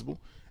irresponsible.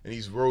 And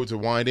these roads are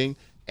winding,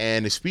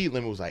 and the speed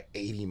limit was like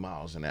 80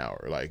 miles an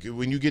hour. Like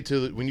when you get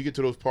to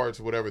those parts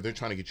or whatever, they're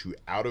trying to get you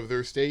out of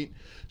their state.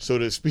 So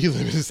the speed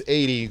limit is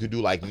 80. You could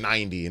do like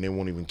 90, and they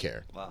won't even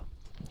care. Wow.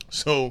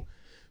 So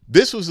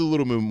this was a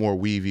little bit more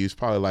weavy. It's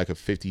probably like a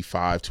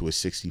 55 to a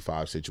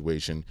 65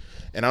 situation.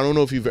 And I don't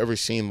know if you've ever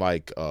seen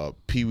like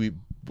Pee-wee.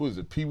 What is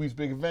it? Pee-wee's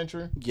Big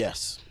Adventure.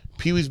 Yes.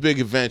 Pee-wee's Big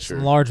Adventure.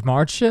 Large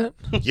March shit.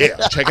 Yeah,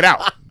 check it out.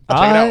 Check it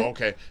Alright. out.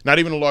 Okay, not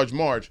even a large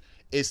march.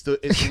 It's the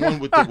one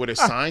with where the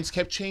signs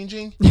kept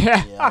changing.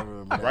 Yeah. Yeah, I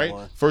remember that Right.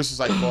 one. First it's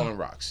like falling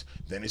rocks.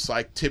 Then it's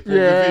like tip over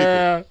your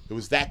Yeah. vehicle. It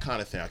was that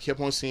kind of thing. I kept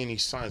on seeing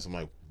these signs. I'm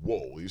like,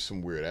 whoa, these are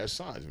some weird ass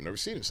signs. I've never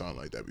seen a sign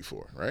like that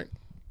before. Right.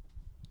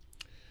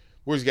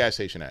 Where's the gas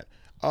station at?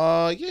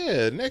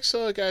 Yeah. Next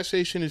gas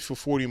station is for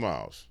 40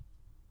 miles.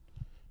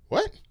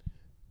 What?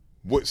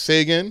 What?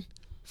 Say again.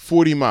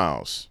 40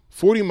 miles.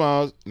 40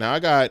 miles. Now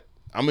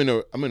I'm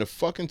in a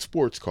fucking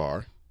sports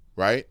car,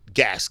 right?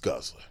 Gas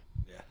guzzler.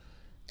 Yeah.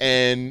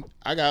 And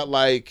I got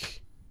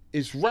like,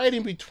 it's right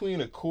in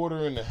between a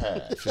quarter and a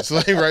half. It's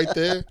like right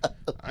there.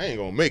 I ain't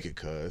gonna make it,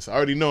 cuz I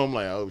already know I'm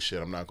like, oh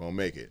shit, I'm not gonna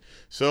make it.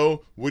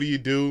 So what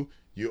do?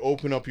 You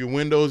open up your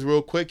windows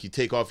real quick. You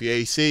take off your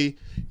AC.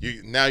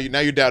 Now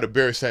you're down to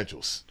bare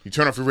essentials. You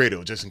turn off your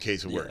radio just in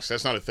case it works.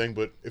 That's not a thing,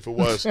 but if it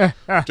was,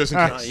 just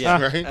in case,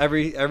 Yeah. right?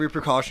 Every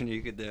precaution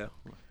you could do.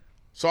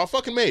 So I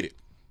fucking made it.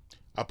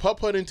 I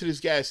putt into this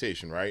gas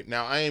station, right?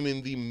 Now I am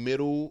in the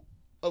middle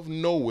of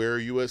nowhere,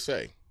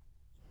 USA,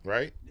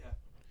 right? Yeah.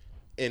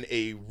 In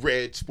a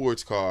red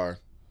sports car,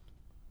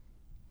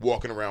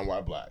 walking around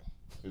white black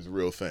is a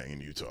real thing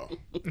in Utah.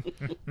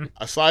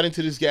 I slide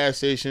into this gas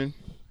station,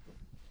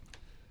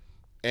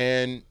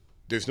 and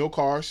there's no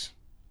cars.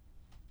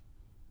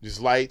 There's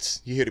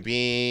lights. You hear the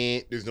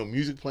beep. There's no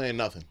music playing,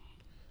 nothing.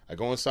 I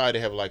go inside. They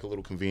have like a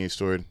little convenience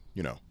store.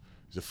 You know,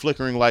 there's a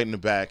flickering light in the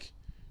back,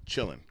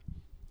 chilling.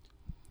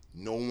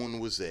 No one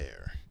was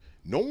there.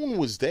 No one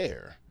was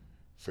there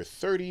for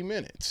 30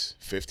 minutes,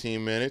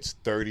 15 minutes,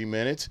 30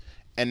 minutes.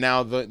 And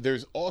now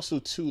there's also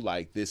too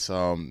like this,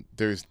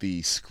 there's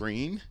the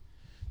screen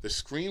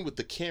with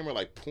the camera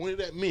like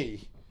pointed at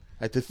me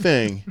at the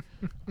thing.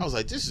 I was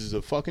like, this is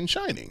a fucking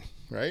Shining,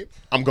 right?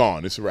 I'm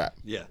gone. It's a wrap.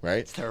 Yeah. Right?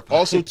 It's terrifying.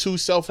 Also, too,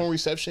 cell phone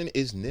reception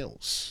is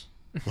nils.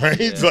 Right?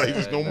 It's like,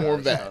 there's no more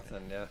of that.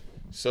 Nothing, yeah.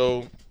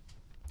 So,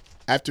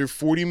 after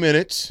 40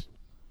 minutes,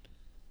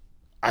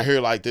 I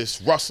hear like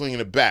this rustling in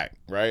the back,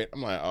 right?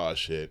 I'm like, oh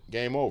shit,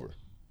 game over.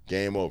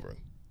 Game over.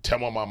 Tell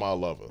my mama I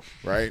love her,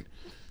 right?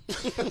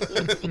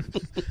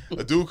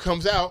 A dude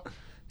comes out,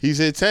 he's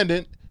the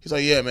attendant. He's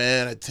like, yeah,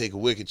 man, I take a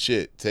wicked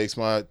shit. Takes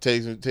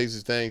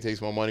his thing,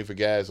 takes my money for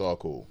gas, all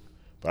cool.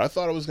 But I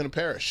thought I was gonna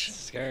perish. It's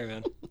scary,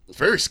 man.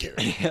 Very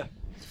scary. Yeah.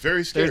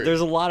 Very scary.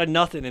 There's a lot of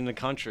nothing in the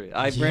country.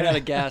 I ran out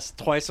of gas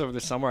twice over the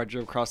summer. I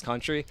drove cross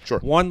country. Sure.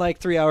 One like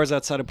 3 hours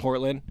outside of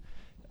Portland.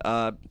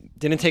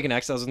 Didn't take an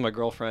exit. I was with my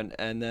girlfriend,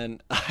 and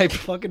then I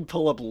fucking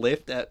pull up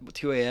Lyft at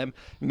 2 a.m.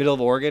 middle of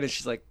Oregon, and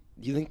she's like,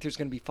 "You think there's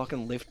gonna be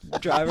fucking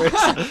Lyft drivers?"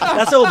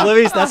 That's how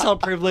oblivious. That's how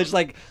privileged.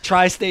 Like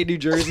tri-state New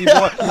Jersey.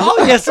 Boy.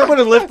 Oh yeah, someone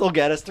in Lyft will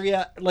get us.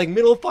 Like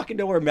middle of fucking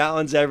nowhere,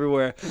 mountains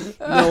everywhere.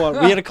 No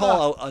one. We had to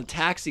call a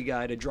taxi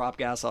guy to drop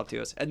gas off to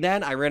us, and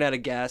then I ran out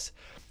of gas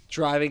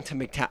driving to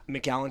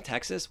McAllen,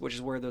 Texas, which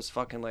is where those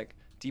fucking like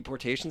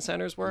deportation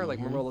centers were. Like,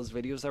 remember all those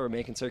videos that were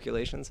making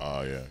circulations?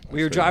 Oh yeah.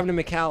 We were driving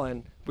to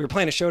McAllen. We were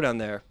playing a show down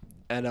there,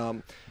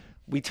 and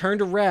we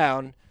turned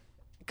around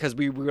because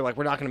we were like,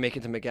 we're not going to make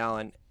it to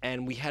McAllen,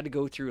 and we had to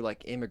go through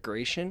like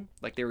immigration.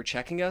 Like they were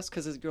checking us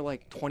because you're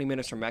like 20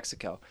 minutes from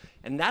Mexico,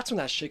 and that's when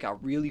that shit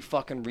got really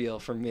fucking real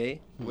for me.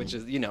 Which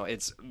is, you know,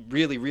 it's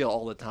really real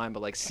all the time.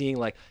 But like seeing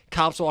like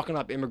cops walking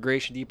up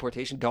immigration,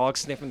 deportation, dogs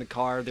sniffing the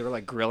car, they were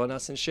like grilling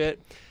us and shit.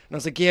 And I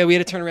was like, yeah, we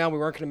had to turn around. We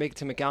weren't going to make it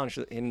to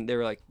McAllen. And they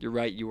were like, you're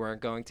right, you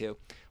weren't going to.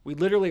 We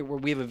literally,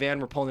 we have a van,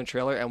 we're pulling a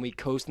trailer, and we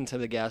coast into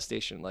the gas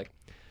station, like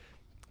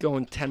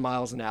going 10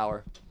 miles an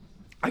hour.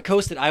 I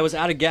coasted. I was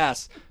out of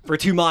gas for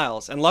 2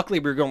 miles. And luckily,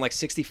 we were going like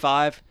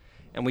 65,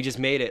 and we just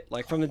made it.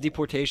 Like from the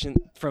deportation,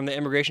 from the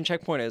immigration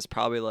checkpoint, it was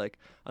probably like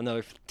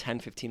another 10,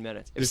 15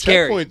 minutes. It was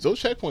scary.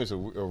 Those checkpoints are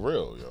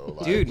real, yo.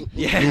 Like, Dude,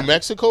 yeah. New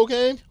Mexico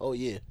game? Oh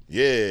yeah.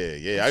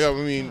 Yeah.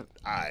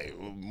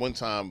 One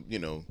time,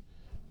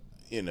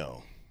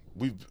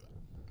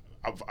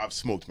 I've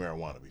smoked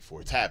marijuana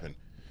before. It's happened.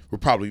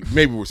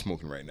 Maybe we're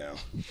smoking right now.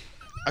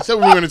 I said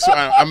we were gonna talk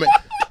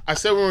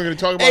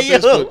about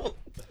this, but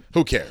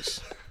who cares?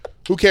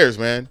 Who cares,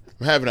 man?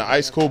 I'm having an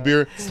ice cold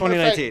beer. It's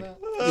 2019.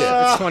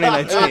 Yeah, It's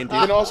 2019, dude.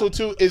 and also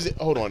too,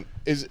 hold on,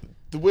 is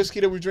the whiskey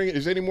that we're drinking?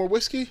 Is there any more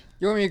whiskey?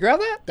 You want me to grab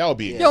that? That would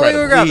be Yo, we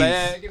incredible. go grab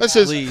that. Yeah, Let's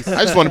just.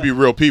 I just want to be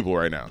real people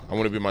right now. I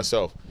want to be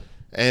myself.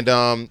 And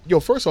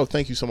first off,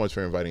 thank you so much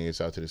for inviting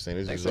us out to this thing.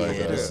 This is like,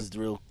 This is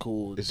real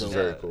cool. This dope. is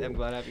very cool. I'm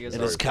glad to have you guys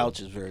And on. this couch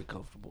is very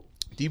comfortable.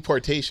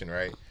 Deportation,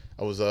 right?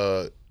 I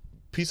was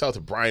peace out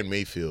to Brian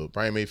Mayfield.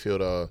 Brian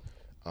Mayfield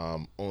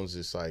owns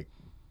this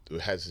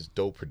has this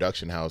dope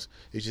production house.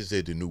 He just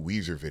did the new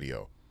Weezer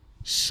video.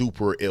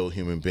 Super ill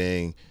human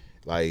being.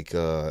 Like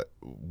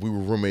we were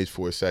roommates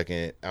for a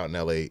second out in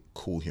LA.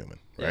 Cool human,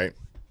 right?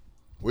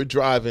 We're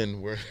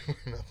driving. We're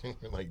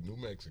like New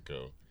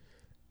Mexico,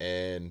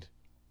 and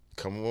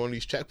coming on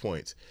these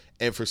checkpoints.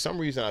 And for some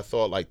reason, I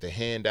thought like the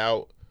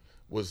handout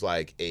was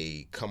like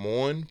a come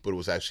on, but it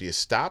was actually a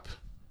stop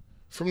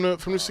from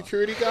the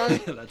security guy.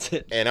 That's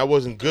it. And I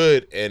wasn't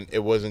good, and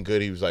it wasn't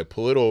good. He was like,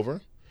 pull it over.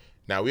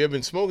 Now, we have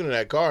been smoking in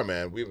that car,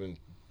 man. We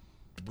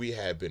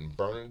have been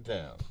burning it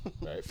down,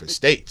 right? For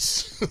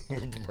states.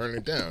 We've been burning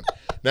it down.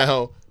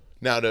 Now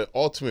the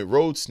ultimate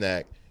road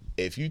snack,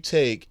 if you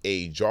take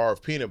a jar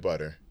of peanut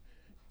butter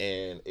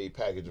and a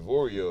package of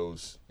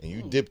Oreos and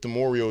you dip them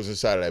Oreos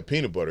inside of that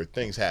peanut butter,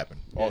 things happen.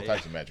 All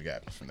types of magic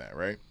happens from that,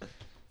 right?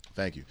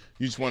 Thank you.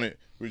 You just want it,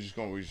 we just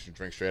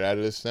drink straight out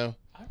of this now?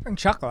 I bring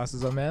shot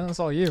glasses up, man. That's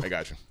all you. I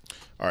got you.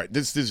 All right,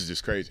 this is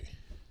just crazy.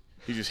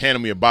 He just handed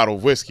me a bottle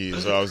of whiskey,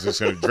 so I was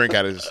just going to drink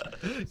out of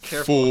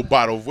this full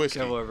bottle of whiskey.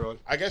 Careful, everyone.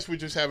 I guess we're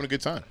just having a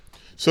good time.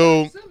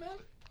 So,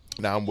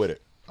 now I'm with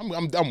it. I'm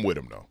with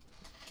him, though.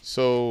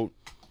 So,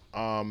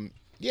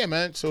 yeah,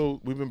 man.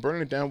 So we've been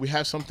burning it down. We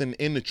have something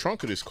in the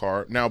trunk of this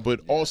car now, but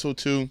also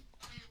too,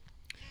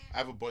 I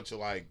have a bunch of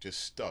like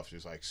just stuff,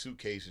 just like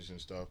suitcases and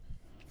stuff,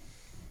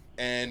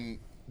 and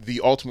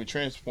the ultimate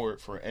transport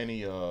for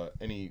any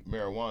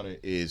marijuana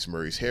is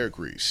Murray's hair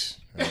grease.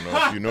 I don't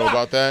know if you know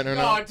about that or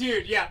not. Oh,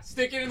 dude, yeah.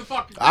 Stick it in the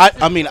fucking...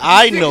 I mean,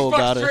 I know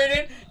about it. Straight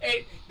in.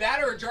 Hey,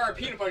 that or a jar of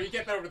peanut butter, you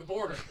get that over the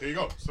border. There you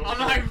go. So, I'm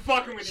not even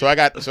fucking with so you. I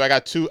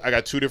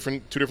got two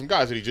different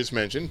guys that he just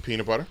mentioned.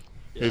 Peanut butter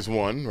is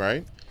one,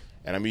 right?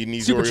 And I'm eating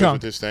these Super Oreos chunk.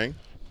 with this thing.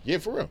 Yeah,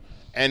 for real.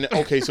 And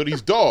okay, so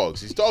these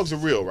dogs are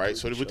real, right?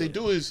 So what they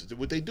do is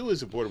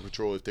the Border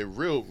Patrol, if they're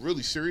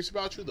really serious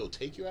about you, they'll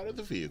take you out of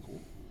the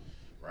vehicle,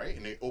 right?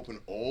 And they open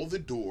all the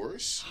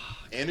doors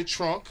and the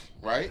trunk,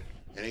 right?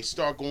 And they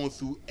start going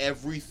through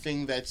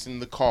everything that's in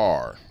the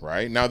car,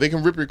 right? Now they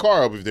can rip your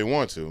car up if they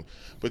want to,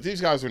 but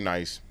these guys are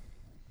nice.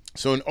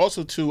 So and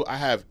also too, I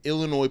have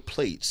Illinois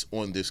plates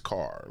on this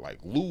car. Like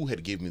Lou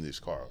had given me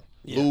this car.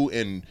 Yeah. Lou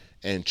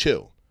and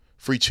Chill,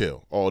 free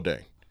Chill all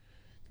day.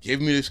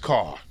 Give me this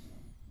car.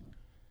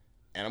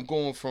 And I'm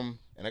going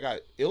and I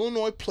got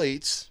Illinois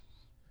plates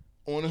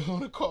on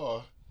the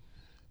car,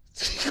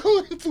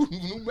 going through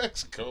New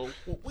Mexico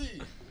with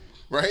weed.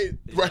 Right?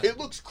 Right? It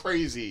looks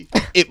crazy.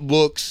 It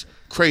looks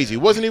crazy.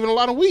 It wasn't even a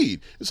lot of weed.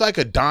 It's like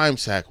a dime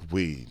sack of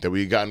weed that we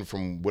had gotten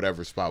from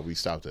whatever spot we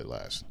stopped at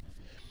last.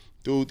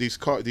 Dude, these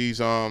dogs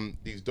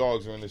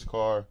are in this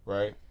car,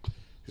 right?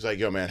 He's like,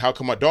 yo, man, how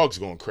come my dog's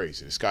going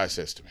crazy? This guy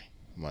says to me.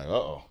 I'm like,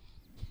 uh-oh.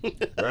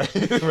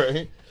 Right?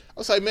 Right? I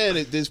was like,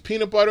 man, there's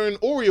peanut butter and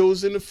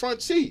Oreos in the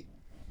front seat,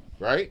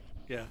 right?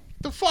 Yeah.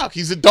 The fuck?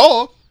 He's a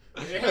dog.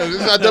 There's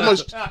not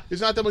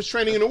that much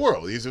training in the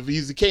world. He's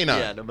a canine.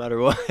 Yeah, no matter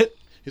what.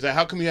 He's like,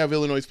 how come you have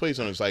Illinois plates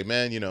on it? It's like,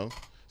 man,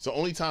 it's the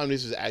only time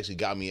this has actually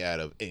got me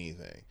out of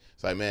anything.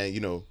 It's like, man,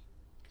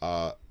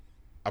 I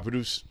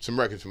produced some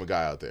records from a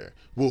guy out there.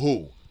 Well,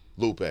 who?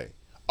 Lupe.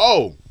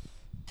 Oh.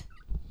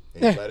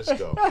 They let us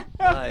go.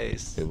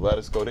 Nice. They let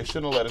us go. They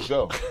shouldn't have let us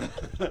go.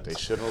 They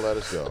shouldn't have let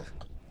us go.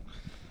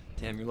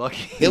 Damn, you're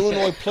lucky.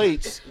 Illinois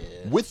plates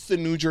with the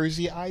New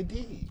Jersey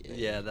ID.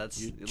 Yeah,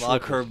 that's a lot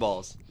of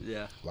curveballs.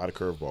 Yeah. A lot of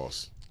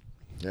curveballs.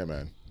 Yeah,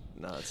 man.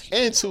 No, it's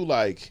And to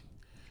like,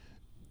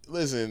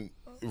 listen,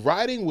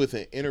 riding with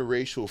an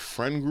interracial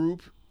friend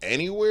group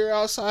anywhere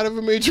outside of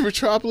a major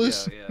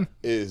metropolis yeah.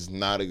 is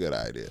not a good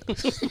idea.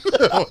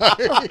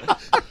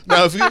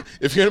 Now,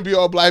 if you're gonna be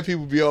all black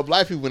people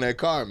in that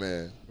car,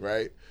 man,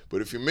 right?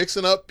 But if you're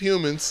mixing up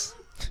humans,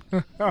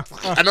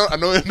 I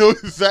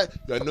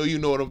know you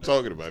know what I'm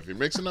talking about. If you're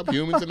mixing up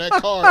humans in that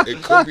car,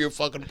 it could be a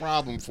fucking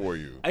problem for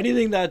you.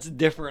 anything that's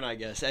different, I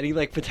guess. Any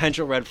like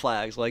potential red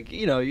flags, like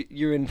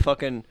you're in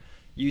fucking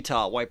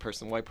Utah, white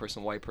person.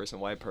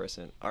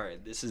 All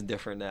right, this is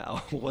different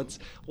now.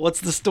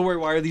 What's the story?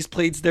 Why are these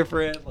plates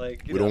different?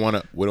 Like We don't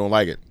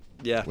like it.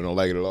 Yeah. We don't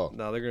like it at all.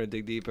 No, they're gonna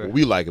dig deeper. Well,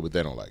 we like it, but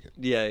they don't like it.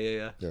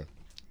 Yeah. Yeah.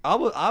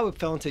 I would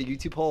fell into a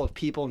YouTube hole of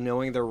people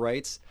knowing their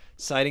rights,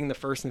 citing the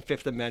First and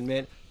Fifth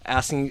Amendment,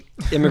 asking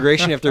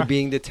immigration if they're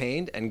being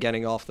detained, and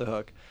getting off the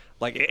hook.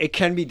 Like it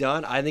can be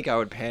done. I think I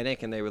would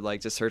panic and they would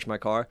like just search my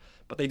car,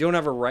 but they don't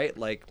have a right.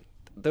 Like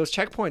those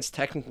checkpoints,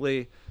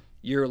 technically,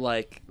 you're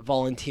like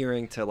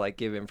volunteering to like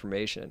give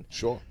information.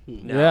 Sure.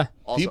 Now, Yeah.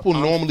 also, People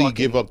I'm normally fucking-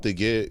 give up the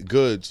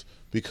goods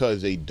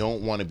because they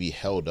don't want to be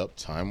held up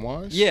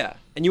time-wise. Yeah,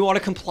 and you want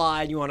to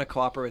comply and you want to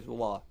cooperate with the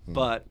law, Hmm.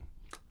 but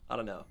I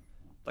don't know.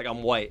 Like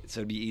I'm white,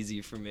 so it'd be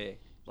easy for me.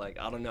 Like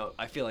I don't know.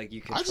 I feel like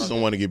you could. I just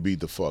don't want to get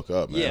beat the fuck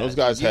up, man. Yeah, Those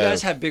guys you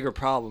guys have bigger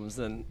problems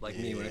than like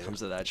me when it comes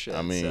to that shit.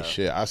 I mean, so.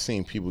 shit. I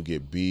seen people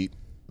get beat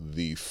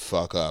the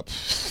fuck up.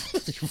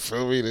 You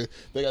feel me?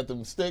 They got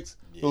them sticks,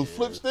 those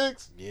flip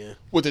sticks. Yeah.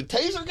 With the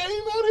taser game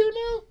out here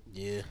now,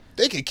 Yeah.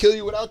 they can kill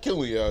you without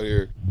killing you out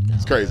here.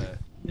 It's crazy.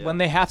 Yeah. When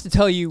they have to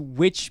tell you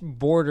which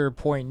border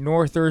point,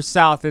 north or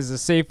south, is a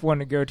safe one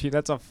to go to,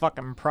 that's a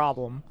fucking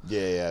problem.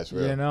 Yeah, that's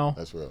real. You know?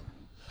 That's real.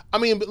 I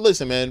mean, but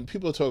listen, man.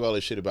 People talk all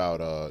this shit about,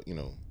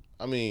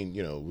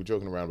 we're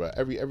joking around about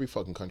every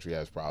fucking country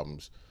has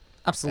problems.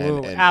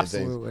 Absolutely. and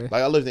Absolutely. things.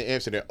 Like I lived in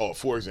Amsterdam. Oh,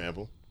 for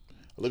example,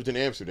 I lived in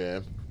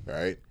Amsterdam,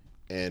 right?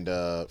 And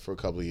for a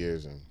couple of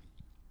years, and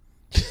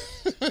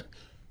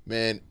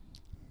man,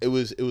 it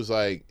was just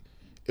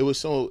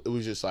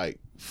like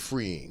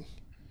freeing.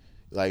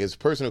 Like as a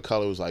person of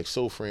color, it was like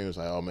so freeing. It was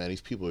like, oh man,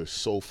 these people are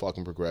so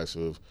fucking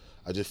progressive.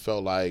 I just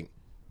felt like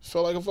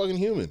a fucking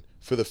human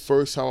for the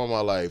first time in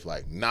my life.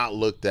 Like not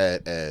looked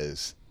at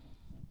as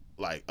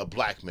like a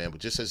black man, but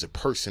just as a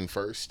person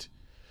first.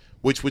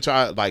 Which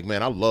I like,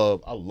 man. I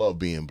love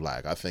being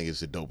black. I think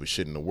it's the dopest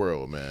shit in the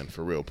world, man.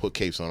 For real. Put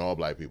capes on all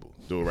black people.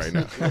 Do it right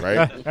now,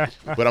 right?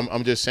 But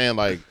I'm just saying,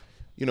 like,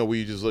 where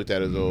you just looked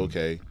at it as, oh,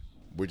 okay,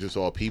 we're just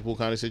all people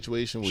kind of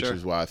situation, which Sure.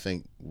 is why I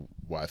think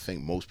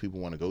most people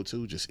want to go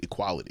to just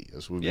equality.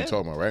 That's what we've Yeah. been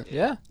talking about, right?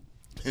 Yeah.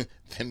 Then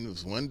there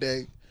was one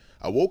day,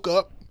 I woke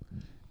up.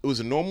 It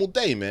was a normal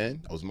day,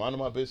 man. I was minding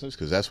my business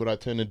because that's what I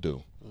tend to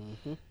do.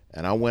 Mm-hmm.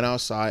 And I went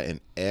outside,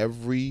 and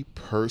every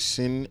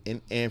person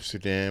in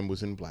Amsterdam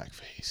was in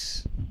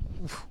blackface.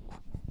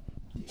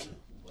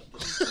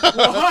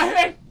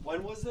 What?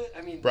 When was it?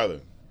 I mean,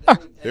 brother.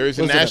 There is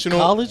a Was it a national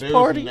college there is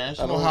party? a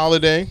national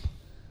holiday.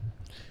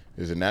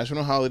 There's a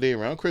national holiday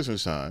around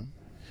Christmas time.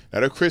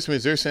 Now, at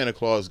Christmas, their Santa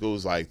Claus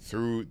goes like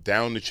through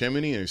down the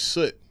chimney and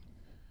soot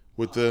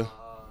with the.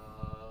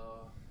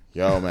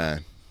 Yo,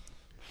 man,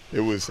 it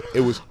was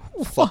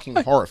fucking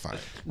horrifying.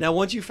 now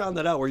once you found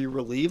that out, were you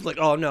relieved? Like,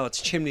 oh no,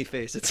 it's chimney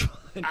face. It's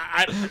fine.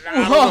 I don't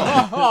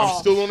know. I'm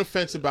still on the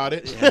fence about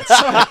it.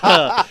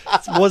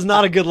 It was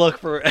not a good look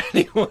for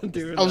anyone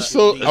doing I'm that.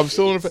 still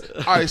on the fence.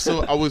 All right,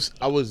 so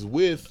I was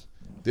with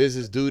there's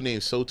this dude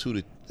named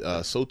Sotu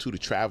the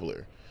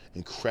Traveler,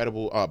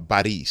 incredible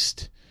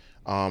Barist,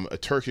 a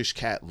Turkish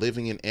cat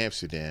living in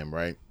Amsterdam,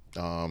 right?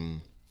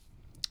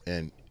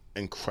 And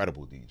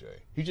incredible DJ.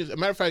 He just, a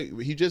matter of fact,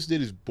 he just did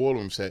his boiler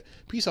room set.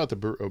 Peace out to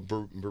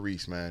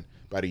Barist, man.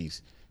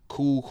 Barist,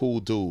 cool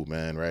dude,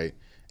 man, right?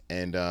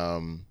 And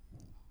a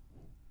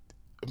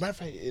matter of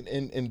fact,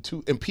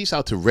 and peace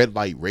out to Red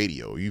Light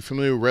Radio. Are you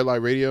familiar with Red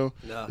Light Radio?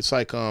 No. It's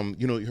like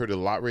you heard of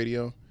the Lot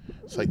Radio?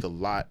 It's like the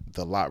lot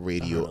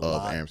radio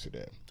of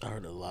Amsterdam. I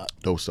heard a lot.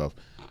 Dope stuff.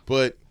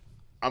 But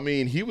I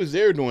mean, he was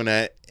there doing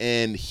that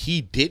and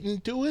he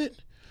didn't do it.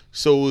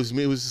 So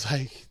it was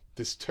like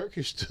this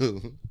Turkish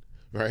dude,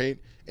 right?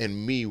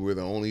 And me were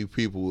the only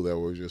people that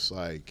were just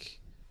like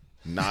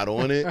not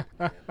on it.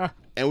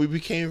 And we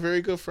became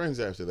very good friends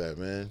after that,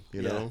 man.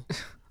 You know?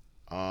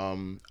 I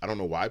don't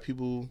know why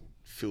people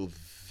feel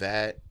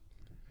that.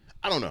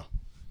 I don't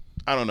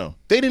know.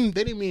 They didn't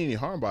mean any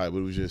harm by it, but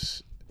it was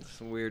just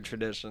Some weird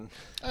tradition.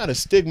 not a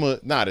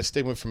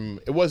stigma from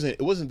it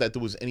wasn't that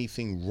there was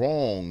anything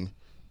wrong.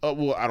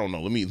 Well, I don't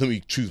know. Let me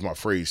choose my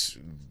phrase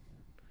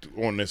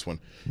on this one.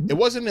 It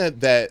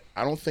wasn't that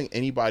I don't think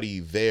anybody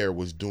there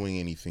was doing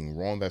anything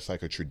wrong. That's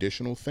like a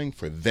traditional thing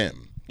for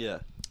them. Yeah.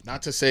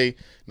 Not to say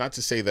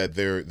that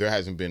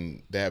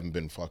they haven't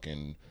been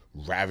fucking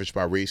ravaged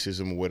by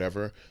racism or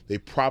whatever. They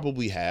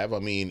probably have. I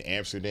mean,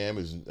 Amsterdam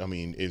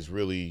is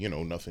really,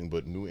 nothing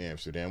but New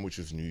Amsterdam, which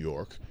is New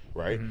York,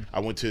 right?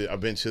 Mm-hmm. I've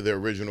been to the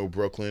original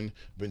Brooklyn,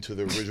 been to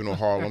the original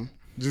Harlem.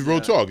 This is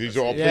real talk. These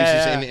are all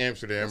places in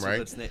Amsterdam, That's right?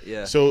 what it's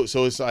yeah.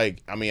 So it's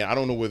like, I mean, I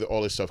don't know where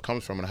all this stuff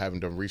comes from, and I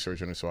haven't done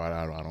research on it, so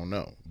I don't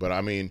know. But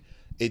I mean,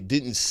 it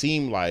didn't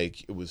seem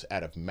like it was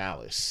out of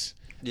malice,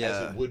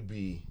 as it would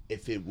be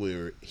if it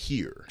were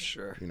here.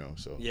 Sure.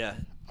 So Yeah.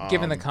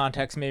 Given the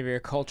context, maybe a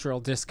cultural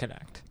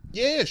disconnect.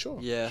 yeah, sure,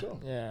 Yeah. sure.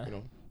 Yeah.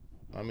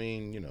 I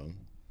mean,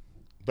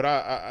 but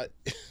I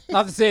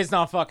Not to say it's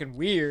not fucking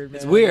weird.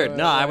 It's man, weird. but,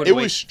 No, I would. it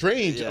wait. was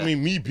strange. Yeah. I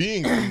mean, me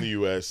being from the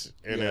U.S.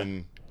 and Yeah.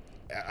 then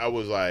I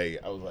was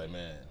like,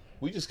 man,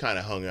 we just kind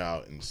of hung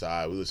out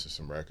inside. We listened to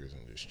some records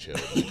and just chilled.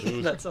 It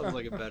was- That sounds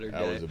like a better day.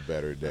 that was a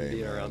better day.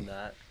 Being man. around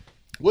that.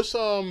 What's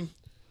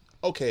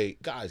okay,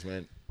 guys,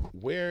 man,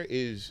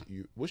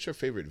 what's your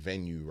favorite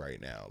venue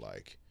right now?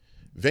 Like,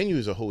 venue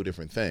is a whole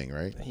different thing,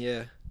 right?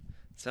 Yeah.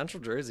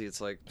 Central Jersey,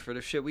 it's like for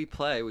the shit we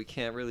play, we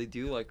can't really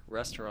do like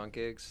restaurant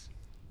gigs.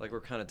 Like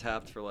we're kind of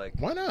tapped for like.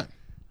 Why not?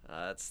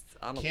 It's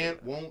I don't.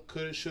 Can't, won't,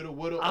 coulda, shoulda,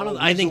 woulda. I don't. all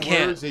I these think are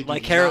can't. words, they do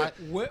Like not-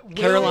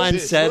 Caroline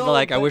exist. said, Will,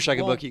 like I but wish I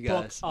could won't book you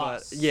book guys, but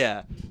us.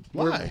 yeah.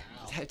 Why?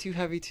 Too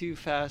heavy, too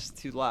fast,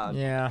 too loud.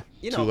 Yeah.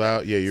 You know, Too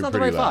loud? Yeah, it's you're not the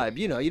pretty right loud.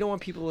 vibe. You don't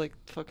want people like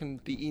fucking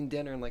be eating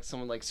dinner and like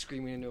someone like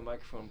screaming into a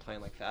microphone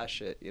playing like fast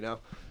shit.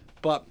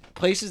 But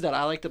places that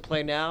I like to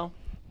play now,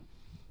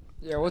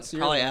 Yeah. What's your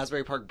probably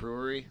Asbury Park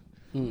Brewery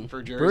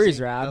for Jersey. Brewery's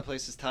rad. That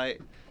place is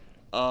tight.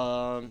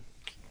 I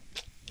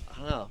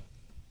don't know.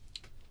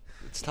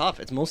 It's tough.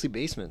 It's mostly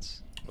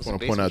basements. I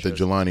want to point out that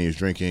Jelani is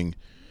drinking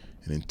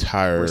an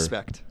entire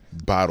Respect.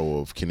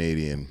 bottle of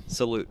Canadian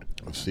Salute.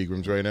 of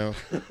Seagram's right now.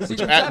 Secret which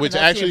Seven, that's the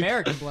actually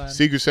American blend.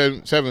 Secret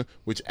 7,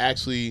 which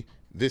actually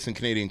this in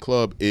Canadian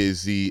Club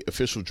is the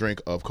official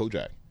drink of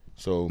Kojak.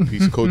 So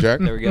piece of Kojak.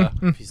 There we go.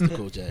 Piece of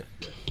Kojak.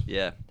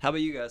 Yeah. How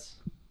about you guys?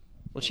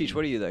 Well, Cheech,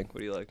 what do you think? What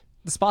do you like?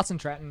 The spots in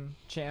Trenton,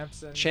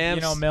 Champs, and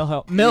Champs. Mill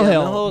Hill. Yeah, Mill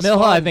Hill. is Mill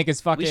Hill, I fun. think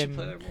is We should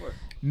play fucking there more.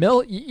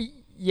 Mill.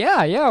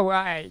 Yeah,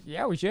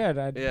 we should.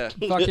 Yeah.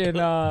 Fucking.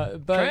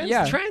 But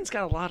yeah. Trent's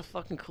got a lot of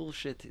fucking cool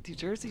shit. Dude,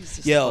 Jersey's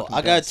just Yo, fucking I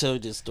gotta best. tell you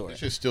this story.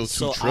 It's just still too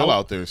So trill I-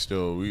 out there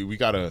still. We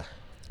gotta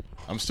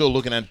I'm still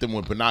looking at them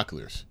with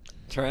binoculars.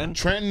 Trent?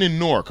 Trenton and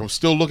Newark. I'm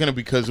still looking at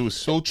because it was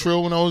so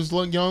trill when I was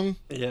young.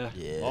 Yeah.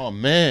 Yeah. Oh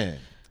man.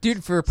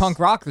 Dude, for punk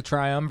rock, the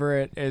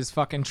triumvirate is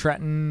fucking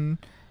Trenton,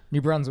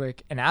 New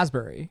Brunswick, and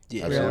Asbury.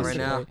 Yeah, Absolutely. right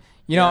now.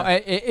 You know,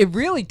 it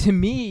really, to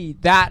me,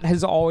 that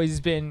has always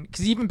been,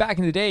 because even back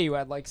in the day, you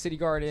had like City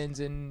Gardens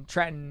and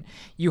Trenton,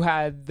 you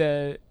had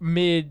the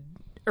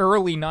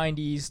early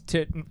 90s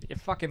to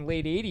fucking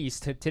late 80s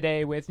to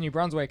today with New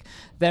Brunswick,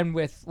 then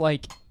with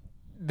like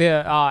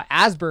the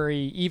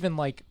Asbury, even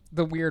like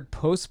the weird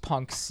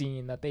post-punk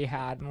scene that they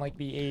had in like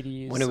the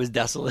 80s. When it was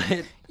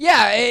desolate.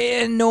 Yeah,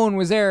 and no one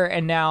was there,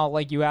 and now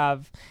like you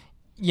have,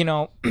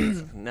 Now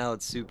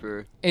it's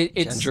super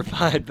it's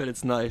gentrified, but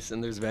it's nice,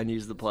 and there's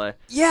venues to play.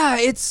 yeah,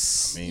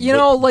 it's I mean,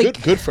 but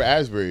like good for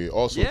Asbury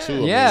also too. I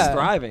mean, Yeah. It's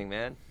thriving,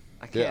 man.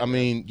 I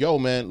mean, yo,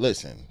 man,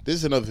 listen. This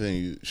is another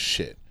thing.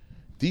 Shit,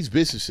 these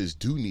businesses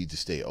do need to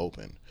stay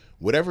open.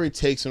 whatever it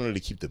takes in order to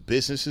keep the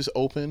businesses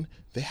open,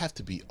 they have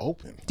to be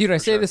open. Dude, I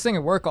say this thing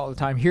at work all the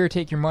time. Here,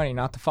 take your money,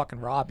 not to fucking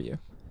rob you.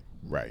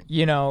 Right.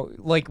 You know,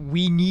 like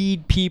we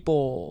need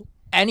people,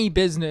 any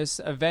business,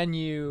 a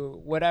venue,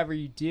 whatever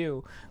you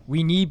do,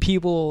 we need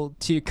people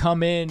to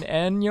come in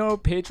and, you know,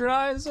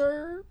 patronize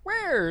our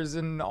wares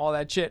and all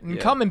that shit and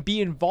come and be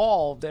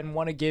involved and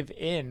want to give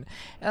in. And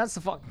that's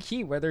the fucking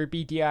key, whether it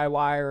be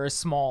DIY or a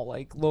small,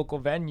 like, local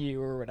venue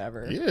or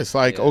whatever. Yeah, it's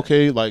like,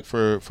 okay, like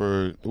for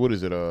what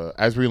is it,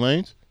 Asbury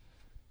Lanes?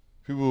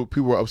 People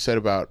were upset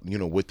about, you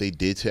know, what they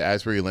did to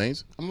Asbury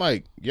Lanes. I'm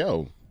like,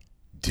 yo,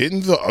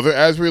 didn't the other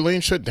Asbury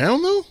Lanes shut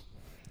down, though?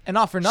 And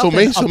not for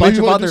nothing, so a bunch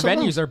of wanna other do something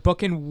venues else? are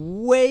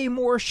booking way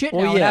more shit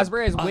now. And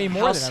Asbury has way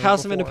more than ever House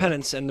of before.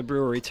 Independence and the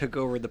brewery took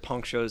over the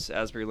punk shows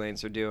Asbury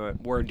Lanes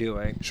were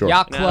doing. Sure.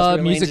 Yacht And Club, Asbury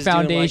Lanes Music is doing,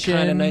 Foundation.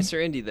 kind of nicer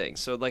indie things.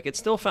 So like it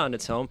still found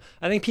its home.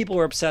 I think people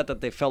were upset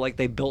that they felt like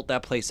they built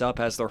that place up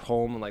as their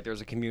home and like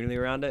there's a community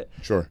around it.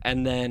 Sure.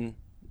 And then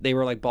they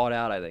were like bought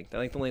out. I think the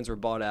Lanes were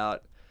bought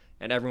out,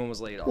 and everyone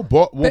was laid off.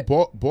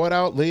 Bought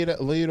out,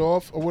 laid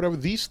off, or whatever.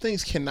 These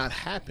things cannot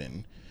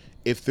happen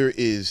if there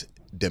is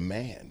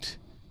demand.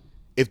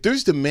 If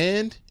there's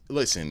demand,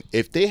 listen.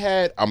 If they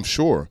had, I'm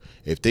sure,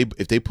 if they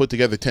put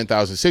together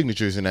 10,000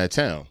 signatures in that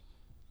town,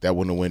 that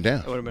wouldn't have went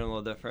down. It would have been a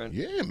little different.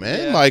 Yeah,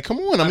 man. Yeah. Like, come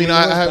on. I mean, there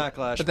was I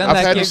backlash. But then I've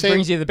that had the same-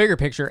 brings you to the bigger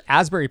picture.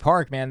 Asbury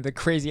Park, man, the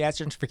crazy ass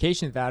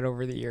gentrification of that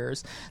over the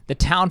years. The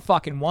town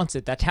fucking wants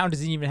it. That town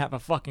doesn't even have a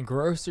fucking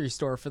grocery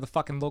store for the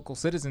fucking local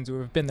citizens who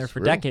have been there for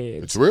real.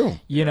 decades. It's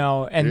real. You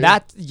know, and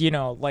that, you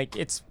know, like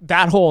it's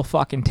that whole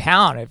fucking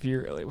town, if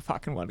you really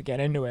fucking want to get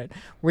into it,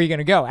 where are you going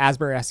to go?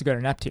 Asbury has to go to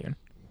Neptune.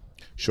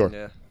 Sure.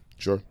 Yeah.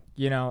 Sure.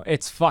 You know,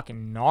 it's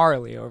fucking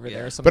gnarly over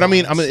there. But I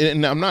mean, sometimes.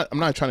 and I'm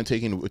not trying to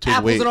take away.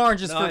 apples and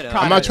oranges No, for I know. private.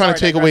 I'm not trying to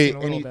Sorry, take away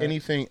digressing a little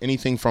bit.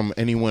 anything from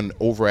anyone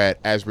over at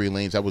Asbury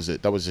Lanes. That was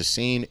a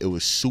scene. It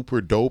was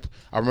super dope.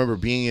 I remember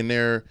being in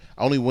there.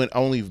 I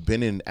only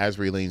been in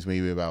Asbury Lanes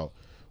maybe about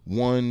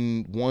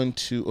 3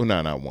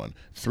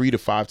 to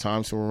 5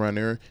 times from around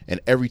there. And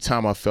every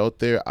time I felt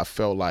there, I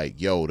felt like,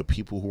 yo, the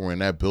people who were in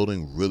that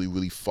building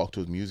really fucked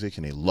with music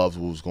and they loved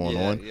what was going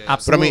on. Yeah.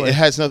 But I mean,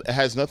 Absolutely. it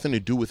has nothing to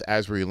do with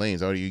Asbury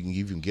Lanes. You can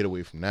even get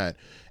away from that.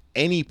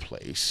 Any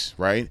place,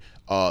 right?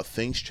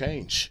 Things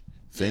change.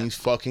 Things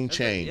fucking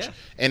change. Yeah.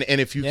 And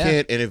if you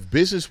can't, and if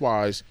business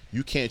wise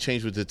you can't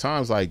change with the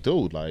times, like,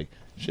 dude, like,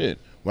 shit.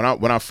 When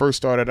I first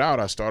started out,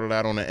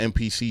 on an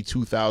MPC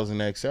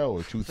 2000 XL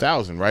or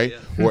 2000, right?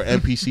 Or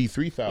MPC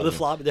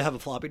 3000. They have a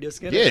floppy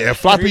disk in it. Yeah, a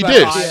floppy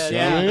 3x5, disk.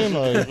 yeah. You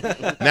know what I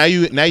mean? Like,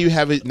 now you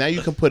have it. Now you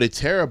can put a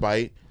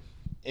terabyte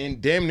in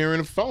damn near in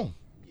a phone.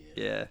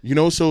 Yeah. You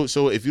know, so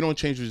if you don't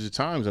change with the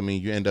times, I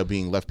mean, you end up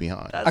being left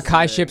behind.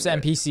 Akai ships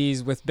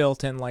NPCs with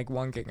built-in like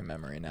 1 gig of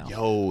memory now.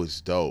 Yo,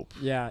 it's dope.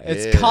 Yeah,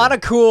 it's kind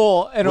of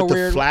cool in with a the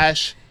weird.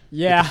 flash.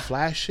 Yeah. with the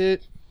flash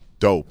shit.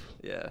 Dope.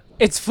 Yeah.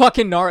 It's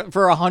fucking gnarly.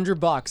 For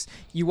 $100,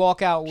 you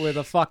walk out with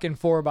a fucking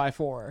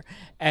 4x4,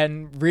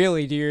 and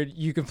really, dude,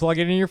 you can plug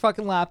it in your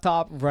fucking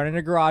laptop, run in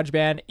a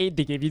GarageBand. They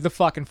give you the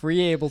fucking free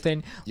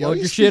Ableton. Load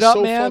your shit up,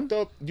 so man. Fucked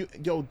up.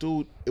 Yo,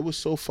 dude, it was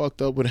so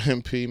fucked up with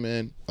MP,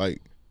 man.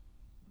 Like,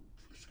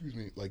 excuse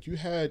me. Like, you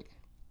had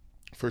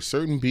for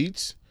certain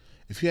beats,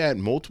 if you had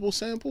multiple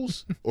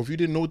samples, or if you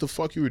didn't know what the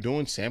fuck you were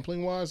doing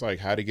sampling wise, like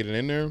how to get it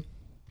in there,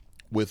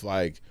 with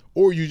like,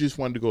 or you just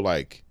wanted to go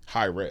like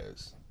high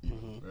res.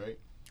 Right?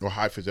 Or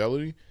high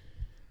fidelity,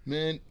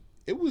 man,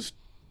 it was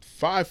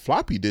 5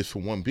 floppy disks for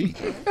one beat.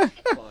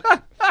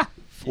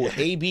 For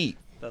a beat.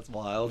 That's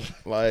wild.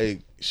 Like,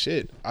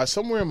 shit.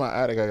 Somewhere in my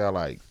attic I got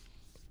like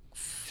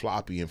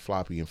floppy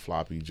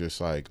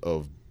just like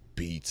of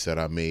beats that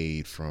I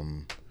made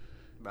from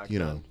Back you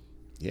know. then.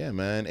 Yeah,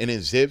 man. And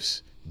in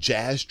zips,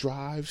 jazz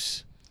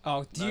drives.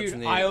 Oh, dude,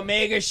 neat.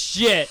 iOmega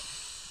shit.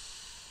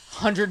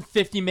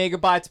 150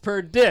 megabytes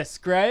per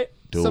disc, right?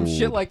 Some Dude.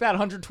 shit like that,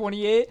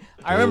 128.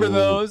 I remember Dude,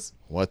 those.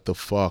 What the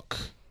fuck?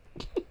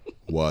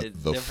 What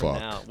It's the different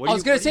fuck? now. I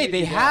was gonna say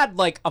they had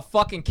like a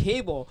fucking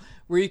cable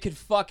where you could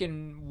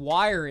fucking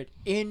wire it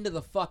into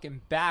the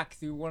fucking back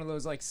through one of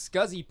those like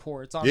SCSI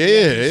ports on Yeah, the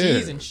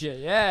NPCs yeah. and shit.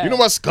 Yeah. You know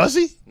about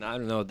SCSI? No, I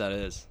don't know what that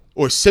is.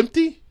 Or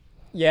SMPTE?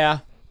 Yeah.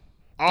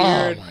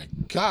 Oh Dude. my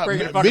god, Bring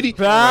it man. fucking MIDI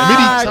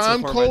back.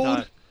 time Before my code?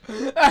 time.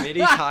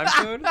 MIDI time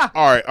code?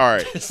 All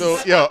right. So,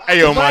 yo,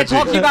 But my I'm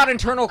talking G. about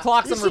internal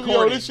clocks and Listen, yo,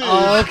 recording. this shit-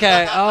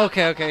 Okay.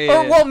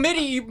 Yeah, Or, well,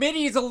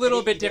 MIDI is a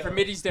little bit different.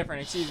 MIDI's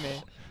different. Excuse me.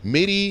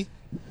 MIDI.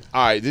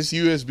 All right, this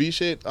USB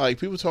shit. Like,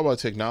 people talk about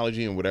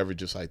technology and whatever.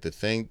 Just like the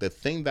thing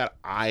that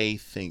I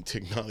think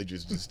technology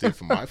just did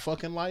for my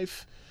fucking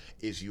life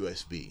is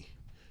USB.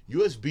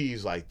 USB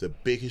is like the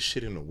biggest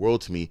shit in the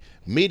world to me.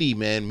 MIDI,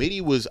 man.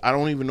 MIDI was, I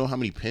don't even know how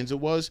many pins it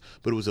was,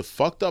 but it was a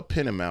fucked up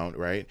pin amount,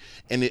 right?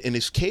 And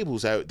it's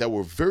cables that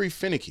were very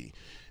finicky.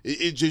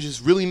 It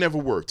just really never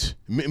worked.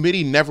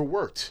 MIDI never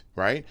worked,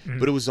 right? Mm-hmm.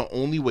 But it was the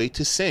only way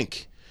to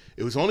sync.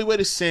 It was the only way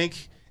to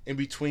sync in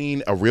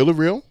between a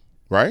reel-to-reel,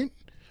 right?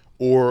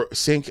 or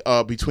sync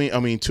between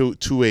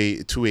to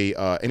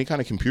a any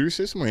kind of computer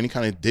system or any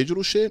kind of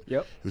digital shit.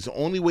 Yep. It was the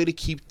only way to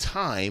keep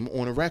time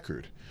on a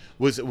record.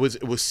 Was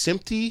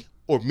SMPTE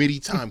or MIDI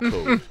time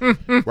code,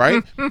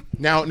 right?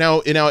 Now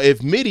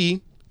if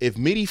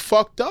MIDI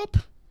fucked up,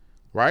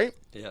 right?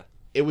 Yeah.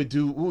 It would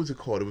do, what was it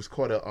called? It was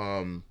called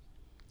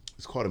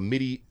a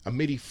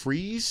MIDI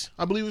freeze,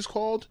 I believe it was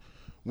called.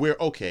 Where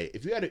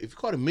if you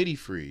called a MIDI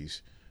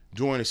freeze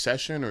during a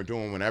session or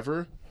during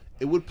whenever,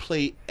 it would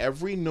play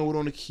every note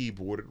on the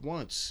keyboard at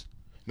once.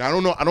 Now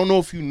I don't know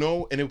if you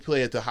know, and it would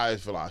play at the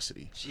highest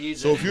velocity.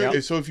 Jesus.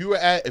 So if you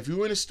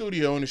were in a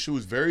studio and the shit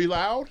was very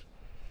loud,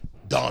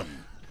 done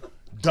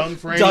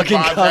for any Duck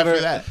and vibes cover.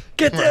 after that.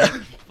 Get there.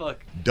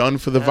 Fuck. Done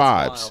for the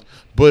That's vibes.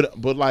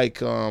 But like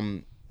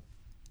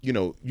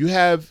you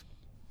have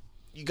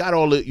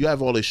all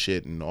this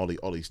shit and all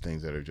these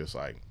things that are just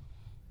like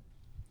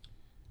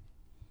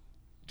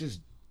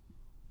just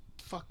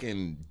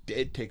fucking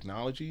dead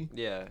technology.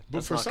 Yeah. But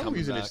that's for not some coming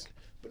reason back.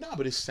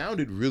 it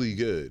sounded really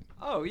good.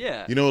 Oh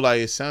yeah. Like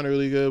it sounded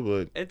really good,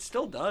 but It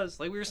still does.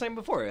 Like we were saying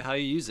before, how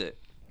you use it.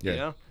 Yeah. You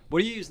know? What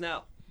do you use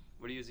now?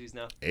 What do you use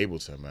now?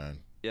 Ableton, man.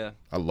 Yeah.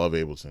 I love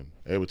Ableton.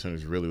 Ableton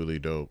is really, really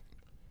dope.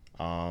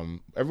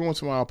 Every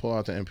once in a while I'll pull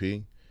out the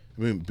MP.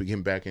 I mean,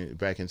 getting back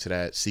into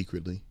that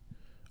secretly.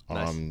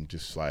 Nice.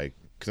 Just like,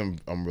 cause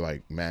I'm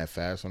like mad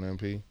fast on the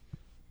MP.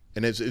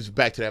 And it's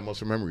back to that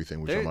muscle memory thing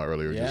we were talking about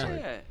earlier. Yeah. Just like,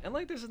 Yeah, and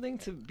like there's a thing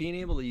to being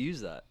able to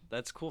use that.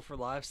 That's cool for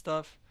live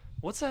stuff.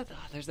 What's that?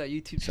 There's that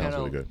YouTube Sounds channel,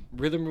 really good.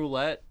 Rhythm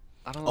Roulette.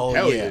 I don't know. Oh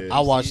Hell yeah, yeah.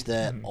 I watch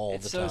that all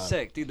It's the so time.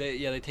 sick, dude.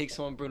 They take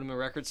someone, bring them to a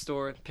record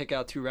store, pick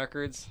out 2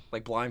 records,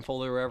 like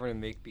blindfolded or whatever, and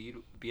make beat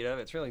of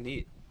it. It's really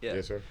neat. Yeah,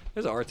 yes, sir.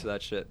 there's art to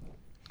that shit.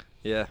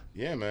 Yeah,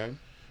 Yeah, man.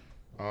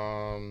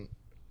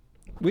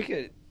 we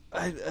could.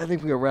 I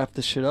think we gotta wrap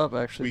this shit up.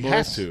 Actually, We boys.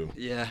 have to.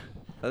 Yeah.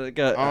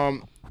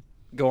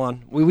 Go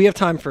on. We have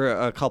time for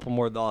a couple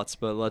more thoughts,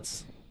 but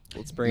let's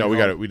bring. No, it we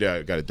home.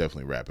 got to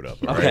definitely wrap it up.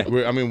 All Okay.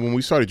 right? I mean, when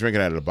we started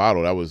drinking out of the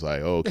bottle, that was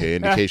like, okay,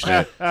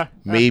 indication that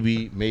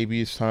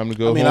maybe it's time to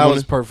go. I mean, home I on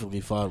was a-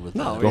 perfectly fine with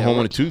No, that. go yeah, home on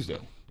we're- a Tuesday.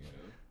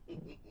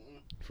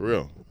 For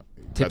real.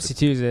 Tipsy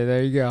Tuesday.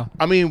 There you go.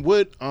 I mean,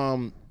 what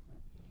do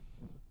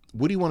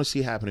you want to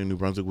see happen in New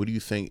Brunswick? What do you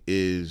think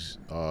is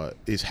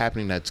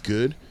happening that's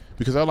good?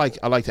 Because I like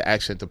to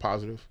accent the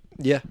positive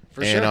Yeah,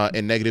 for and sure.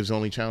 and negatives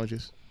only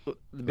challenges.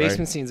 The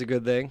basement scene's a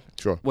good thing.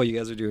 Sure. What you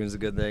guys are doing is a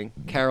good thing.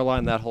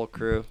 Caroline, that whole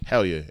crew.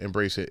 Hell yeah,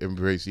 embrace it,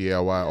 embrace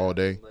DIY all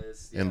day.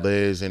 And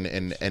Liz and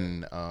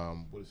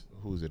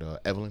who's it?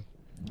 Evelyn.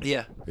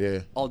 Yeah, Yeah.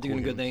 all doing a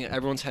Cool good dudes. thing.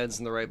 Everyone's head's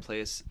in the right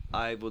place.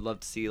 I would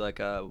love to see like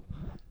a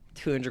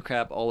 200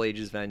 crap all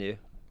ages venue.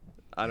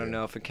 I don't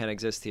know if it can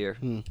exist here,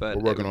 but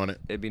We're working on it.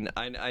 It'd be.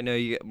 I know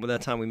you. When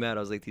that time we met, I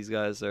was like, these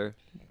guys are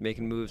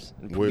making moves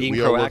and being We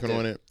proactive. are working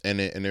on it, and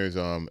there's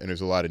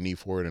a lot of need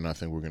for it, and I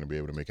think we're going to be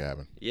able to make it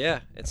happen.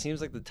 Yeah, it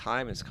seems like the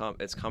time is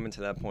it's coming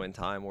to that point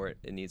in time where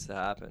it needs to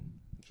happen.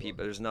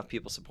 People, there's enough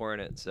people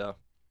supporting it. So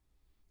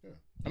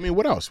I mean,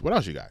 what else? What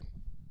else you got?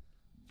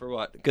 for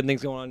what? Good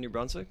things going on in New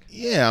Brunswick?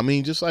 Yeah, I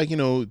mean, just like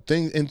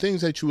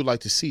things that you would like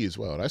to see as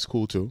well. That's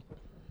cool too.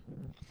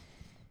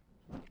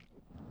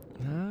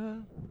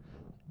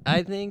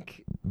 I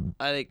think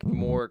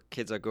more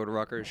kids that go to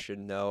Rutgers should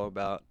know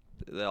about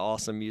the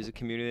awesome music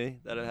community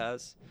that it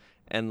has,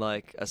 and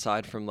like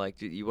aside from like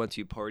you went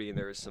to a party and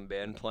there was some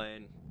band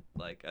playing,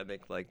 like I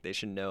think like they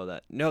should know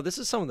that this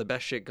is some of the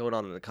best shit going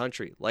on in the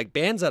country. Like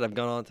bands that have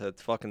gone on to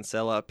fucking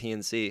sell out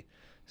PNC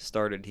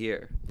started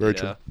here. Very you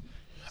true. know?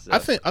 So,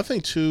 I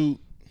think too.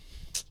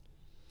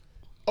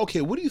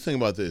 Okay, what do you think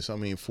about this? I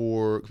mean,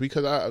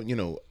 because I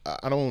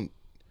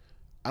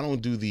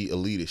don't do the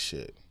elitist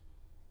shit,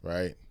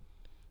 right?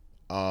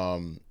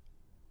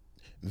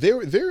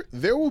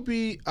 There will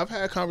be. I've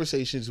had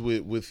conversations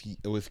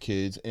with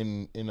kids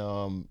in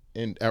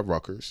at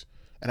Rutgers,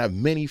 and I have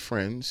many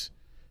friends,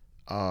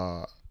 who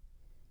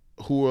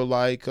are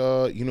like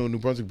New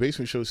Brunswick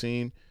basement show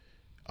scene,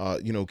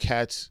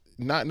 cats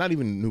not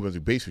even New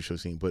Brunswick basement show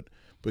scene, but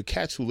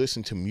cats who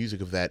listen to music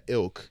of that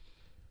ilk,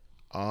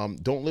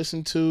 don't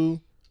listen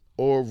to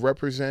or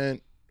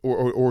represent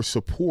or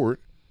support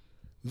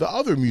the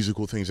other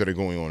musical things that are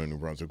going on in New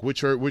Brunswick,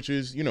 which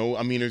is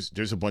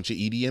there's a bunch of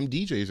EDM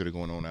DJs that are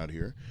going on out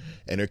here,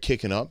 and they're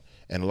kicking up,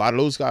 and a lot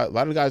of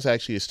the guys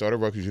actually started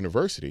Rutgers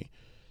University,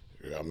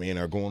 I mean,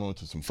 are going on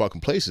to some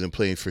fucking places and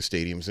playing for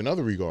stadiums in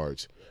other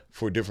regards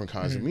for different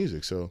kinds of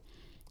music. So,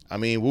 I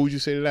mean, what would you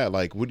say to that?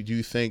 Like, what do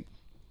you think?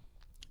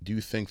 Do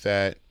you think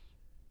that?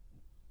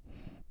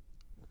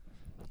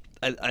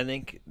 I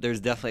think there's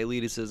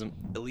definitely elitism.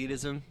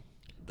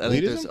 I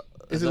think Elitism?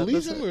 Is it that's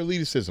elitism or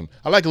elitism?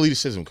 I like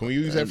elitism. Can we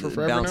use that for it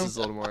forever now? bounces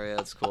a little more. Yeah,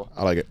 that's cool.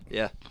 I like it.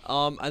 Yeah.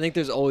 I think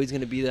there's always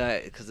going to be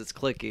that because it's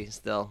cliquey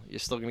still. You're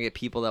still going to get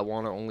people that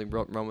want to only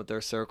run with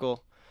their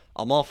circle.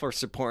 I'm all for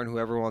supporting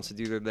whoever wants to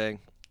do their thing.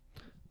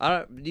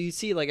 Do you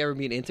see like ever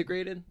being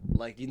integrated?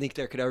 Like, do you think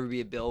there could ever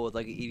be a bill with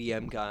like an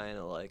EDM guy and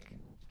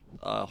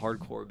a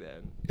hardcore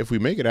band? If we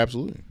make it,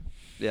 absolutely.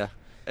 Yeah.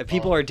 If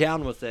people are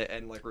down with it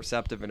and like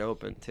receptive and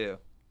open too.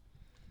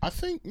 I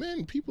think,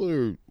 man, people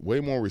are way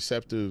more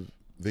receptive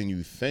than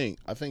you think.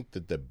 I think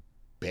that the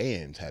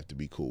bands have to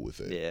be cool with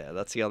it. Yeah,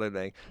 that's the other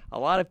thing. A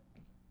lot of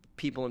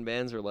people in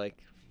bands are like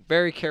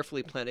very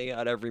carefully planning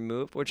out every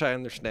move, which I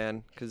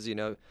understand because you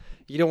know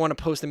you don't want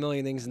to post a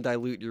million things and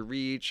dilute your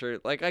reach or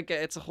like I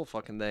get it's a whole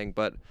fucking thing.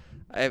 But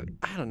I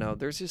don't know.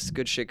 There's just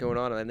good shit going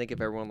on, and I think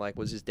if everyone like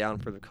was just down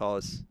for the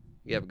cause,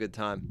 you have a good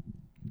time.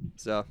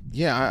 So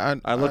Yeah,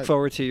 I look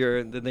forward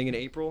to the thing in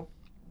April.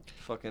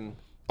 Fucking.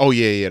 Oh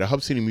yeah. The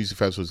Hub City Music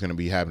Festival is going to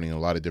be happening in a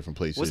lot of different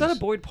places. Was that at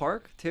Boyd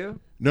Park too?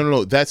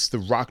 No. That's the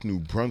Rock New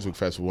Brunswick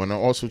Festival, and I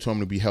also told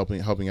him to be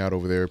helping out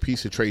over there.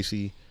 Peace to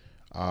Tracy,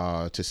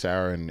 to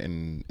Sarah,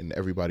 and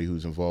everybody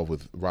who's involved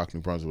with Rock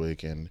New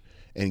Brunswick, and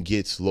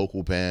gets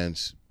local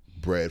bands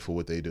bread for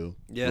what they do.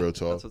 Yeah, real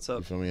talk. that's what's up.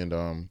 You feel me?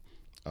 And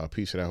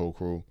peace to that whole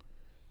crew.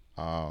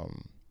 I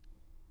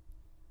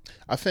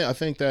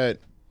think that.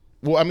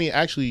 Well, I mean,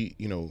 actually,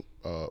 you know,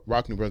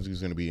 Rock New Brunswick is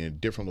going to be in a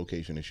different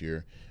location this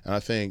year, and I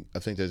think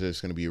that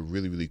it's going to be a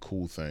really, really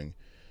cool thing.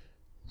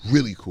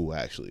 Really cool,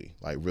 actually,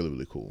 like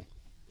really cool.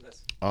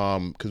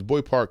 Because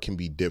Boyd Park can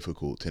be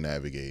difficult to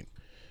navigate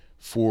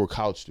for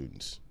college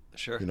students.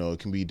 Sure. You know, it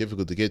can be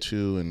difficult to get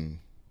to, and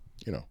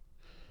you know,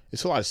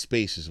 it's a lot of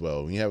space as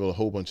well. When you have a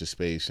whole bunch of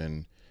space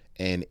and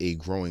a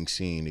growing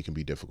scene, it can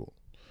be difficult.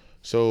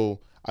 So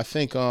I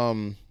think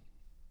right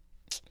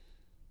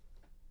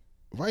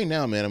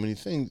now, man, I mean,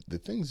 the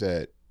things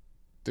that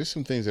there's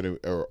some things that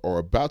are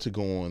about to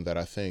go on that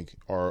I think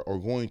are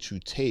going to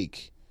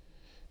take,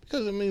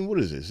 because I mean, what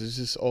is this? It's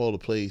just all the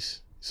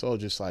place. It's all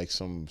just like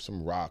some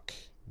rock,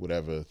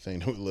 whatever thing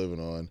that we're living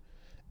on,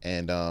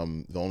 and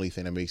the only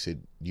thing that makes it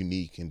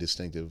unique and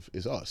distinctive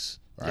is us,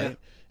 right? Yeah.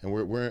 And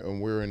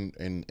we're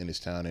in this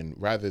town, and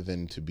rather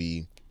than to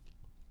be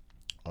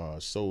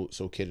so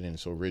kidded and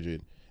so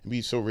rigid, and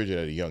be so rigid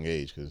at a young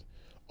age, because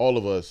all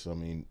of us, I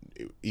mean,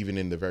 even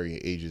in the very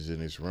ages in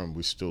this room,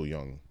 we're still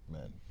young,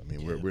 man. I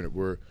mean,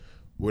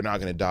 we're not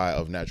gonna die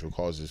of natural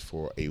causes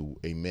for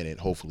a minute,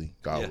 hopefully,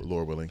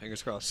 Lord willing.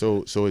 Fingers crossed.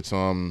 So it's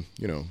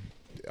you know,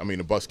 I mean,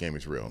 the bus game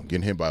is real.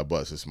 Getting hit by a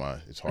bus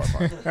it's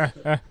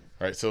horrifying.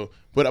 Right. So,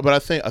 but I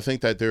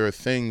think that there are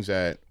things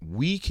that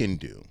we can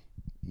do,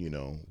 you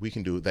know,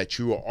 that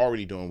you are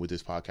already doing with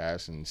this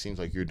podcast, and it seems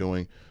like you're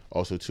doing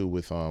also too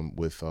with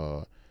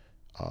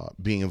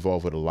being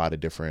involved with a lot of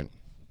different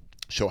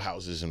show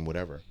houses and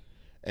whatever.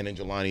 And then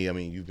Jelani, I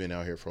mean, you've been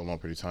out here for a long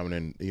period of time, and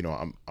then, you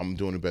know, I'm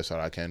doing the best that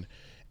I can.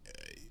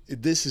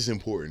 This is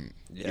important.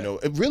 Yeah. You know,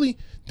 it really,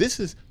 this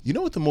is, you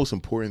know what the most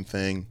important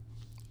thing,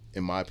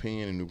 in my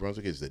opinion, in New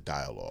Brunswick is the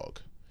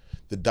dialogue.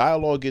 The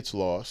dialogue gets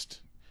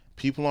lost.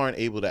 People aren't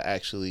able to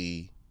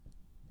actually,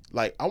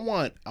 like, I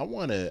want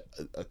a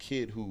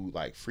kid who,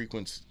 like,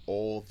 frequents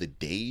all the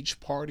Dage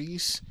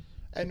parties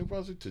at New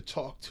Brunswick to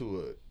talk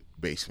to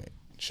a basement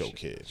show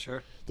kid.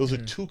 Sure. Those are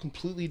two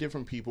completely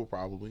different people,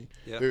 probably.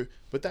 Yeah.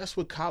 But that's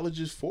what college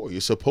is for. You're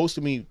supposed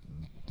to meet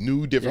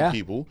new different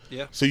people,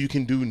 so you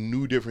can do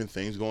new different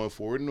things going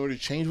forward in order to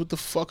change what the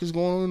fuck is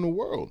going on in the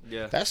world.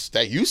 Yeah.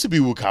 That used to be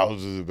what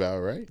college is about,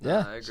 right?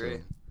 Yeah. I agree.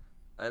 So.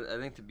 I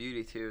think the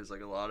beauty too is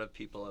like a lot of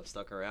people have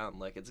stuck around.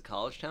 Like it's a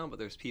college town, but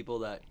there's people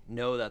that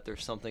know that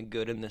there's something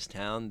good in this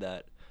town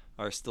that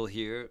are still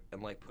here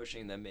and like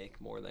pushing them make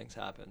more things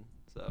happen.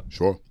 So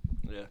Sure.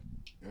 yeah,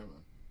 Man.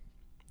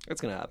 it's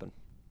gonna happen.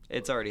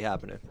 It's already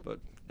happening, but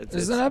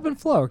There's an ebb and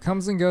flow. It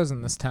comes and goes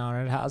in this town.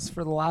 It has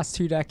for the last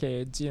 2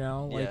 decades, you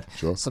know. Like Yeah.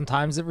 Sure.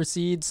 sometimes it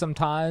recedes,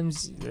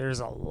 sometimes there's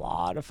a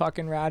lot of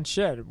fucking rad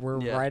shit.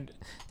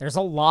 There's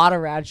a lot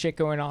of rad shit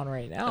going on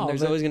right now. And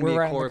there's but always gonna be we're a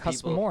right on core the of cusp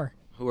of people more.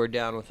 who are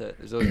down with it.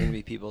 There's always gonna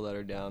be people that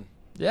are down.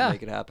 Yeah. To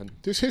make it happen.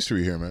 There's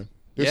history here, man.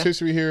 There's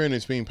history here, and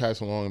it's being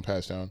passed along and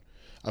passed down.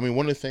 I mean,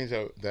 one of the things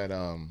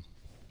that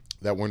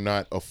we're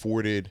not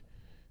afforded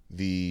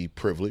the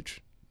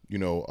privilege, you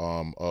know,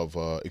 of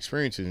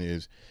experiencing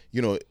is,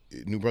 you know,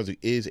 New Brunswick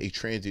is a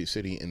transit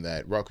city in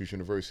that Rutgers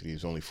University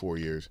is only 4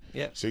 years.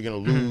 Yeah. So you're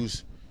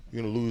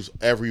gonna lose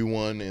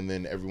everyone, and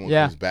then everyone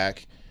comes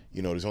back.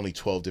 You know, there's only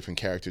 12 different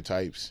character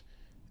types,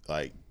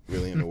 like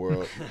really in the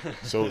world.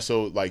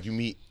 So like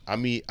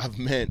I've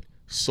met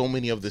so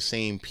many of the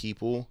same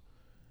people,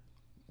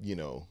 you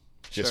know,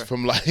 just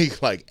from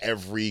like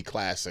every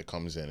class that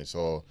comes in. It's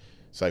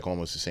like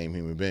almost the same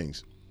human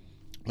beings.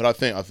 But I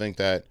think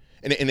that.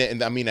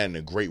 And I mean that in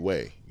a great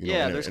way. You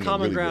know, there's in a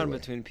common really ground good way.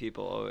 between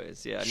people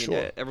always. Yeah, I mean,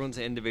 Sure. everyone's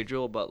an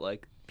individual, but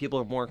like people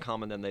are more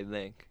common than they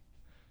think.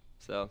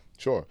 So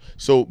Sure.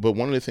 So, but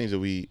one of the things that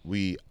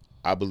we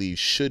I believe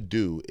should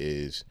do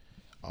is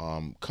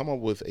come up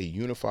with a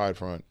unified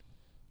front,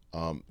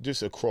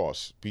 just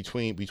across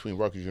between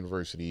Rutgers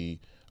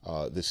University,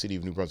 the city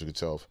of New Brunswick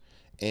itself,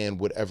 and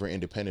whatever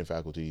independent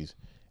faculties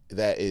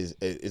that is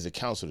a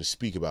council to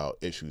speak about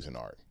issues in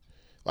art.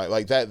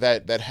 Like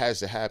that has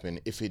to happen.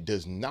 If it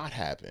does not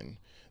happen,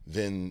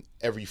 then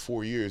every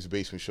 4 years the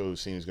basement show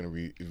scene is going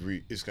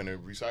to is going to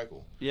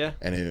recycle. yeah,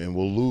 And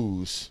we'll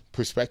lose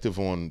perspective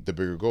on the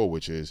bigger goal,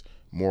 which is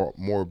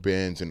more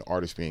bands and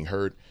artists being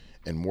heard,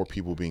 and more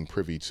people being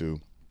privy to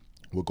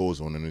what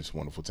goes on in this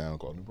wonderful town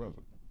called New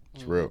Brunswick.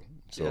 It's real.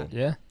 So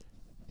Yeah.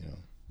 You know.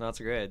 No, that's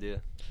a great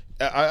idea.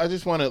 I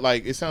just want to,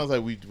 like, it sounds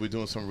like we're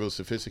doing something real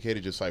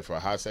sophisticated, just like for a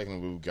hot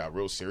second we got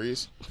real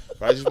serious.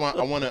 But I just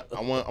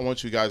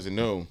want you guys to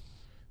know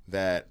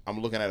that I'm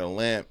looking at a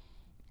lamp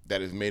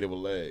that is made of a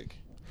leg.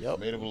 Yep.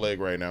 Made of a leg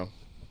right now.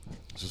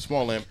 It's a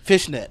small lamp.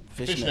 Fishnets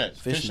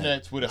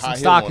with a Some high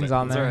heel stockings on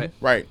on it. That's there. all right.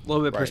 Right. A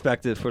little bit Right.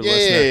 perspective for the Yeah,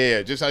 listener.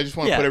 yeah. I just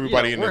want to put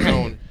everybody in the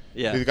zone.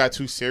 Yeah. It got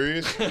too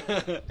serious.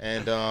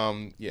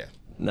 And yeah.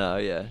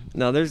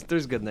 No,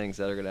 there's good things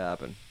that are gonna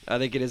happen. I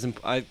think it is.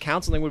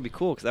 Counseling would be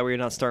cool because that way you're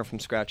not starting from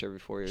scratch every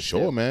 4 years.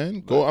 Sure, too.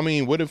 man. Go. I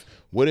mean, what if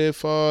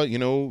you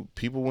know,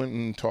 people went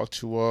and talked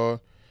to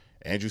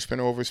Andrew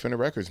Spinner over at Spinner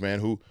Records, man,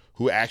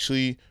 who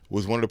actually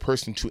was one of the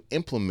person to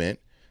implement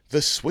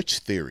the switch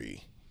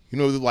theory. You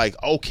know, like,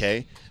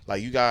 okay,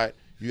 like you got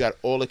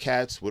all the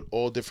cats with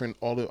all the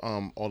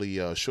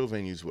show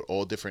venues with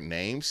all different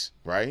names,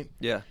 right?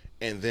 Yeah.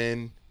 And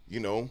then, you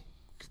know,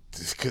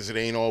 because it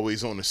ain't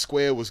always on the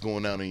square what's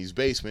going on in these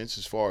basements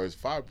as far as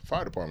fire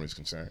department is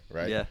concerned,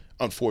 right? Yeah.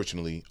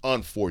 Unfortunately,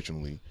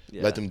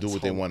 Yeah, let them do it's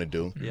what they want to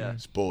do. Yeah.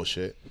 It's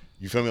bullshit.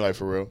 You feel me? Like,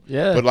 for real?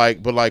 Yeah. But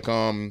like,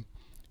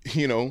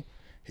 you know,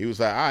 he was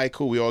like, all right,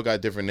 cool. We all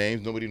got different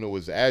names. Nobody knows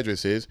what the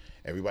address is.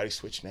 Everybody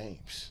switch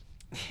names.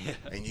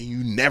 And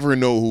you never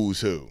know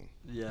who's who.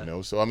 Yeah. You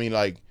know? So, I mean,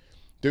 like,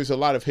 there's a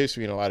lot of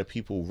history and a lot of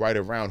people right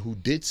around who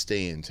did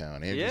stay in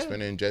town. Andrew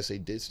Spinner and Jesse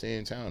did stay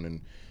in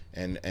town.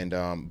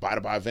 And By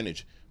the By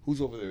Vintage.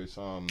 Who's over there? It's,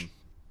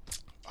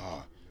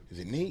 is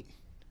it Nate?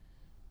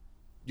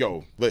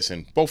 Yo,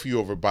 listen, both of you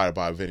over By the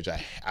By Vintage,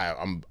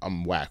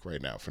 I'm whack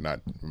right now for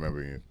not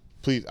remembering you.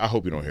 Please, I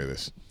hope you don't hear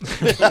this.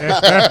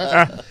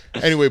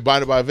 Anyway, By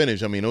the By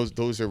Vintage. I mean,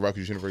 those are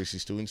Rutgers University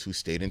students who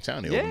stayed in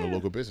town. They opened a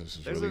local business.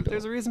 It's really dope.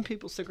 There's a reason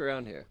people stick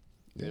around here.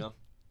 You know,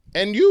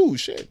 And you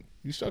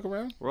stuck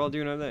around? we're all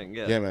doing our thing.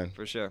 Yeah. Yeah, man.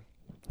 For sure.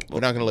 We're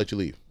not gonna let you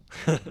leave.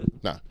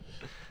 Nah.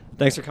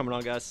 Thanks for coming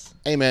on, guys.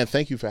 Hey, man,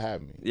 thank you for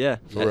having me. Yeah.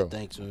 For real.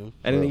 Thanks, man.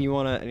 Anything you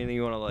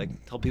wanna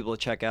like tell people to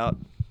check out?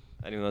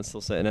 Anyone that's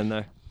still sitting in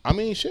there? I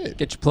mean, shit,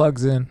 Get your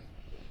plugs in.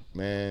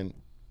 man.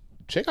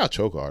 Check out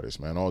Choke Artists,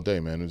 man, all day,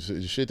 man. It's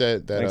shit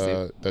Thanks,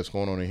 Steve. that's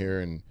going on in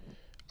here, and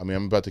I mean,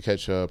 I'm about to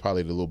catch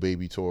probably the little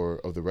baby tour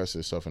of the rest of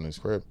the stuff in this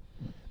crib.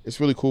 It's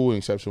really cool and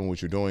exceptional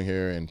what you're doing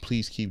here, and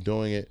please keep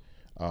doing it.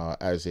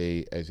 As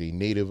a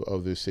native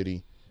of this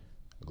city,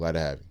 glad to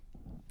have you.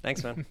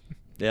 Thanks, man.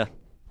 Yeah.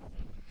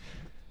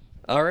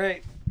 All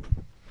right.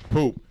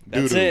 Poop.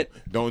 That's Doo-doo. it.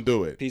 Don't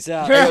do it. Peace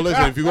out. Hey, yo,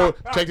 listen, if you go,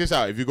 check this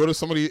out. If you go to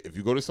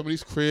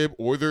somebody's crib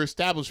or their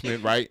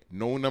establishment, right?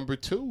 No number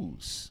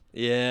twos.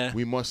 Yeah.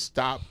 We must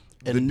stop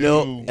the And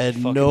new.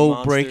 Fucking no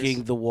monsters.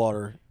 breaking the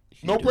water.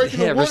 No heater. breaking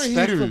Yeah, the water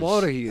respect heaters. the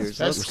water heaters.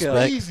 That's Let's go.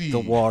 Respect crazy. the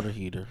water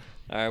heater.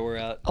 All right, we're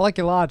out. I like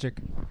your logic.